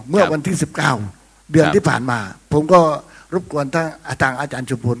อ.เมื่อวันที่19เดือนที่ผ่านมาผมก็รบกวนทางอาจารย์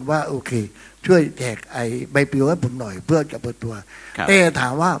ชุมพลว่าโอเคช่วยแจกไอ้ใบปลิวให้ผมหน่อยเพื่อจะเปิดตัวแต่ถา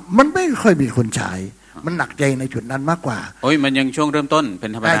มว่ามันไม่ค่อยมีคนใช้มันหนักใจในจุดนั้นมากกว่าโอ้ยมันยังช่วงเริ่มต้นเป็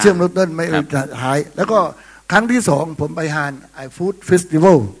นธรรมดาช่วงเริ่มต้นไม่จะหายแล้วก็ครั้งที่2ผมไปฮานไอฟู้ดเฟสติ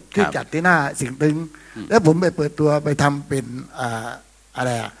วัลที่จัดที่หน้าสิงห์ตึงแล้วผมไปเปิดตัวไปทำเป็นอะไ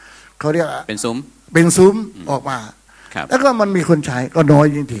รเขาเรียกเป็นซุ้มออกมาแล้วก็มันมีคนใช้ก็น้อย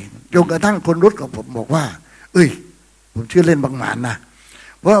จริงๆจนกระทั่งคนรถของผมบอกว่าเอ้ยผมชื่อเล่นบางหมานนะ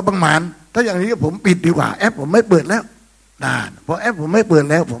เพราะบางหมานถ้าอย่างนี้ผมปิดดีกว่าแอปผมไม่เปิดแล้วนานพอแอปผมไม่เปิด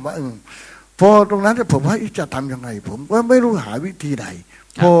แล้วผมว่าพอตรงนั้นผมว่าจะทำยังไงผมก็ไม่รู้หาวิธีใด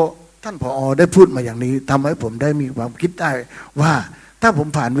พอท่านผอ.ได้พูดมาอย่างนี้ทำให้ผมได้มีความคิดได้ว่าถ้าผม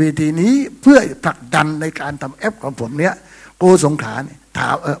ผ่านเวทีนี้เพื่อผลักดันในการทำแอปของผมเนี้ยโกสงขลาเนี่ยถา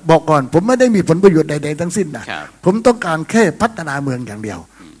มบอกก่อนผมไม่ได้มีผลประโยชน์ใดๆทั้งสิ้นนะผมต้องการแค่พัฒนาเมืองอย่างเดียว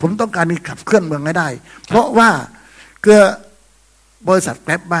ผมต้องการขับเคลื่อนเมืองให้ได้เพราะว่าเกิด บริษัทแก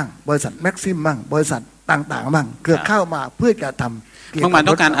ร็บบ้างบริษัทแม็กซิมบ้างบริษัทต่างๆบ้างเกิดเข้ามาเพื่อจะทำเมื่อวาน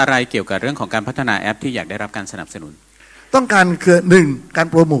ต้องการอะไรเกี่ยวกับเรื่องของการพัฒนาแอปที่อยากได้รับการสนับสนุนต้องการคือ1การ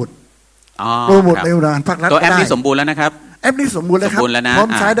โปรโมทในงานภาครัฐตัวแอปนี้สมบูรณ์แล้วนะครับแอปนี้สมบูรณ์แล้วครับพร้อ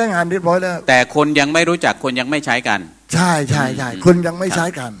มใช้ได้งานเรียบร้อยแล้วแต่คนยังไม่รู้จักคนยังไม่ใช้กันใช่คนยังไม่ใช้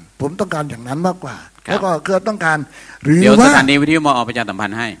กันผมต้องการอย่างนั้นมากกว่าแล้วก็คือต้องการหรือว่าเดี๋ยวสถานีวิทยุมอ.ประชาสัมพัน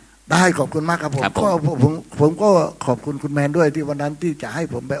ธ์ให้ได้ขอบคุณมากครับผมก็ขอบคุณคุณแมนด้วยที่วันนั้นที่จะให้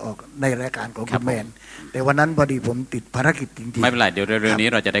ผมไปออกในรายการของคุณแมนแต่วันนั้นพอดีผมติดภารกิจจริงๆไม่เป็นไรเดี๋ยวเร็วๆนี้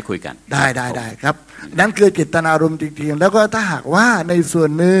เราจะได้คุยกันได้ครับนั่นคือเจตนารมณ์จริงๆแล้วก็ถ้าหากว่าในส่วน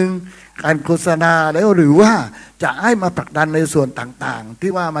หนึ่งการโฆษณาแล้วหรือว่าจะให้มาผลักดันในส่วนต่างๆ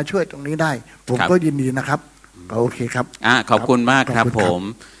ที่ว่ามาช่วยตรงนี้ได้ผมก็ยินดีนะครับโอเคครับขอบคุณมากครับผม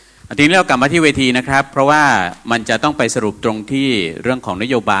ทีนี้เรากลับมาที่เวทีนะครับเพราะว่ามันจะต้องไปสรุปตรงที่เรื่องของน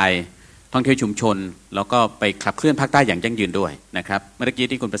โยบายท่องเที่ยวชุมชนแล้วก็ไปขับเคลื่อนภาคใต้อย่างยั่งยืนด้วยนะครับเมื่อกี้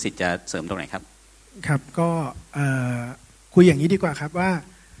ที่คุณประสิทธิ์จะเสริมตรงไหนครับครับก็คุยอย่างนี้ดีกว่าครับว่า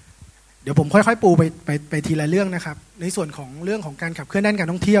เดี๋ยวผมค่อยๆปูไปทีละเรื่องนะครับในส่วนของเรื่องของการขับเคลื่อนด้านการ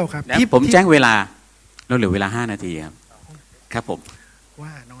ท่องเที่ยวครับที่ผมแจ้งเวลาเราเหลือเวลา5 นาทีครับผมว่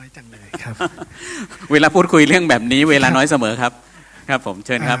าน้อยจังเลยครับเวลาพูดคุยเรื่องแบบนี้เวลาน้อยเสมอครับครับผมเ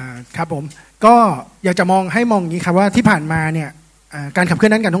ชิญครับครับผมก็อยากจะมองอย่างนี้ครับว่าที่ผ่านมาเนี่ยการขับเคลื่อ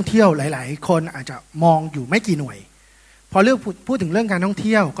นด้านการท่องเที่ยวหลายๆคนอาจจะมองอยู่ไม่กี่หน่วยพอเรื่องพูดถึงเรื่องการท่องเ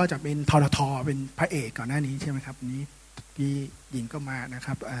ที่ยวก็จะเป็นททท.เป็นพระเอกก่อนหน้านี้ใช่ไหมครับนี้พี่หญิงก็มานะค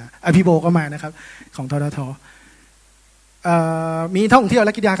รับพี่โบก็มานะครับของททท.มีท่องเที่ยวแล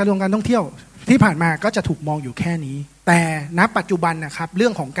ะกิจการท่องเที่ยวที่ผ่านมาก็จะถูกมองอยู่แค่นี้แต่ณปัจจุบันนะครับเรื่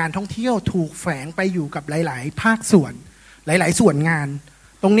องของการท่องเที่ยวถูกแฝงไปอยู่กับหลายๆภาคส่วนหลายๆส่วนงาน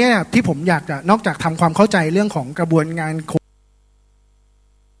ตรงนี้ที่ผมอยากจะนอกจากทำความเข้าใจเรื่องของกระบวนการ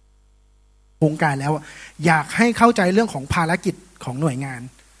โครงการแล้วอยากให้เข้าใจเรื่องของภารกิจของหน่วยงาน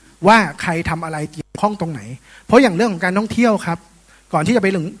ว่าใครทำอะไรเกี่ยวข้องตรงไหนเพราะอย่างเรื่องของการท่องเที่ยวครับก่อนที่จะไป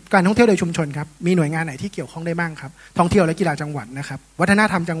ถึงการท่องเที่ยวโดยชุมชนครับมีหน่วยงานไหนที่เกี่ยวข้องได้บ้างครับท่องเที่ยวและกีฬาจังหวัดนะครับวัฒน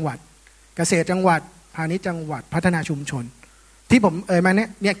ธรรมจังหวัดเกษตรจังหวัดพาณิชย์จังหวัดพัฒนาชุมชนที่ผมมาเ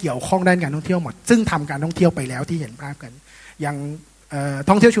นี่ยเกี่ยวข้องด้านการท่องเที่ยวหมดซึ่งทำการท่องเที่ยวไปแล้วที่เห็นภาพกันอย่าง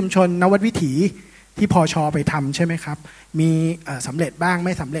ท่องเที่ยวชุมชนนวัดวิถีที่พช.ไปทำใช่ไหมครับมีสำเร็จบ้างไ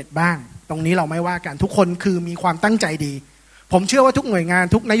ม่สำเร็จบ้างตรงนี้เราไม่ว่ากันทุกคนคือมีความตั้งใจดีผมเชื่อว่าทุกหน่วยงาน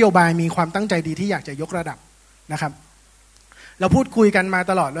ทุกนโยบายมีความตั้งใจดีที่อยากจะยกระดับนะครับเราพูดคุยกันมา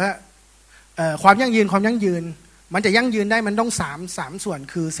ตลอดว่าความยั่งยืนมันจะยั่งยืนได้มันต้อง3ส่วน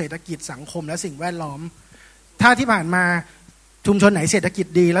คือเศรษฐกิจสังคมและสิ่งแวดล้อมถ้าที่ผ่านมาชุมชนไหนเศรษฐกิจ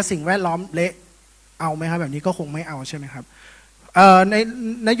ดีและสิ่งแวดล้อมเละเอาไหมครับแบบนี้ก็คงไม่เอาใช่ไหมครับใน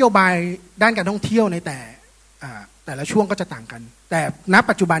นโยบายด้านการท่องเที่ยวในแต่ละช่วงก็จะต่างกันแต่ณ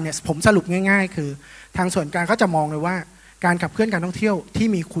ปัจจุบันเนี่ยผมสรุปง่ายๆคือทางส่วนกลางเขาจะมองเลยว่าการขับเคลื่อนการท่องเที่ยวที่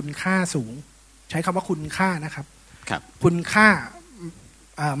มีคุณค่าสูงใช้คำว่าคุณค่านะครับคุณค่า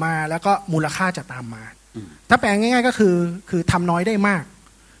มาแล้วก็มูลค่าจะตามมาถ้าแปลงง่ายๆก็คือทำน้อยได้มาก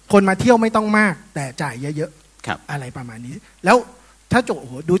คนมาเที่ยวไม่ต้องมากแต่จ่ายเยอะๆอะไรประมาณนี้แล้วถ้า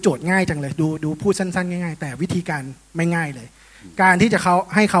ดูโจทย์ง่ายจังเลยดูพูดสั้นๆง่ายๆแต่วิธีการไม่ง่ายเลยการที่จะ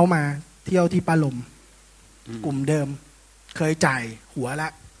ให้เขามาเที่ยวที่ปาลมกลุ่มเดิมเคยจ่ายหัวละ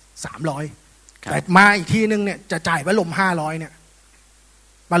300แต่มาอีกทีนึงเนี่ยจะจ่ายปาลม500เนี่ย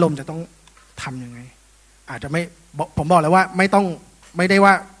ปาลมจะต้องทำยังไงอาจจะไม่ผมบอกแล้วว่าไม่ได้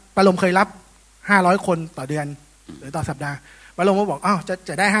ว่าปาลมเคยรับ500คนต่อเดือนหรือต่อสัปดาห์ปาลมก็บอกอ้าว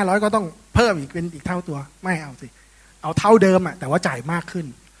จะได้500ก็ต้องเพิ่มอีกเป็นอีกเท่าตัวไม่เอาสิเอาเท่าเดิมอ่ะแต่ว่าจ่ายมากขึ้น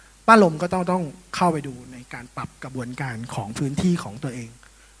ป้าลมก็ต้องเข้าไปดูในการปรับกระบวนการของพื้นที่ของตัวเอง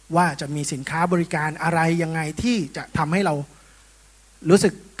ว่าจะมีสินค้าบริการอะไรยังไงที่จะทำให้เรารู้สึ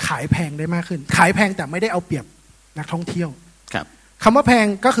กขายแพงได้มากขึ้นขายแพงแต่ไม่ได้เอาเปรียบนักท่องเที่ยวคำว่าแพง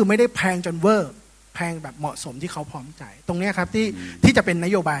ก็คือไม่ได้แพงจนเวอร์แพงแบบเหมาะสมที่เขาพร้อมจ่ายตรงนี้ครับที่จะเป็นน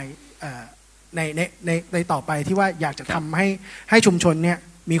โยบายในต่อไปที่ว่าอยากจะทำให้ชุมชนเนี่ย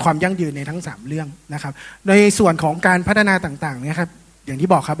มีความยั่งยืนในทั้ง3เรื่องนะครับในส่วนของการพัฒนาต่างๆเนี่ยครับอย่างที่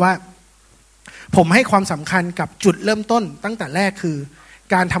บอกครับว่าผมให้ความสำคัญกับจุดเริ่มต้นตั้งแต่แรกคือ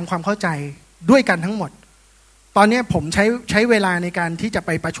การทำความเข้าใจด้วยกันทั้งหมดตอนนี้ผมใช้เวลาในการที่จะไป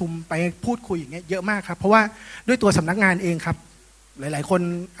ประชุมไปพูดคุยอย่างเงี้ยเยอะมากครับเพราะว่าด้วยตัวสำนักงานเองครับหลายๆคน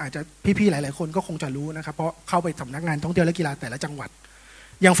อาจจะพี่ๆหลายๆคนก็คงจะรู้นะครับเพราะเข้าไปสำนักงานท่องเที่ยวและกีฬาแต่ละจังหวัด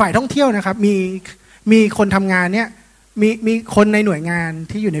อย่างฝ่ายท่องเที่ยวนะครับมีคนทำงานเนี่ยมีคนในหน่วยงาน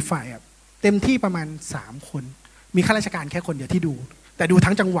ที่อยู่ในฝ่ายเต็มที่ประมาณ3คนมีข้าราชการแค่คนเดียวที่ดูแต่ดู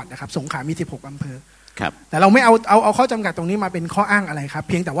ทั้งจังหวัดนะครับสงขลามี16อำเภอแต่เราไม่เอาข้อจำกัดตรงนี้มาเป็นข้ออ้างอะไรครับ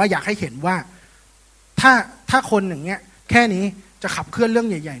เพียงแต่ว่าอยากให้เห็นว่าถ้าคนอย่างเงี้ยแค่นี้จะขับเคลื่อนเรื่อง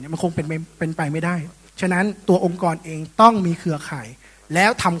ใหญ่ๆเนี่ยมันคงเป็นไปไม่ได้ ฉะนั้นตัวองค์กรเองต้องมีเครือข่ายแล้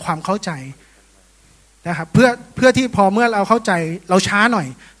วทำความเข้าใจนะครับเพื่อที่พอเมื่อเราเข้าใจเราช้าหน่อย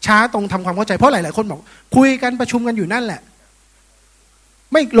ช้าตรงทำความเข้าใจเพราะหลายๆคนบอกคุยกันประชุมกันอยู่นั่นแหละ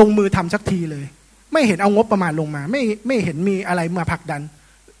ไม่ลงมือทำสักทีเลยไม่เห็นเอางบประมาณลงมาไม่เห็นมีอะไรมาผลักดัน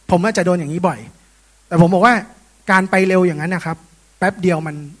ผมอาจจะโดนอย่างนี้บ่อยแต่ผมบอกว่าการไปเร็วอย่างนั้นนะครับแป๊บเดียว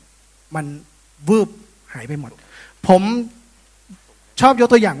มันวืบหายไปหมดผมชอบยก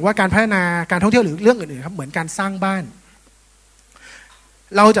ตัวอย่างว่าการพัฒนาการท่องเที่ยวหรือเรื่องอื่นๆครับเหมือนการสร้างบ้าน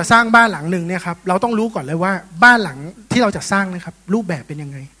เราจะสร้างบ้านหลังหนึ่งเนี่ยครับเราต้องรู้ก่อนเลยว่าบ้านหลังที่เราจะสร้างนะครับรูปแบบเป็นยั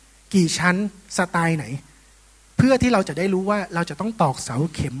งไงกี่ชั้นสไตล์ไหนเพื่อที่เราจะได้รู้ว่าเราจะต้องตอกเสา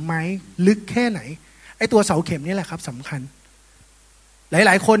เข็มไหมลึกแค่ไหนไอ้ตัวเสาเข็มนี่แหละครับสำคัญห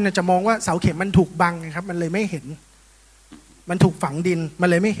ลายๆคนจะมองว่าเสาเข็มมันถูกบังนะครับมันเลยไม่เห็นมันถูกฝังดินมัน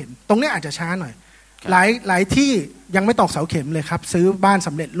เลยไม่เห็นตรงนี้อาจจะช้าหน่อยหลายที่ยังไม่ตอกเสาเข็มเลยครับซื้อบ้านส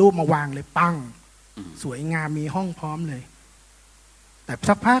ำเร็จรูปมาวางเลยปังสวยงามมีห้องพร้อมเลยแต่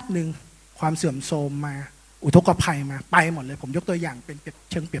สักพักหนึ่งความเสื่อมโทรมมาอุทกภัยมาไปหมดเลยผมยกตัวอย่างเป็น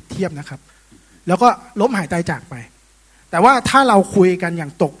เชิงเปรียบเทียบนะครับแล้วก็ล้มหายตายจากไปแต่ว่าถ้าเราคุยกันอย่า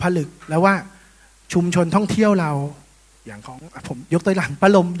งตกผลึกแล้วว่าชุมชนท่องเที่ยวเราอย่างของผมยกตัวอย่างป้า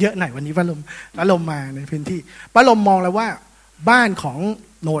ลมเยอะหน่อยวันนี้ป้าลมมาในพื้นที่ป้าลมมองแล้วว่าบ้านของ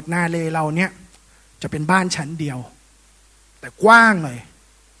โหนดนาเลเราเนี่ยจะเป็นบ้านชั้นเดียวแต่กว้างหน่อย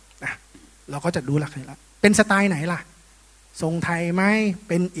เราก็จะดูหลักเลยละเป็นสไตล์ไหนล่ะทรงไทยไหมเ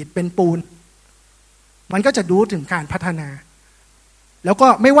ป็นอิฐเป็นปูนมันก็จะดูถึงการพัฒนาแล้วก็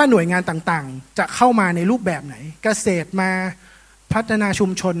ไม่ว่าหน่วยงานต่างๆจะเข้ามาในรูปแบบไหนเกษตรมาพัฒนาชุม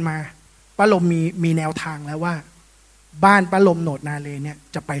ชนมาป้าลมมีแนวทางแล้วว่าบ้านป้าลมโหนดนาเลเนี่ย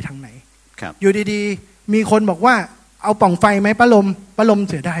จะไปทางไหนอยู่ดีๆมีคนบอกว่าเอาปล่องไฟไหมป้าลม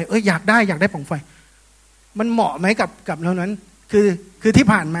เสียดายอยากได้ปล่องไฟมันเหมาะไหมกับเท่านั้นคือที่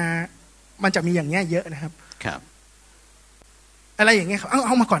ผ่านมามันจะมีอย่างเงี้ยเยอะนะครับอะไรอย่างเงี้ยเ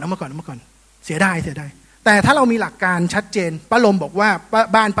อามาก่อนเสียดายแต่ถ้าเรามีหลักการชัดเจนป้าลมบอกว่า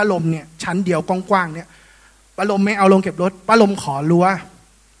บ้านป้าลมเนี่ยชั้นเดียวกว้างๆเนี่ยป้าลมไม่เอาลงเก็บรถป้าลมขอรั้ว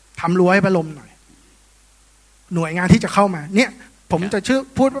ทำรั้วให้ป้าลมหน่อยหน่วยงานที่จะเข้ามาเนี่ยผมจะ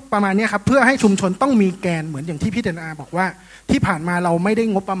พูดประมาณนี้ครับเพื่อให้ชุมชนต้องมีแกนเหมือนอย่างที่พี่เดนอาบอกว่าที่ผ่านมาเราไม่ได้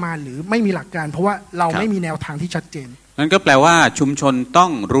งบประมาณหรือไม่มีหลักการเพราะว่าเราไม่มีแนวทางที่ชัดเจนนั่นก็แปลว่าชุมชนต้อ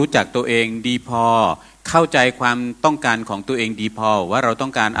งรู้จักตัวเองดีพอเข้าใจความต้องการของตัวเองดีพอว่าเราต้อ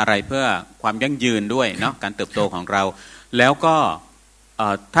งการอะไรเพื่อความยั่งยืนด้วยเนาะการเติบโตของเราแล้วก็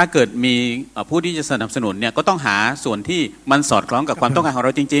ถ้าเกิดมีผู้ที่จะสนับสนุนเนี่ยก็ต้องหาส่วนที่มันสอดคล้องกับความต้องการของเร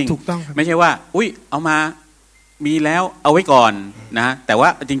าจริงๆไม่ใช่ว่าอุ๊ยเอามามีแล้วเอาไว้ก่อนนะแต่ว่า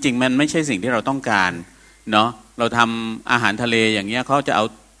จริงๆมันไม่ใช่สิ่งที่เราต้องการเนาะเราทำอาหารทะเลอย่างเงี้ยเขาจะเอ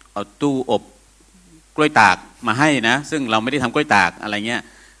าตู้อบกล้วยตากมาให้นะซึ่งเราไม่ได้ทำกล้วยตากอะไรเงี้ย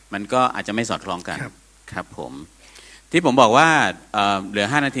มันก็อาจจะไม่สอดคล้องกันครับผมที่ผมบอกว่าเหลือ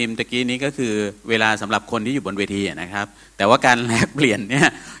5นาทีตะกี้นี้ก็คือเวลาสำหรับคนที่อยู่บนเวทีนะครับแต่ว่าการแลกเปลี่ยนเนี่ย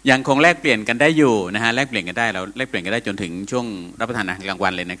ยังคงแลกเปลี่ยนกันได้อยู่นะฮะแลกเปลี่ยนกันได้เราแลกเปลี่ยนกันได้จนถึงช่วงรับประทานอาหารกลางวั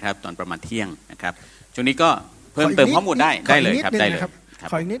นเลยนะครับตอนประมาณเที่ยงนะครับช่วงนี้ก็เพิ่มเติมข้อมูลได้เลยครับได้เลย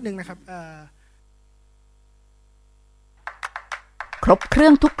ขออีกนิดนึงนะครับครบเครื่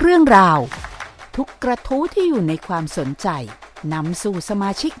องทุกเรื่องราวทุกกระทู้ที่อยู่ในความสนใจนำสู่สม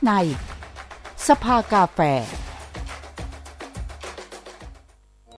าชิกในสภากาแฟ